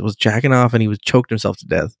fucking was jacking off and he was choked himself to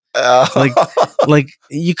death. Like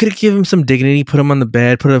you could have given him some dignity, put him on the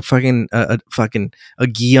bed, put a fucking a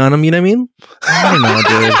gi on him. You know what I mean? I don't know,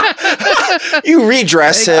 dude. You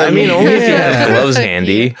redress him. I mean, only if you have gloves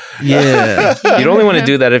handy. Yeah, you'd only want to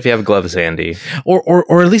do that if you have gloves handy,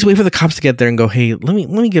 or at least wait for the cops to get there and go, hey, let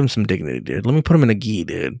me give him some dignity, dude. Let me put him in a gi,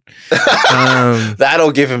 dude.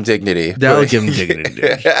 That'll give him dignity. That'll give him dignity,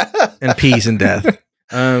 dude. And peace and death.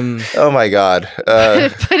 Oh my God.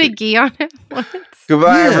 Put a gi on him once.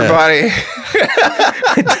 Goodbye, everybody.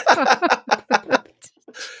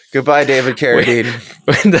 Goodbye, David Carradine.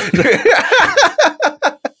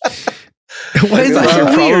 Why is that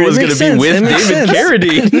your problem was going to be with David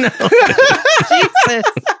Carradine? Jesus.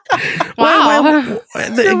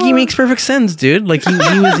 Wow. He makes perfect sense, dude. Like he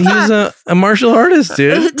was a martial artist,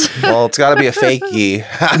 dude. Well, it's got to be a fake gi.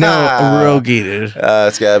 No, a real gi, dude.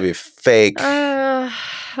 It's got to be fake. Oh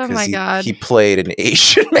my God. He played an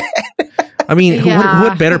Asian man. I mean,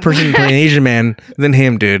 what better person to play an Asian man than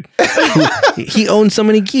him, dude? He owns so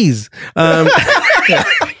many keys. Oh my God.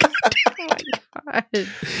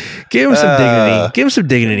 Give him some dignity. Give him some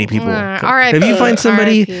dignity, people. R.I.P. If you find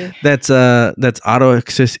somebody R.I.P. that's auto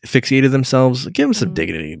asphyxiated themselves, give them some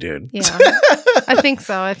dignity, dude. Yeah, I think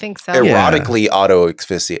so. Erotically auto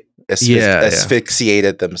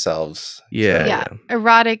asphyxiated themselves. Yeah.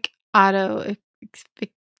 Erotic auto.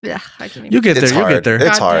 You get there. You get there.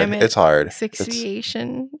 It's hard. It's hard.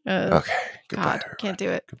 Asphyxiation. Okay. Goodbye, God, can't do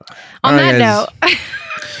it. Goodbye. On that note.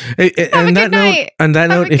 On that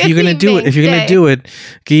note, if you're gonna do it,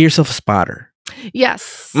 get yourself a spotter. Yes.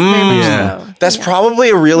 So. That's probably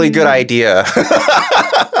a really good idea.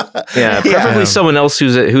 Preferably someone else who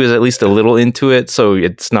is at least a little into it, so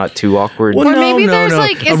it's not too awkward. Well, or maybe there's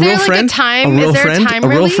like, is there like a time? Is there a time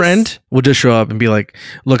release? A real friend will just show up and be like,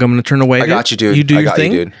 "Look, I'm going to turn away. I got you, dude. You do your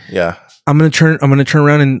thing, dude. Yeah. I'm going to turn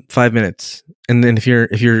around in 5 minutes, and then if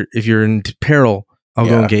you're in peril, I'll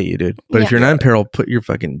go and get you, dude. But if you're not in peril, put your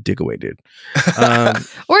fucking dick away, dude.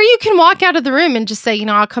 Or you can walk out of the room and just say,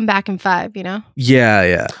 I'll come back in 5,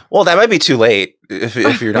 Yeah. Well, that might be too late if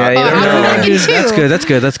you're not. That's good. That's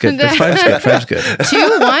 5's good.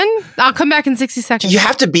 2, 1, I'll come back in 60 seconds. You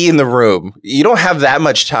have to be in the room. You don't have that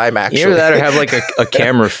much time, actually. Either that or have like a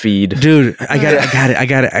camera feed. Dude, I got it. I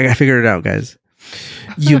got to figure it out, guys.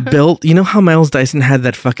 You how Miles Dyson had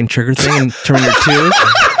that fucking trigger thing in Terminator 2?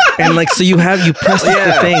 And like, so you press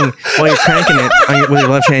the thing while you're cranking it with your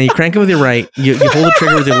left hand. You crank it with your right. You hold the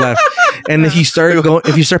trigger with your left. And if you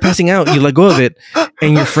start passing out, you let go of it,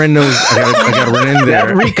 and your friend knows I gotta run in there.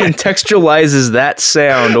 That recontextualizes that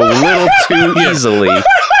sound a little too easily.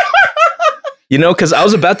 Because I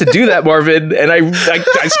was about to do that, Marvin, and I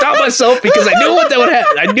stopped myself because I knew what that would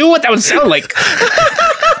happen. I knew what that would sound like.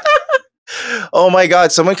 Oh my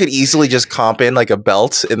God! Someone could easily just comp in like a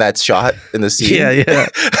belt in that shot in the scene. Yeah.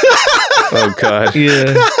 Oh God.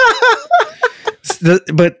 Yeah.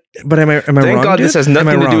 But am I wrong? Thank God, dude? this has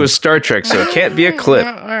nothing to do with Star Trek, so it can't be a clip.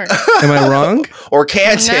 Am I wrong? Or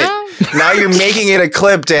can't it? Now you're making it a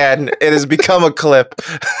clip, Dad. It has become a clip.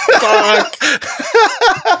 Fuck.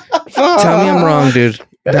 Tell me I'm wrong, dude.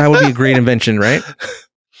 That would be a great invention, right?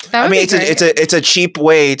 I mean, it's a cheap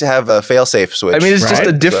way to have a failsafe switch. I mean, it's just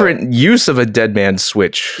a different use of a dead man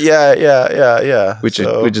switch. Yeah. Which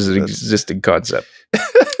is an existing concept.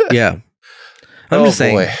 Yeah. I'm just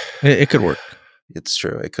saying, it could work. It's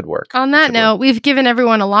true. It could work. On that note, we've given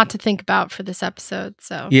everyone a lot to think about for this episode.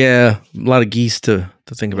 So yeah, a lot of geese to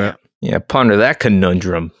think about. Yeah, ponder that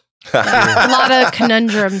conundrum. A lot of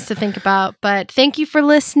conundrums to think about. But thank you for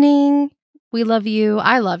listening. We love you.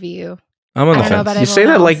 I love you. I'm on the fence. You say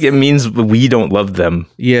that like it means we don't love them.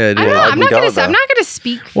 Yeah, I'm not gonna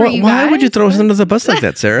speak for you guys. Why would you throw us under the bus like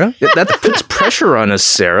that, Sarah? That puts pressure on us,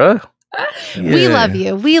 Sarah. Yeah. We love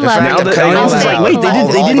you. We love you. Wait,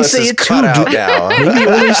 they didn't say it too. Maybe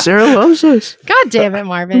only Sarah loves us. God damn it,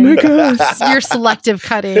 Marvin. Oh my God. You're selective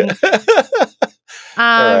cutting. All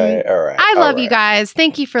right. I love you guys.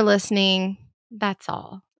 Thank you for listening. That's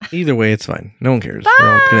all. Either way, it's fine. No one cares.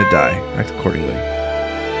 We're all gonna die. Act accordingly.